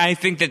 and I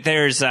think that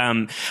there's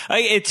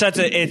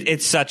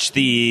it's such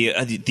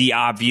the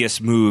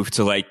obvious move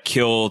to like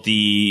kill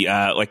the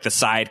the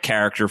side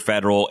character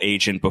federal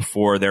agent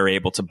before they're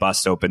able to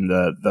bust open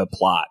the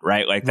plot,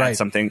 right? Like that's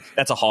something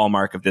that's a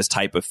hallmark of this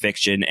type of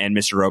fiction, and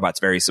Mr. Robot's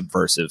very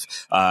subversive,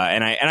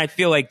 and I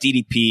feel like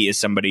DDP is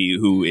somebody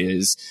who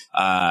is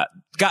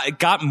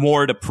got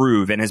more to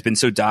prove and has been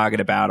so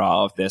dogged about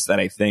all of this that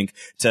I think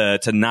to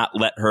not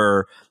let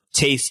her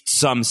taste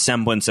some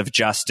semblance of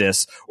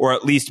justice, or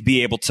at least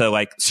be able to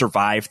like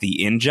survive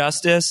the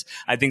injustice.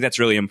 I think that's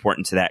really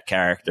important to that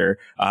character.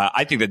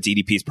 I think that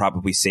DDP is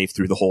probably safe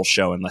through the whole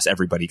show unless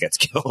everybody gets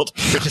killed,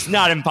 which is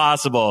not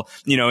impossible,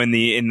 in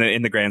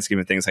the grand scheme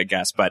of things, I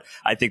guess. But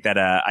I think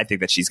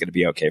that she's going to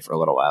be okay for a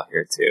little while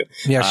here too.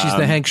 Yeah, she's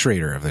the Hank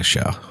Schrader of this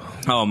show.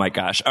 Oh my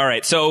gosh. All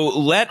right. So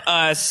let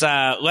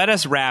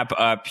us wrap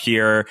up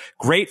here.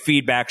 Great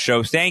feedback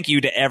show. Thank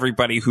you to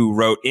everybody who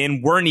wrote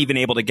in. Weren't even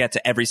able to get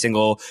to every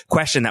single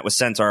question that was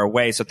sent our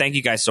way. So thank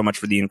you guys so much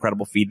for the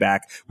incredible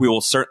feedback. We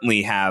will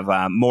certainly have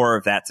more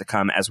of that to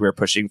come as we're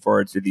pushing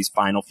forward through these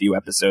final few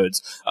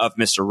episodes of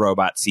Mr.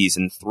 Robot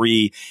Season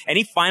 3.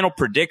 Any final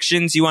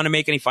predictions you want to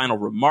make? Any final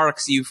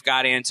remarks you've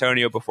got,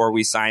 Antonio, before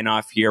we sign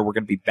off here? We're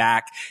going to be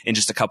back in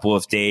just a couple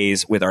of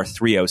days with our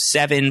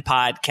 307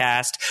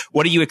 podcast.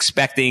 What are you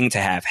expecting to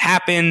have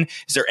happen?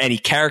 Is there any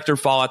character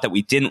fallout that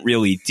we didn't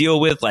really deal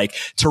with? Like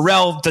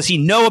Terrell, does he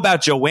know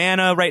about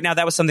Joanna right now?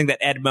 That was something that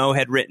Ed Mo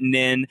had written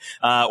in,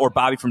 or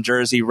Bobby from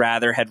Jersey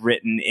rather had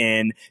written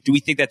in. Do we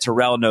think that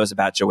Terrell knows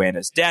about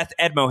Joanna's death?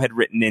 Ed Mo had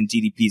written in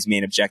DDP's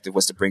main objective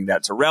was to bring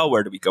down Terrell.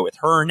 Where do we go with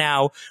her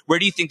now? Where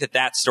do you think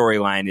that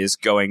storyline is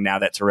going now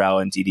that Terrell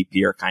and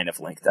DDP are kind of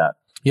linked up?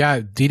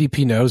 Yeah,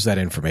 DDP knows that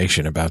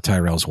information about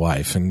Tyrell's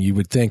wife, and you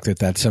would think that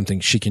that's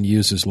something she can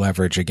use as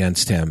leverage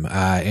against him.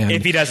 And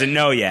if he doesn't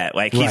know yet,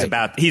 like he's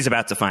about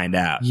to find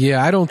out.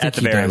 Yeah, I don't think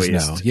he does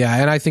least know. Yeah,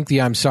 and I think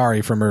the I'm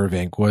sorry from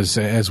Irving was,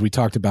 as we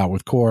talked about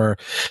with Core,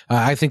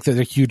 I think that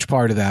a huge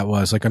part of that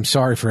was like, I'm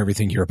sorry for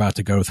everything you're about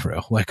to go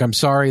through. Like, I'm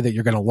sorry that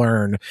you're going to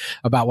learn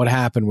about what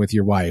happened with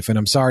your wife, and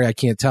I'm sorry I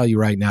can't tell you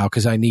right now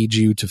because I need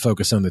you to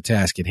focus on the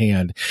task at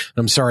hand.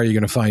 I'm sorry you're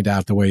going to find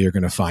out the way you're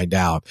going to find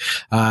out.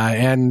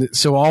 And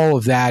so all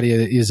of that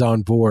is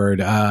on board.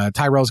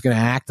 Tyrell's going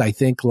to act, I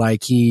think,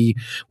 like he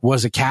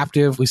was a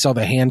captive. We saw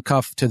the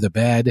handcuff to the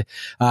bed,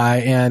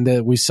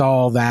 and we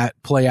saw that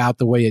play out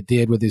the way it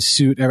did with his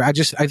suit.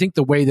 I think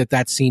the way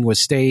that scene was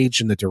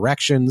staged and the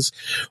directions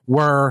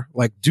were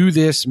like, do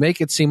this,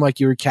 make it seem like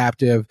you're a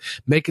captive,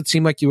 make it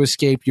seem like you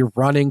escaped, you're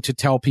running to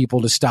tell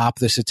people to stop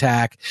this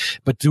attack,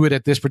 but do it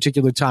at this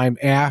particular time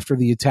after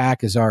the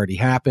attack has already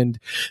happened.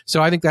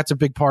 So I think that's a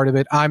big part of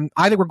it. I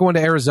think we're going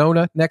to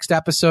Arizona next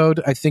episode.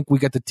 I think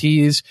we get the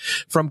tease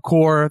from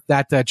Core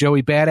that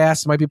Joey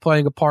Badass might be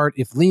playing a part.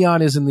 If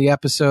Leon is in the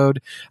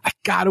episode, I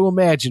got to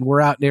imagine we're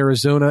out in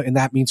Arizona, and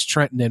that means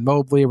Trenton and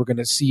Mobley. We're going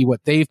to see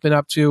what they've been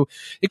up to.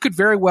 It could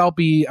very well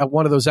be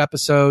one of those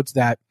episodes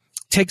that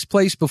takes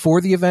place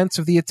before the events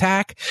of the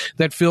attack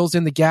that fills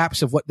in the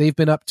gaps of what they've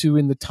been up to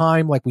in the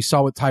time, like we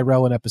saw with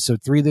Tyrell in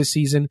episode 3 this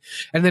season,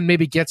 and then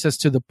maybe gets us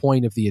to the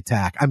point of the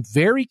attack. I'm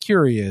very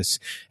curious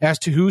as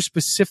to who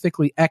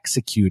specifically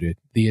executed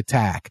the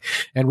attack.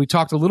 And we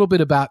talked a little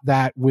bit about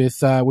that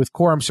with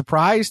Core. I'm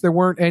surprised there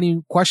weren't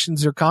any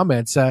questions or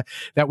comments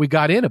that we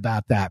got in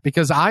about that,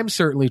 because I'm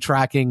certainly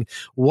tracking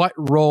what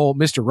role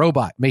Mr.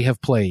 Robot may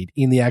have played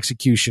in the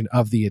execution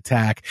of the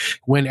attack.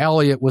 When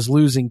Elliot was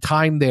losing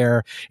time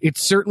there, it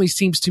certainly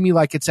seems to me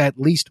like it's at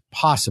least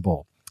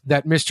possible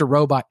that Mr.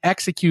 Robot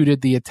executed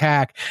the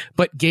attack,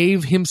 but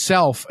gave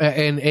himself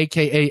and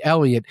AKA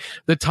Elliot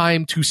the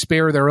time to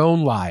spare their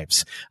own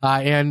lives,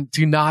 and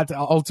to not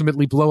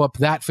ultimately blow up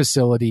that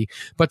facility,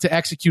 but to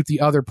execute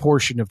the other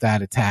portion of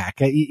that attack.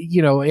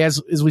 You know,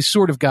 as we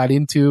sort of got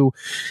into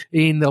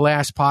in the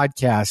last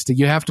podcast,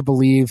 you have to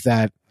believe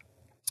that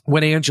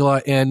when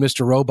Angela and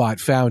Mr. Robot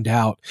found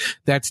out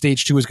that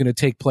stage 2 was going to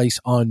take place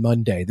on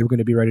Monday, they were going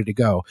to be ready to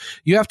go.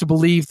 You have to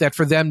believe that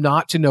for them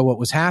not to know what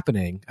was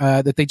happening,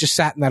 that they just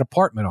sat in that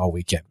apartment all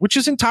weekend, which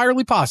is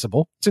entirely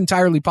possible. It's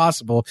entirely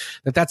possible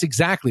that that's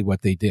exactly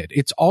what they did.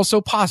 It's also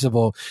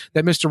possible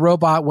that Mr.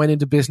 Robot went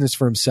into business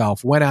for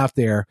himself, went out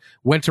there,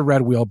 went to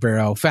Red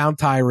Wheelbarrow, found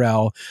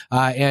Tyrell,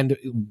 and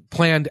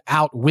planned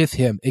out with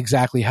him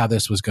exactly how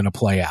this was going to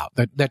play out.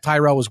 That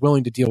Tyrell was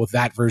willing to deal with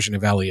that version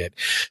of Elliot.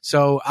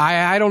 So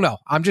I don't know.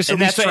 I'm just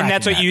and that's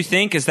what you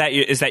think. Is that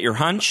your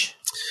hunch?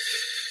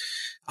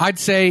 I'd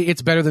say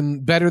it's better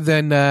than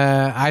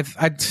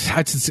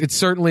it's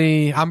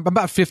certainly, I'm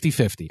about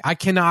 50-50. I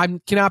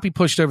cannot be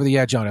pushed over the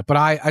edge on it, but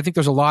I think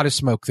there's a lot of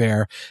smoke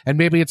there, and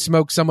maybe it's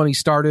smoke somebody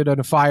started on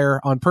a fire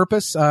on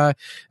purpose, or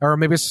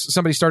maybe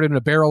somebody started in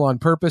a barrel on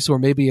purpose, or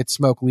maybe it's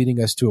smoke leading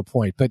us to a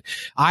point. But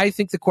I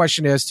think the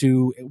question as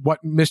to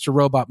what Mr.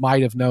 Robot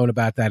might have known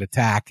about that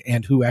attack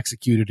and who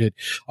executed it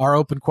are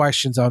open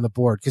questions on the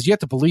board, because you have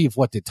to believe,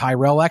 what, did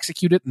Tyrell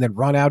execute it and then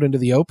run out into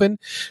the open?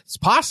 It's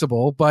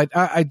possible, but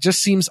it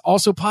just seems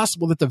also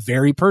possible that the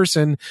very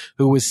person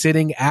who was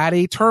sitting at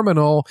a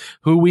terminal,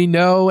 who we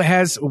know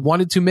has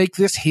wanted to make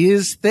this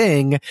his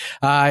thing,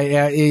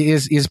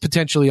 is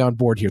potentially on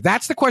board here.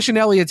 That's the question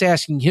Elliot's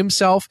asking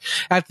himself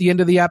at the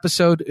end of the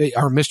episode.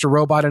 Are Mr.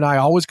 Robot and I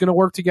always going to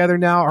work together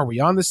now? Are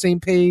we on the same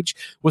page?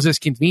 Was this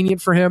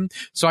convenient for him?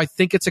 So I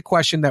think it's a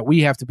question that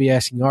we have to be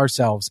asking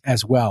ourselves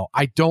as well.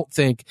 I don't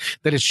think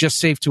that it's just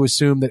safe to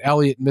assume that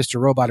Elliot and Mr.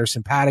 Robot are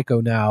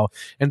simpatico now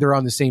and they're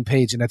on the same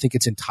page. And I think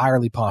it's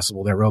entirely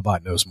possible that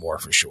Robot knows more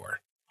for sure.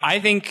 I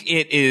think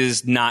it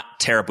is not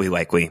terribly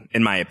likely,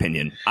 in my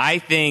opinion. I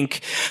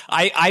think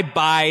I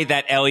buy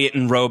that Elliot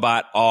and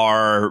Robot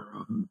are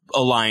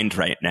aligned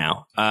right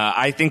now.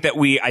 I think that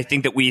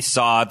we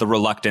saw the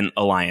reluctant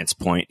alliance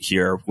point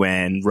here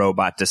when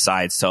Robot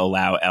decides to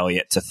allow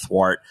Elliot to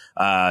thwart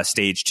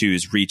Stage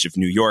 2's reach of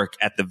New York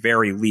at the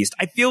very least.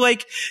 I feel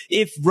like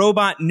if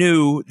Robot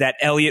knew that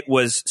Elliot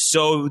was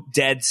so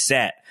dead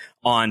set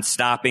on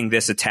stopping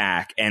this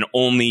attack and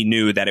only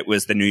knew that it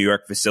was the New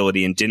York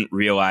facility and didn't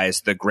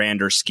realize the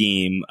grander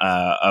scheme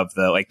of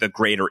the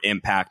greater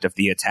impact of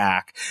the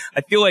attack,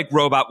 I feel like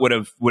Robot would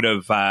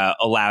have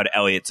allowed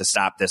Elliot to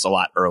stop this a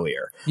lot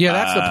earlier. Yeah,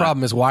 that's the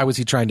problem, is why was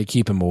he trying to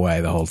keep him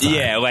away the whole time?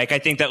 Yeah, like I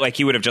think that like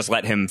he would have just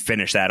let him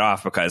finish that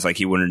off, because like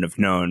he wouldn't have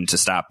known to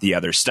stop the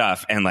other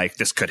stuff, and like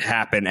this could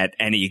happen at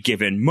any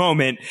given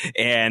moment,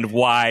 and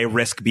why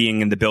risk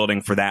being in the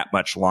building for that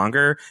much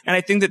longer? And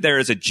I think that there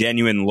is a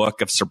genuine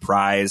look of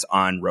surprise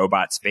on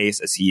Robot's face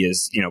as he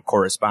is,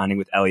 corresponding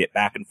with Elliot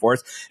back and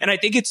forth. And I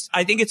think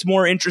it's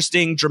more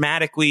interesting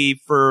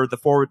dramatically for the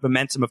forward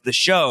momentum of the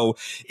show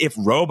if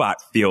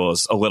Robot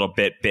feels a little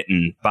bit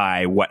bitten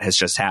by what has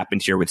just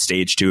happened here with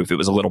stage 2, if it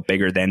was a little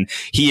bigger than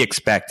he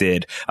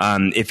expected.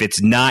 If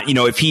it's not,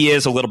 if he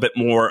is a little bit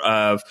more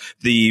of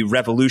the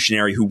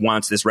revolutionary who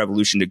wants this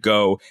revolution to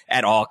go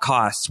at all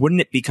costs,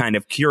 wouldn't it be kind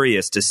of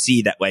curious to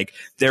see that like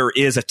there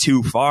is a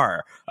too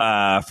far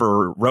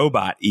for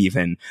Robot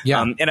even?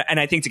 Yeah. And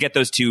I think to get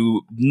those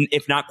two,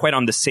 if not quite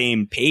on the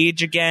same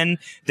page again,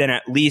 then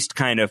at least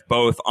kind of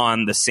both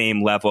on the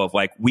same level of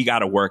like, we got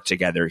to work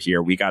together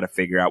here. We got to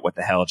figure out what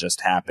the hell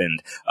just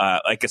happened.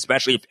 Like,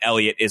 especially if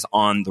Elliot is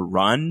on the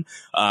run,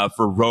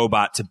 for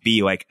Robot to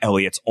be like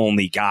Elliot's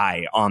only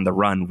guy on the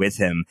run with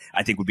him,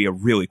 I think would be a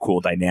really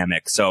cool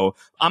dynamic. So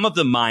I'm of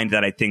the mind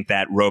that I think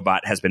that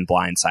Robot has been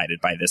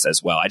blindsided by this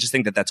as well. I just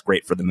think that that's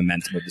great for the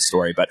momentum of the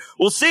story, but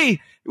we'll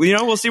see.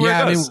 We'll see where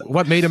it goes. I mean,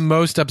 what made him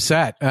most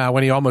upset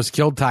when he almost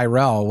killed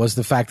Tyrell was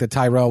the fact that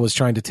Tyrell was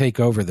trying to take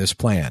over this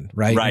plan,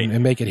 right?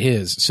 And make it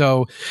his.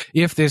 So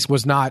if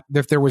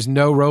there was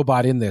no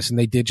Robot in this, and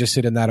they did just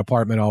sit in that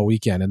apartment all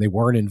weekend, and they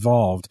weren't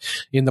involved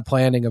in the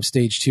planning of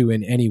stage 2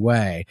 in any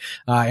way,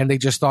 and they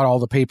just thought all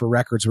the paper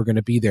records were going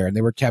to be there, and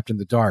they were kept in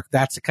the dark,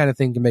 that's the kind of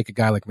thing to make a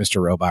guy like Mr.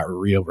 Robot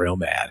real, real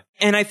mad.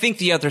 And I think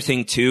the other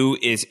thing too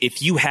is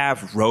if you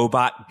have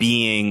Robot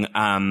being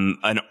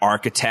an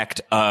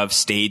architect of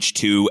stage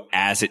 2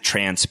 as it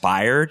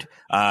transpired,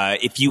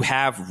 if you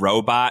have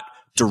Robot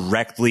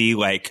directly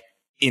like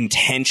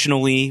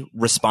intentionally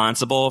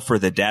responsible for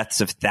the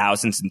deaths of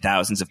thousands and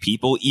thousands of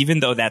people, even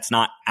though that's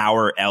not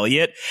our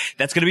Elliot,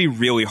 that's going to be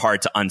really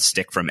hard to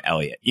unstick from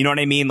Elliot. You know what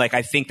I mean? Like,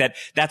 I think that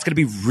that's going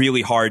to be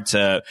really hard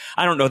to,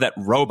 I don't know that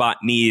Robot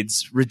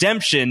needs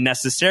redemption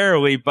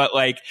necessarily, but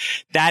like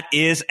that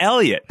is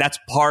Elliot. That's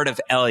part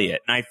of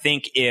Elliot. And I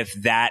think if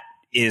that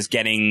is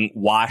getting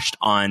washed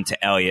on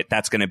to Elliot,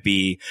 that's going to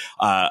be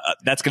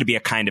a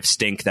kind of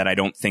stink that I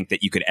don't think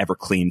that you could ever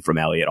clean from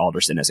Elliot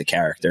Alderson as a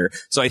character.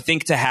 So I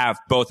think to have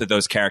both of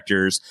those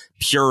characters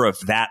pure of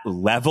that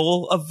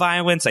level of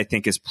violence, I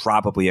think is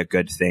probably a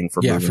good thing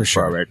for moving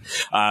forward.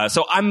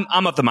 So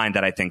I'm of the mind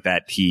that I think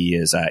that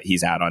he's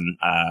out on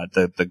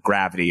the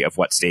gravity of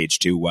what stage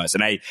 2 was,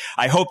 and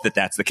I hope that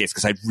that's the case,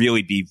 because I'd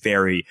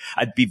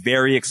be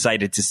very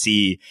excited to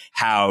see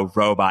how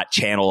Robot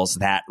channels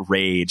that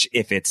rage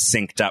if it's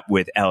synced up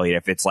with Elliot.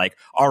 If it's like,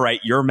 all right,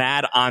 you're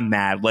mad, I'm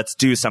mad, let's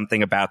do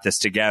something about this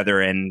together.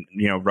 And,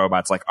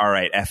 Robot's like, all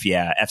right,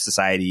 F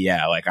society.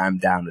 Yeah. Like, I'm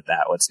down with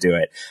that. Let's do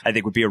it. I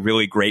think would be a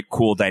really great,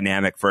 cool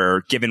dynamic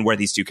for given where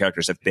these two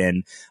characters have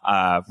been,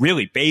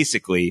 really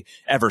basically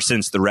ever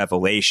since the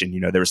revelation.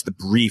 There was the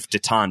brief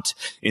detente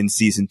in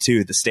season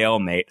 2, the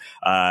stalemate.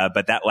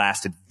 But that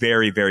lasted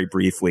very, very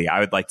briefly.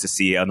 I would like to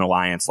see an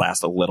alliance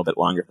last a little bit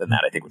longer than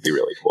that. I think would be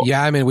really cool.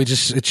 Yeah. I mean,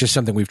 it's just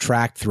something we've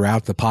tracked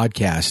throughout the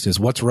podcast is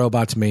what's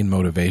Robot's main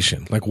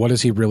motivation? Like, what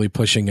is he really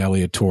pushing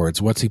Elliot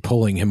towards? What's he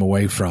pulling him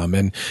away from?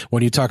 And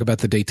when you talk about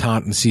the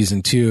detente in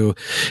season 2,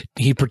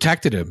 he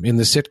protected him in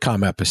the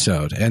sitcom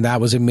episode. And that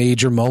was a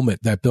major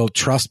moment that built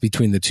trust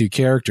between the two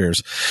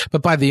characters.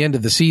 But by the end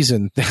of the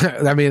season,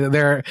 I mean,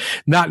 they're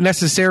not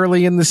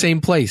necessarily in the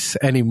same place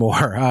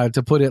anymore,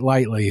 to put it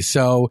lightly.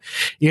 So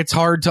it's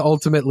hard to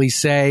ultimately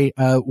say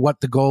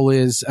what the goal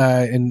is.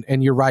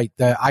 And you're right.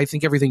 I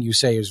think everything you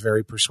say is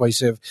very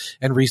persuasive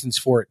and reasons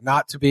for it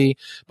not to be.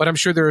 But I'm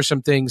sure there are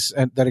some things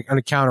that are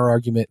a counter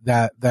argument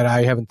that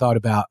I haven't thought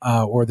about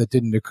or that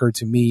didn't occur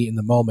to me in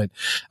the moment.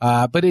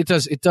 But it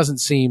doesn't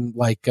seem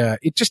like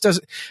it just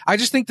doesn't. I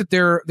just think that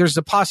there's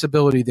a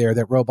possibility there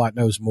that Robot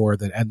knows more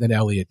than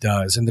Elliot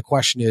does, and the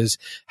question is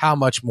how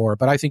much more.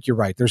 But I think you're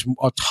right. There's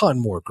a ton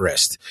more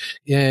grist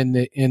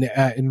in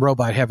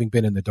Robot having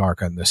been in the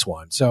dark on this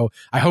one. So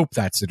I hope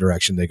that's the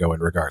direction they go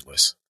in,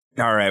 regardless.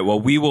 All right. Well,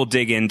 we will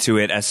dig into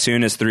it as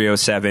soon as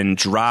 307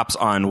 drops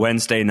on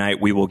Wednesday night.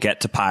 We will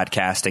get to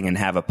podcasting and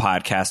have a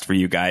podcast for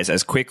you guys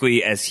as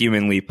quickly as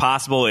humanly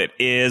possible. It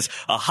is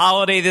a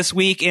holiday this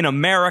week in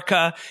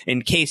America,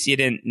 in case you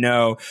didn't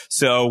know.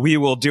 So we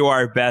will do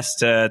our best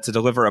to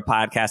deliver a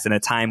podcast in a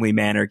timely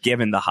manner,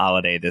 given the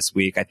holiday this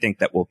week. I think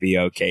that we'll be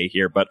okay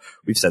here, but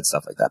we've said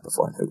stuff like that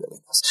before, and who really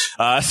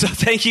knows? So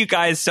thank you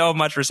guys so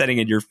much for sending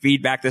in your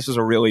feedback. This was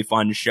a really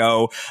fun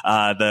show.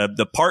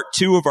 The part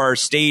 2 of our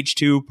stage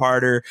 2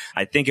 parter,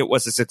 I think it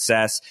was a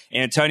success.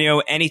 Antonio,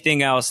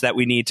 anything else that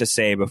we need to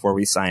say before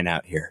we sign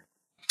out here?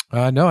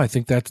 No, I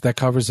think that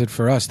covers it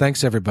for us.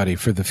 Thanks, everybody,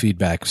 for the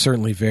feedback.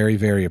 Certainly very,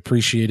 very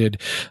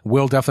appreciated.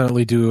 We'll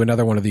definitely do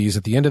another one of these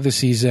at the end of the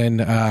season,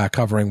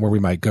 covering where we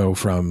might go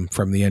from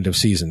the end of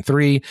season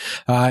 3.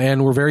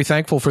 And we're very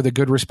thankful for the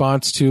good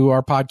response to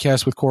our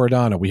podcast with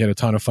Coradonna. We had a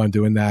ton of fun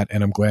doing that,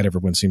 and I'm glad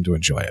everyone seemed to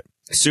enjoy it.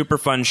 Super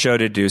fun show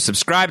to do.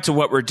 Subscribe to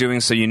what we're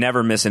doing so you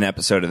never miss an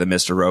episode of the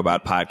Mr.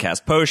 Robot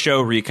podcast.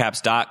 Post-show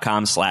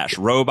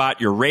recaps.com/robot.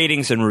 Your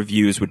ratings and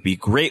reviews would be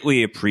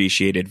greatly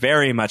appreciated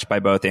very much by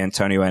both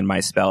Antonio and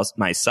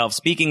myself.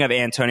 Speaking of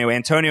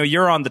Antonio,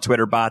 you're on the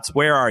Twitter bots.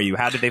 Where are you?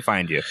 How did they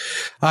find you?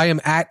 I am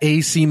at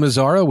AC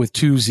Mazzara with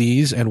 2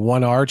 Z's and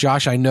 1 R.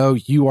 Josh, I know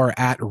you are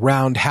at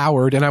Round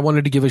Howard, and I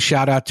wanted to give a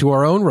shout out to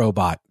our own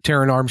robot,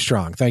 Taryn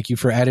Armstrong. Thank you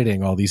for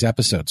editing all these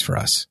episodes for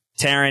us.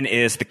 Taryn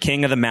is the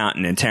king of the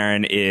mountain, and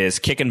Taryn is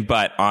kicking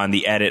butt on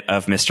the edit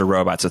of Mr.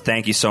 Robot. So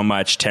thank you so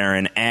much,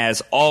 Taryn.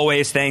 As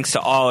always, thanks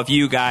to all of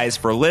you guys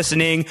for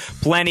listening.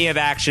 Plenty of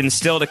action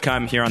still to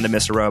come here on the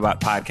Mr.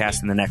 Robot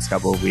podcast in the next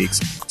couple of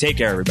weeks. Take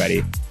care,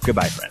 everybody.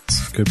 Goodbye,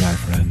 friends. Goodbye,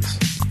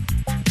 friends.